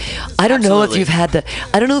vapier. So I don't know if you've had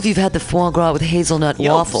the foie gras with hazelnut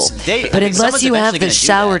waffle, but unless you have eventually the gonna do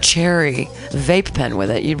sour that. cherry vape pen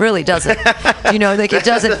with it. It really doesn't. Like it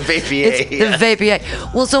doesn't. The Vapier, It's yeah. the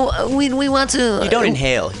Vapier. Well, so we want to. You don't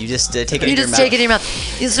inhale. You just take it in You your just mouth. take it in your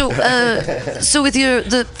mouth. Yeah, so with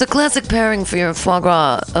the classic pairing for your foie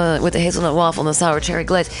gras with the hazelnut waffle and the sour cherry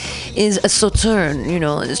glaze is a Sauterne.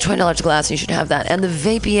 It's $20 a glass. You should have that. And the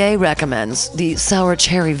Vapier recommends the sour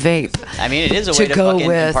cherry vape. I mean, it is a to way to go fucking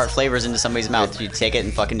with. impart flavors into somebody's mouth. You take it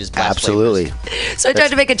and fucking just blast Absolutely. flavors. So I tried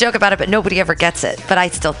to make a joke about it, but nobody ever gets it. But I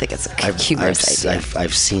still think it's a humorous idea.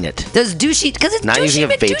 I've seen it. Those douchey, because it's Not using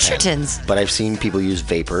douchey a vape McDouchertons. pen, but I've seen people use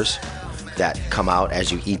vapors that come out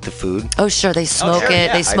as you eat the food. Oh, sure, they smoke sure, it.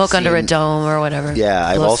 yeah. They smoke I've under a seen- dome or whatever. Yeah,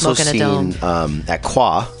 I've Blow also smoke in a dome. seen at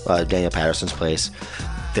Qua, Daniel Patterson's place,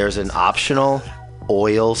 there's an optional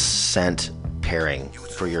oil scent pairing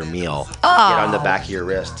for your meal. You get on the back of your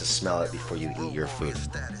wrist to smell it before you eat your food.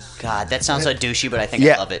 God, that sounds so douchey, but I think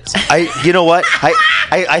I love it. You know what?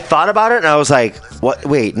 I thought about it and I was like, what?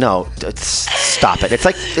 Wait, no, stop it. It's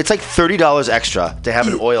like $30 extra to have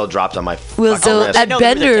an oil dropped on my Well, fucking so wrist. at know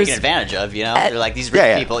that they're Bender's, taking advantage of, They're like these rich Yeah,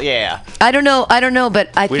 yeah. people. Yeah. I don't know, but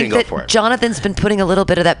I We think didn't go for that it. Jonathan's been putting a little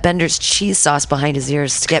bit of that Bender's cheese sauce behind his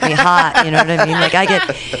ears to get me hot. You know what I mean? Like I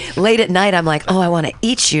get late at night, I'm like, oh, I want to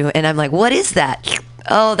eat you, and I'm like, what is that?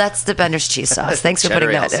 Oh, that's the Bender's cheese sauce. Thanks for Cheddar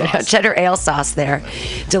putting ale that sauce. cheddar ale sauce there.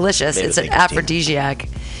 Delicious. Made It's with an St. Christine. aphrodisiac.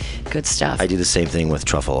 Good stuff. I do the same thing with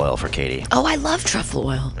truffle oil for Katie. Oh, I love truffle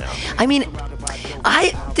oil. I mean,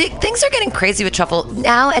 things are getting crazy with truffle.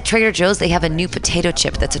 Now at Trader Joe's, they have a new potato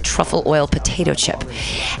chip that's a truffle oil potato chip.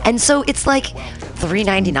 And so it's like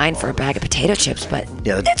 $3.99 for a bag of potato chips, but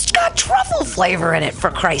Yeah, it's got truffle flavor in it,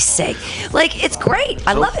 for Christ's sake. Like, it's great.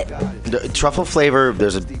 I love it. The truffle flavor,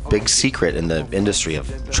 there's a big secret in the industry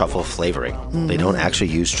of truffle flavoring. They don't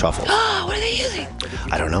actually use truffle. What are they using?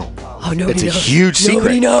 I don't know. Oh, nobody It's a knows. huge secret.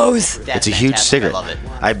 Nobody knows. That's It's a huge fantastic. secret.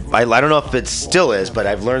 I love it. I don't know if it still is, but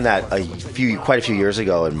I've learned that quite a few years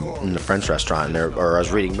ago in the French restaurant, or I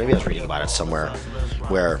was reading about it somewhere,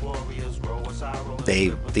 where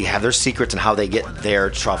they have their secrets and how they get their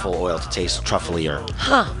truffle oil to taste truffleier.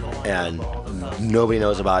 Huh. And nobody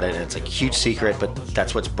knows about it, and it's a huge secret, but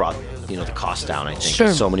that's what's brought the cost down, I think.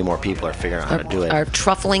 Sure. So many more people are figuring out how to do it. Are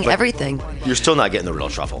truffling But everything. You're still not getting the real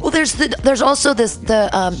truffle. Well, there's also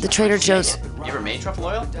the Trader Joe's. You ever made truffle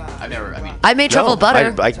oil? I've never. I mean, I made truffle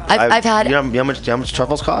butter. I've had. You know how much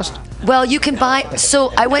truffles cost? Well, you can buy.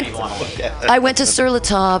 So I went to Sur La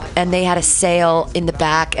Table, and they had a sale in the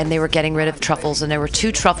back, and they were getting rid of truffles, and there were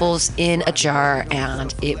 2 truffles in a jar,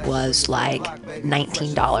 and it was like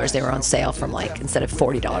 $19. They were on sale from instead of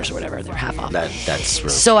 $40 or whatever, they're half off. That's really.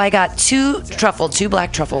 So I got 2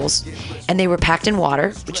 black truffles, and they were packed in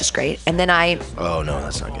water, which is great. And then Oh no,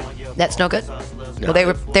 that's not good. that's no good. Well,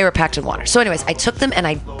 they were packed in water. So, anyways, I took them and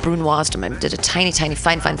I brunoised them. I did a tiny,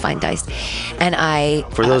 fine diced, and I.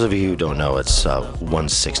 For those of you who don't know, it's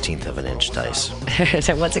 1/16 of an inch dice.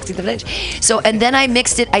 So 1/16 of an inch. So, and then I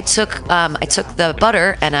mixed it. I took the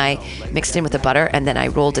butter and I mixed it in with the butter, and then I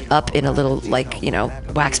rolled it up in a little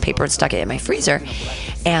wax paper and stuck it in my freezer.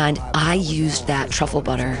 And I used that truffle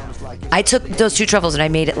butter. I took those 2 truffles and I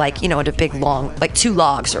made it into big long, 2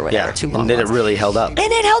 logs or whatever. Yeah, 2 long and then it logs. really held up. And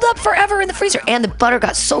it held up forever in the freezer. And the butter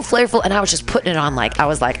got so flavorful, and I was just putting it on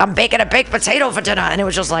I'm baking a baked potato for dinner, and it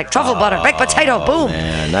was just like truffle butter, baked potato, boom.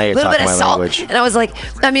 Man, now you're Little bit talking of my salt. language. And I was like,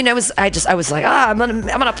 I was like, I'm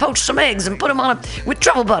gonna poach some eggs and put them on with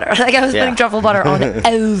truffle butter. I was putting truffle butter on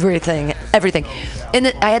everything.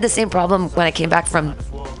 And I had the same problem when I came back from.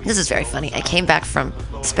 This is very funny. I came back from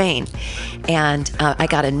Spain, and I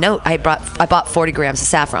got a note. I bought 40 grams of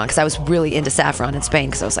saffron because I was really into saffron in Spain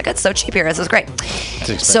because I was like, it's so cheap here. This is great. It's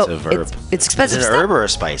an expensive herb. It's expensive. Is it an herb or a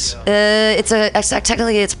spice?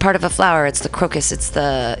 Technically it's part of a flower. It's the crocus. It's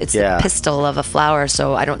the pistil of a flower.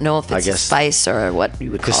 So I don't know if it's a spice or what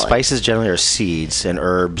you would call it. Because spices generally are seeds, and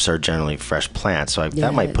herbs are generally fresh plants. So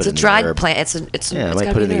that might put it in the herb. It's a dried plant. I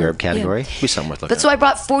might put it in the herb category. Be something worth looking But so I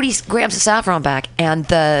brought 40 grams of saffron back, and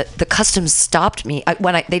the customs stopped me.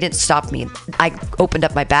 They didn't stop me. I opened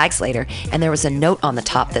up my bags later, and there was a note on the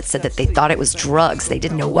top that said that they thought it was drugs. They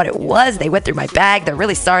didn't know what it was. They went through my bag. They're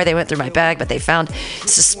really sorry they went through my bag, but they found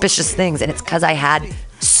suspicious things, and it's because I had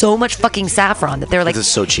so much fucking saffron that they were like, it's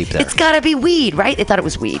so cheap there. It's gotta be weed, right? They thought it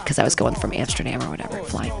was weed because I was going from Amsterdam or whatever,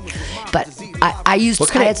 flying. But I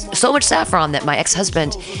had so much saffron that my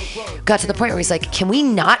ex-husband got to the point where he's like, can we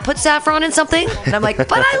not put saffron in something? And I'm like,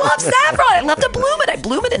 but I love saffron. I love to bloom it. I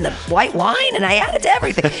bloom it in the white wine, and I add it to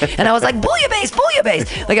everything. And I was like,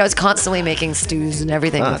 bouillabaisse. Like I was constantly making stews and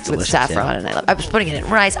everything with saffron, and I was putting it in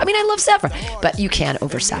rice. I mean, I love saffron, but you can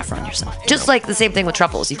over saffron yourself. Just like the same thing with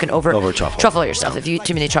truffles. You can over truffle yourself. If you eat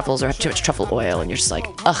too many truffles or have too much truffle oil, and you're just like,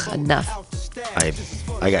 ugh, enough.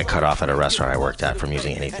 I got cut off at a restaurant I worked at from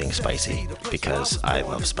using anything spicy because I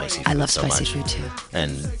love spicy food. I love so spicy much. food too.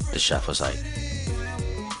 And the chef was like,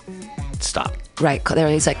 "Stop." Right.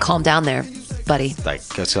 He's like, "Calm down there, buddy."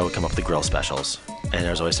 Like, let's go come up with the grill specials, and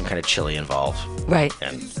there's always some kind of chili involved. Right.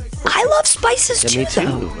 And I love spices me too.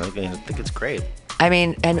 too. Though. I think it's great. I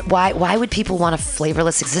mean, and why would people want a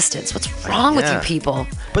flavorless existence? What's wrong with you people?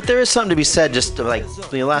 But there is something to be said. Just like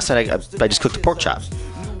last night, I just cooked a pork chop.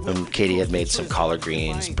 And Katie had made some collard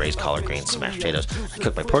greens, braised collard greens, some mashed potatoes. I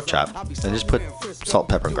cooked my pork chop and just put salt,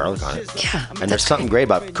 pepper, and garlic on it. Yeah. And there's something great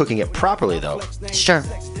about cooking it properly, though. Sure.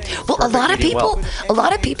 Well, a lot of people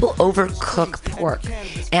overcook pork,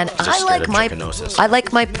 and I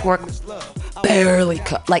like my pork barely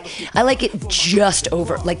cooked. Like I like it just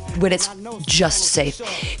over, like when it's just safe,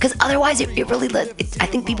 because otherwise it really. I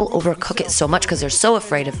think people overcook it so much because they're so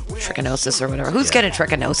afraid of trichinosis or whatever. Who's getting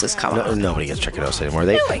trichinosis? Come on. Nobody gets trichinosis anymore.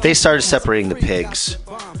 They started separating the pigs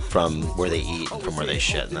from where they eat and from where they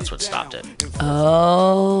shit, and that's what stopped it.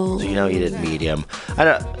 Oh. So eat it medium.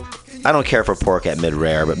 I don't care for pork at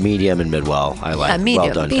mid-rare, but medium and mid-well, I like. Medium,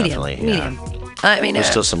 well done, definitely. Medium. Yeah. I mean, there's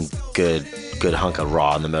still some good hunk of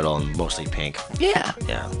raw in the middle and mostly pink. Yeah.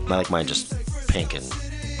 Yeah. I like mine just pink and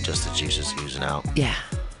just the juices oozing out. Yeah.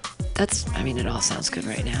 It all sounds good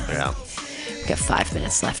right now. Yeah. We've got 5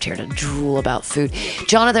 minutes left here to drool about food.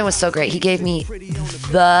 Jonathan was so great. He gave me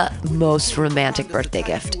the most romantic birthday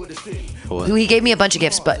gift. What? He gave me a bunch of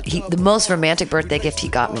gifts, but the most romantic birthday gift he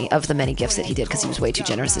got me, of the many gifts that he did, because he was way too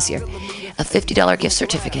generous this year, a $50 gift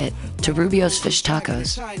certificate to Rubio's Fish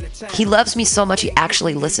Tacos. He loves me so much he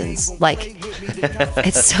actually listens. Like,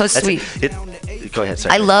 it's so sweet. Go ahead,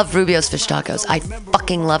 sorry. I love Rubio's Fish Tacos. I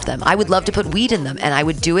fucking love them. I would love to put weed in them, and I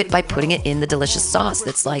would do it by putting it in the delicious sauce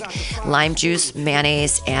that's like lime juice,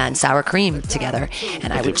 mayonnaise, and sour cream together.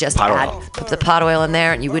 And I would just put the pot oil in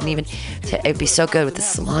there, and you wouldn't even. It'd be so good with the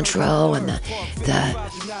cilantro and the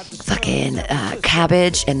fucking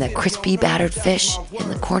cabbage and the crispy battered fish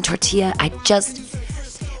and the corn tortilla.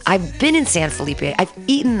 I've been in San Felipe. I've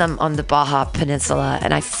eaten them on the Baja Peninsula,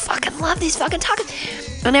 and I fucking love these fucking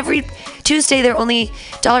tacos. And every Tuesday, they're only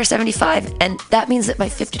 $1.75, and that means that my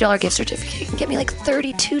 $50 gift certificate can get me like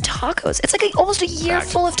 32 tacos. It's like almost a year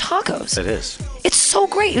full of tacos. It is. It's so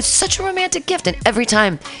great. It's such a romantic gift, and every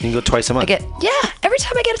time you can go twice a month. Every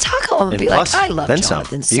time I get a taco, I'm gonna be plus, like, I love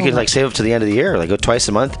Jonathan so you can much. like save up to the end of the year, like go twice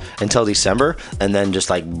a month until December, and then just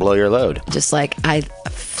like blow your load. Just like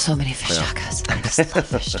so many fish tacos. I just love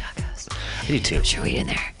fish tacos. I do too. Put your weed in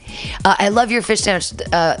there. I love your fish sandwich.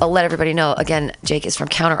 I'll let everybody know. Again, Jake is from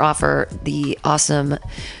Counter Offer, the awesome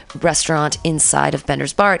restaurant inside of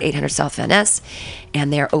Bender's Bar at 800 South Van Ness.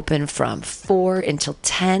 And they're open from 4 until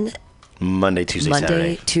 10. Monday,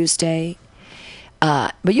 Tuesday, Tuesday.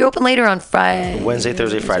 But you're open later on Friday. Wednesday,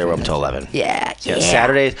 Thursday, Friday, we're open until 11. Yeah.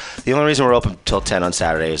 Saturdays, the only reason we're open until 10 on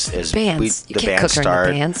Saturdays is bands. the bands start.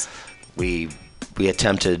 The bands. We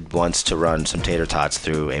attempted once to run some tater tots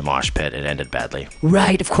through a mosh pit. It ended badly.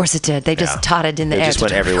 Right, of course it did. They just totted in the air. It just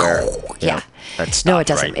went everywhere. Yeah. No, it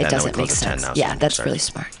doesn't. Right. It doesn't make sense. Yeah, that's really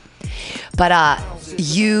smart. But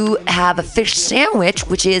you have a fish sandwich,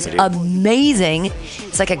 which is amazing.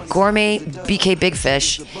 It's like a gourmet BK Big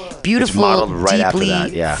Fish. Beautiful, it's modeled right deeply.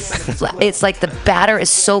 After that, yeah. It's like the batter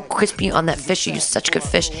is so crispy on that fish. You use such good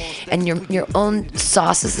fish, and your own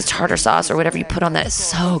sauce is the tartar sauce or whatever you put on that is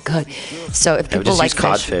so good. So if people like use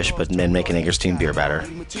codfish, but then make an Angerstein beer batter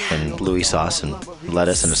and Louis sauce and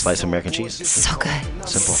lettuce and a slice of American cheese. So good.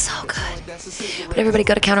 Simple. So good. But everybody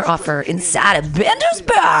go to Counter Offer inside of Bender's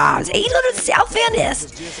Bar, 800 South Van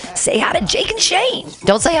Ness. Say hi to Jake and Shane.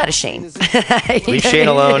 Don't say hi to Shane. Leave Shane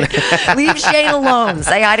alone. Leave Shane alone.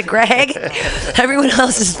 Say hi to Greg. Everyone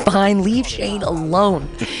else is fine. Leave Shane alone.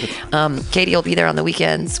 Katie will be there on the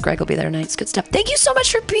weekends. Greg will be there nights. Good stuff. Thank you so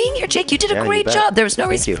much for being here, Jake. You did a great job. There was no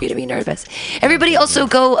reason for you to be nervous. Everybody also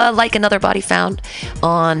go like Another Body Found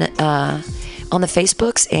on the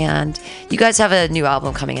Facebooks, and you guys have a new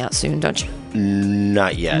album coming out soon, don't you?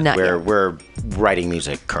 Not yet. We're writing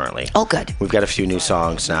music currently. Oh, good. We've got a few new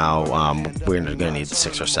songs now. We're going to need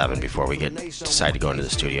 6 or 7 before we decide to go into the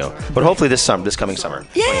studio. But hopefully this coming summer.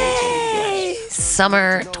 Yay!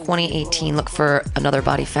 Summer 2018. Look for Another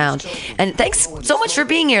Body Found. And thanks so much for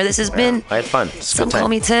being here. This has been. I had fun. Some Call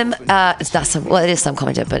Me Tim. It's not some. Well, it is Some Call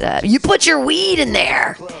Me Tim, but you put your weed in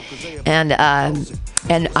there. And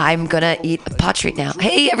I'm going to eat a pot treat now.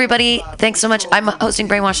 Hey, everybody. Thanks so much. I'm hosting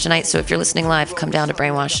Brainwash tonight, so if you're listening live, come down to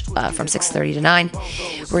Brainwash from 6:30 to 9.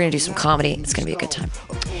 We're going to do some comedy. It's going to be a good time.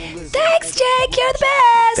 Thanks, Jake. You're the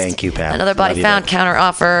best. Thank you, Pam. Another Body Found counter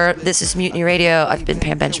offer. This is Mutiny Radio. I've been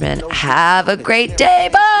Pam Benjamin. Have a great day.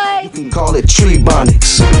 Bye. You can call it tree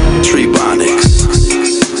bonics. Tree bonics.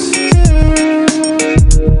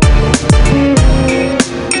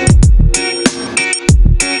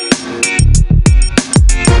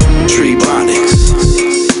 Tree bonics.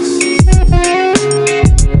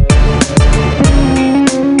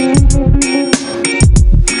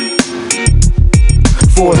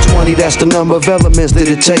 420, that's the number of elements that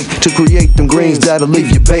it take to create them greens that'll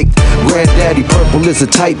leave you baked. Granddaddy purple is a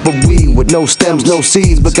type of weed with no stems, no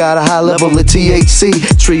seeds, but got a high level of THC.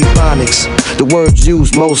 Tree bonics, the word's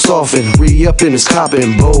used most often. Re-upping is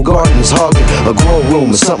copping, bow garden is hogging. A grow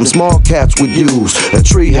room is something small cats would use. A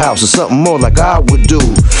tree house is something more like I would do.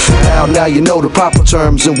 Now you know the proper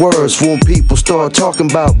terms and words for when people start talking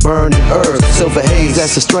about burning herbs. Silver haze,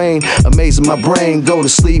 that's a strain, amazing my brain. Go to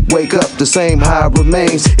sleep, wake up, the same high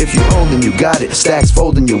remains. If you hold them, you got it. Stacks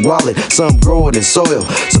folding your wallet. Some grow it in soil,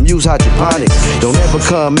 some use hydroponics. Don't ever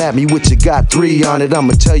come at me with you got 3 on it.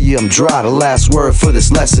 I'ma tell you I'm dry. The last word for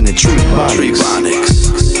this lesson in tree bonics. Tree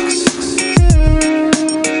bonics.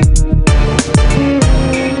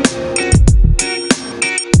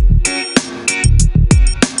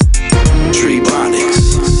 Tree bonics.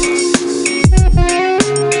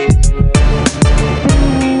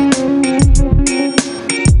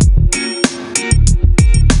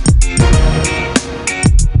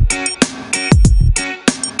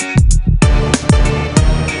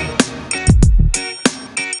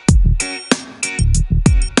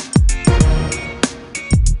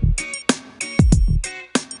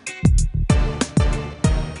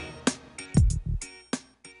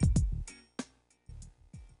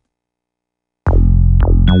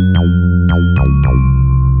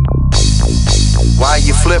 'Why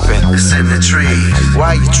you flipping? It's in the trees.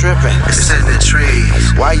 Why you tripping? It's in the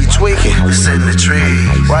trees. Why you tweaking? It's in the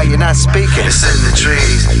trees. Why you not speaking? It's in the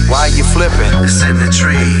trees. Why you flipping? It's in the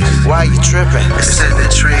trees. Why you tripping? It's in the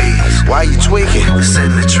trees. Why you tweaking? It's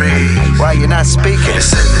in the trees. Why you not speaking?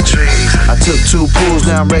 It's in the trees. I took 2 pulls,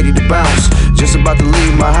 now I'm ready to bounce. Just about to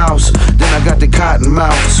leave my house, then I got the cotton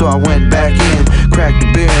mouth, so I went back in, cracked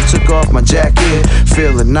the beer and took off my jacket.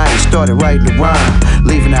 Feeling nice, started writing the rhyme.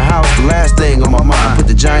 Leaving the house, the last thing on my mind. Put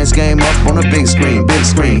the Giants game up on a big screen,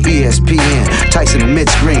 ESPN. Tyson and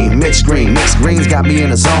Mitch Green, mixed greens got me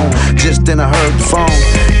in a zone. Just then I heard the phone.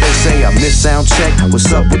 They say I missed sound check.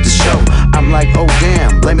 What's up with the show? I'm like, oh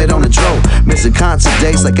damn, blame it on the dro. Missing concert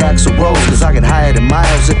dates like Axl Rose, cause I get higher than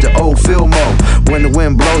Miles at the old Fillmo. When the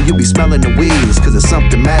wind blow, you be smelling the weeds, cause there's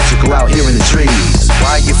something magical out here in the trees.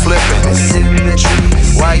 Why you flipping? It's in the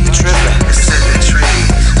trees. Why you tripping? It's in the trees.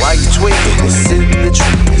 Why you tweaking? It's in the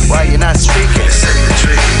trees. Why you not speaking? It's in the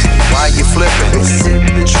trees. Why you flipping? It's in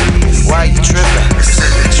the trees. Why you tripping? It's in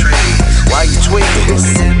the trees. Why you tweaking?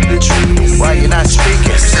 It's in the trees. Why you not speaking?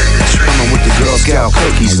 It's in the trees. Coming with the Girl Scout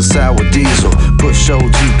cookies and sour diesel. Push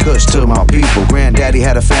OG Kush to my people. Granddaddy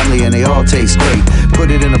had a family and they all taste great. Put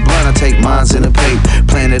it in a blunt, I take mines in a plate.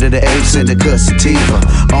 Planet of the Apes, indica sativa.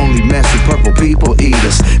 Only mess with purple people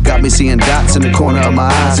eaters. Got me seeing dots in the corner of my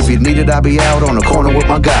eyes. If you need it, I'll be out on the corner with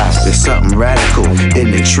my guys. There's something radical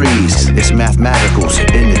in the trees. It's mathematicals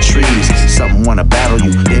in the trees. Something wanna battle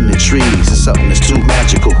you in the trees. It's something that's too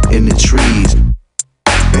magical in the trees.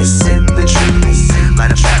 It's in the trees.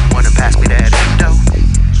 Light a fat one and pass me that endo.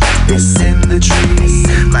 It's in the trees.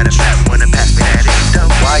 Light a fat one and pass me that endo.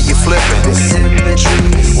 Why you flipping? It's in the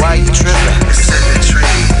trees. Why you tripping? It's in the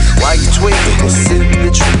trees. Why you tweaking? It's in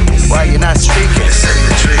the trees. Why you not speaking? It's in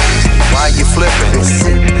the trees. Why you flipping? It's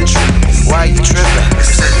in the trees. Why you tripping?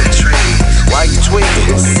 It's in the trees. Why you tweaking?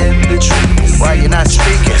 It's in the trees. Why you not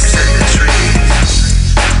speaking? It's in the trees.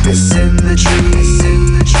 It's in the trees.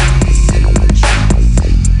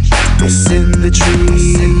 It's in the trees. It's in the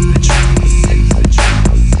trees.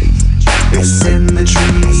 It's in the trees.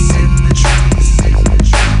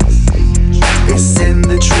 It's in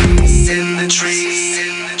the trees. In the trees.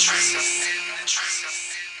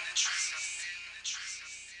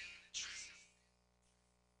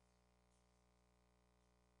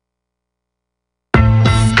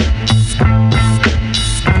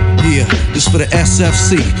 Yeah, this for the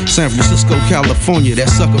SFC, San Francisco, California, that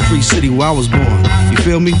sucker-free city where I was born. You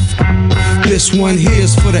feel me? This one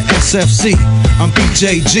here's for the SFC. I'm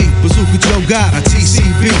BJG, Bazooka Joe God, I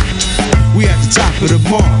TCB. We at the top of the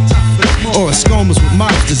mark. Or a scomas with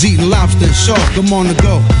mobsters eating lobster and shark. I'm on the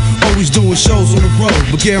go. always doing shows on the road,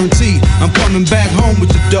 but guaranteed I'm coming back home with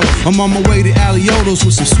the dough. I'm on my way to Aliotos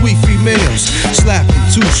with some sweet females, slapping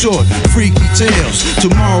too short, freaky tales.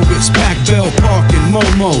 Tomorrow it's Pac Bell Park and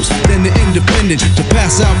Momo's, then the Independent to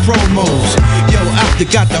pass out promos. Yo,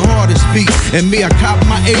 Optic got the hardest beats, and me, I cop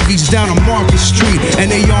my AVs down on Market Street, and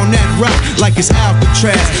they on that rock like it's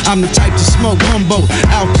Alcatraz. I'm the type to smoke Humboldt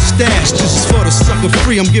out the stash. This is for the sucker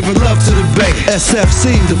free, I'm giving love to the Bay.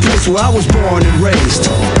 SFC, the place where I was born and raised.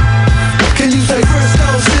 Can you say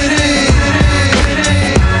Frisco City?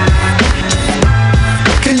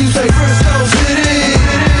 Can you say Frisco City?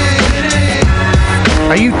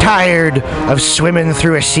 Are you tired of swimming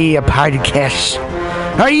through a sea of podcasts?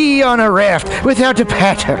 Are ye on a raft without a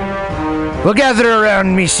paddle? Well, gather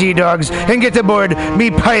around me, sea dogs, and get aboard me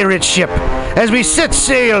pirate ship as we set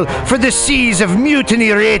sail for the seas of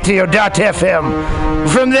MutinyRadio.fm.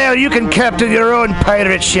 From there, you can captain your own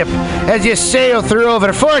pirate ship as you sail through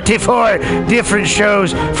over 44 different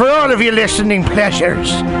shows for all of your listening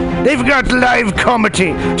pleasures. They've got live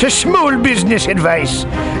comedy to small business advice,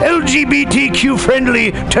 LGBTQ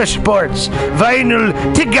friendly to sports, vinyl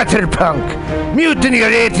to gutter punk.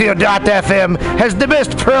 MutinyRadio.fm has the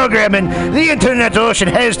best programming the internet ocean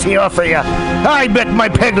has to offer you. I bet my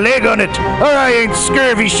peg leg on it, or I ain't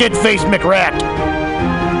scurvy shit-faced McRat.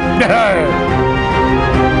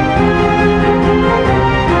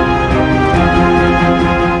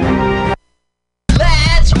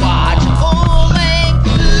 Let's watch a full-length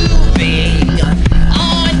movie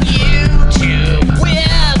on YouTube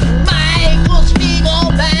with Michael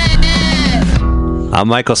Spiegelman. I'm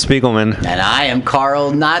Michael Spiegelman. And I am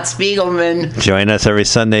Carl Not Spiegelman. Join us every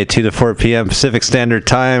Sunday, 2 to 4 p.m. Pacific Standard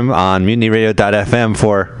Time on MutinyRadio.fm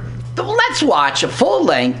for Let's watch a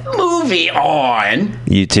full-length movie on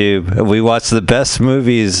YouTube. We watch the best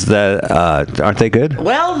movies that aren't they good?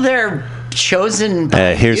 Well, they're chosen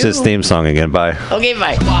by Here's you. his theme song again. Bye. Okay,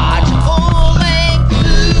 bye. Watch a full-length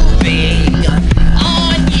movie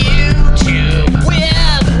on YouTube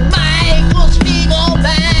with Michael Spiegelman.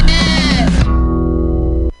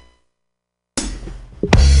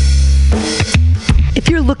 If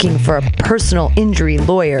you're looking for a personal injury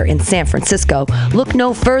lawyer in San Francisco, look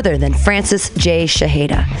no further than Francis J.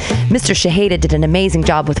 Shaheda. Mr. Shaheda did an amazing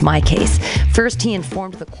job with my case. First, he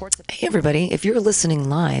informed the courts. Hey, everybody, if you're listening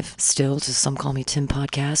live still to Some Call Me Tim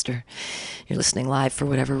podcast, or you're listening live for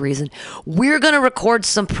whatever reason, we're going to record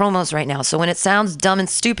some promos right now. So when it sounds dumb and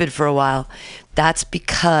stupid for a while, that's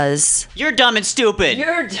because You're dumb and stupid.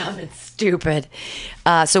 you're dumb and stupid.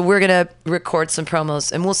 So we're gonna record some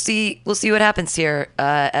promos, and we'll see what happens here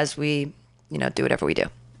as we, do whatever we do.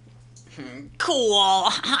 Cool.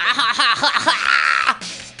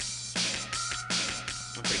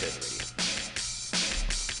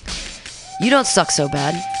 You don't suck so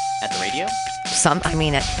bad. At the radio? At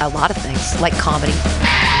a lot of things, like comedy.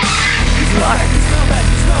 You are.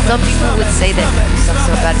 Some people would say that you suck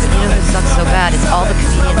so bad, but you know who sucks so bad? It's all the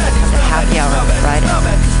comedians that come to happy hour on Friday.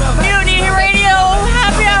 Mutiny Radio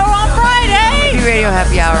Happy Hour on Friday. Mutiny Radio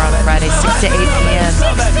Happy Hour on Friday, 6 to 8 p.m.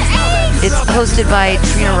 It's hosted by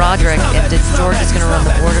Trina Roderick, and George is going to run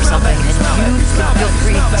the board or something, and you can feel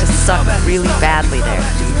free to suck really badly there.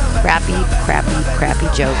 Crappy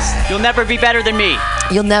jokes. You'll never be better than me.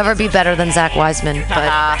 You'll never be better than Zach Wiseman,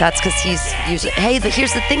 but that's because he's usually... Hey,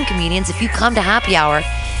 here's the thing, comedians. If you come to happy hour,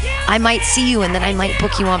 I might see you, and then I might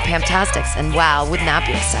book you on Pamtastics, and wow, wouldn't that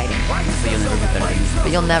be exciting?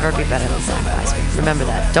 But you'll never be better than Zach Wiseman. Remember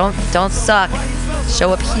that. Don't suck.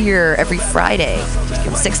 Show up here every Friday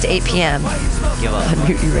from 6 to 8 p.m. on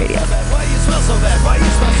Mutiny Radio.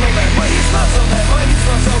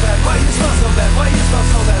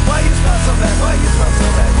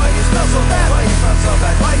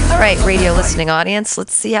 All right, radio listening audience,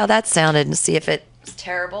 let's see how that sounded and see if it was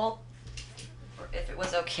terrible or if it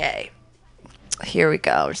was okay. Here we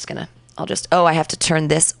go. I have to turn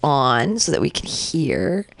this on so that we can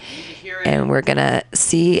hear, and we're gonna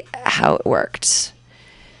see how it worked.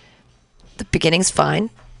 The beginning's fine.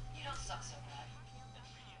 You don't suck so bad.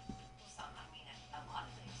 A lot of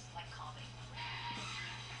things, like comedy.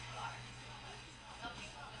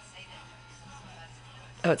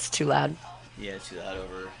 Oh, it's too loud. Yeah, it's too loud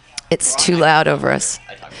over. It's too loud over us.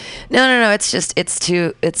 No. It's just, it's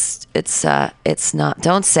not.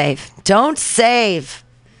 Don't save.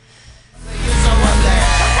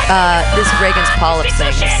 This Reagan's Polyps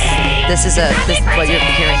thing. This is what you're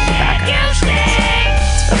hearing in the background.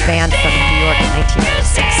 It's a band from New York in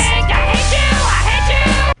 1996.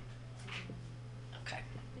 Okay.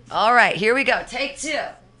 All right, here we go. Take 2.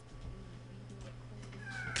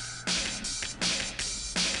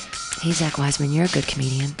 Hey, Zach Wiseman, you're a good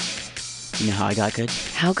comedian. You know how I got good?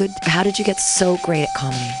 How did you get so great at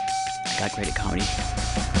comedy? I got great at comedy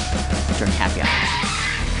during happy hour.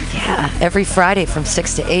 Yeah, every Friday from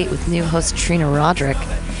 6 to 8 with new host Trina Roderick.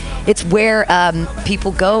 It's where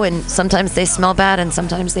people go, and sometimes they smell bad and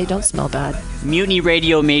sometimes they don't smell bad. Mutiny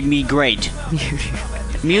Radio made me great.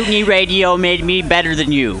 Mutiny Radio made me better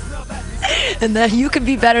than you. And then you can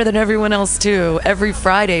be better than everyone else, too, every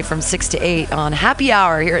Friday from 6 to 8 on Happy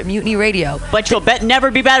Hour here at Mutiny Radio. But you'll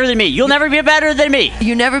never be better than me. You'll never be better than me.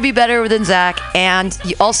 You never be better than Zach. And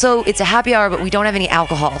also, it's a happy hour, but we don't have any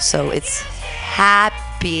alcohol, so it's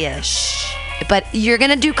happy-ish. But you're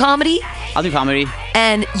going to do comedy. I'll do comedy.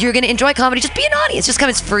 And you're going to enjoy comedy. Just be an audience. Just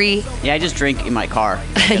come. It's free. Yeah, I just drink in my car.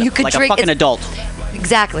 You could like drink. a fucking adult.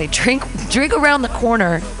 Exactly. Drink around the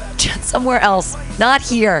corner somewhere else. Not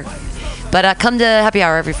here. But come to Happy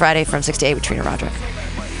Hour every Friday from 6 to 8 with Trina Roderick.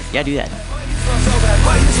 Yeah, do that.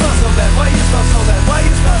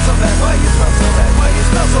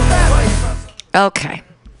 Okay.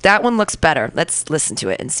 That one looks better. Let's listen to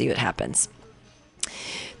it and see what happens.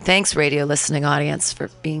 Thanks, radio listening audience, for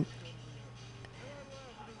being...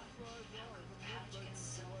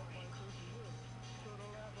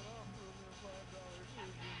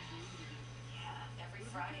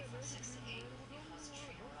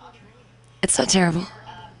 It's so terrible.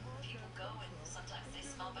 People go and sometimes they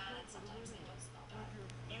smell bad and sometimes they don't smell bad.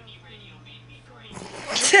 Mutiny Radio made me great.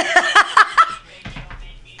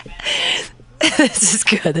 This is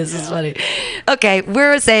good. This is funny. Okay,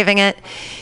 we're saving it.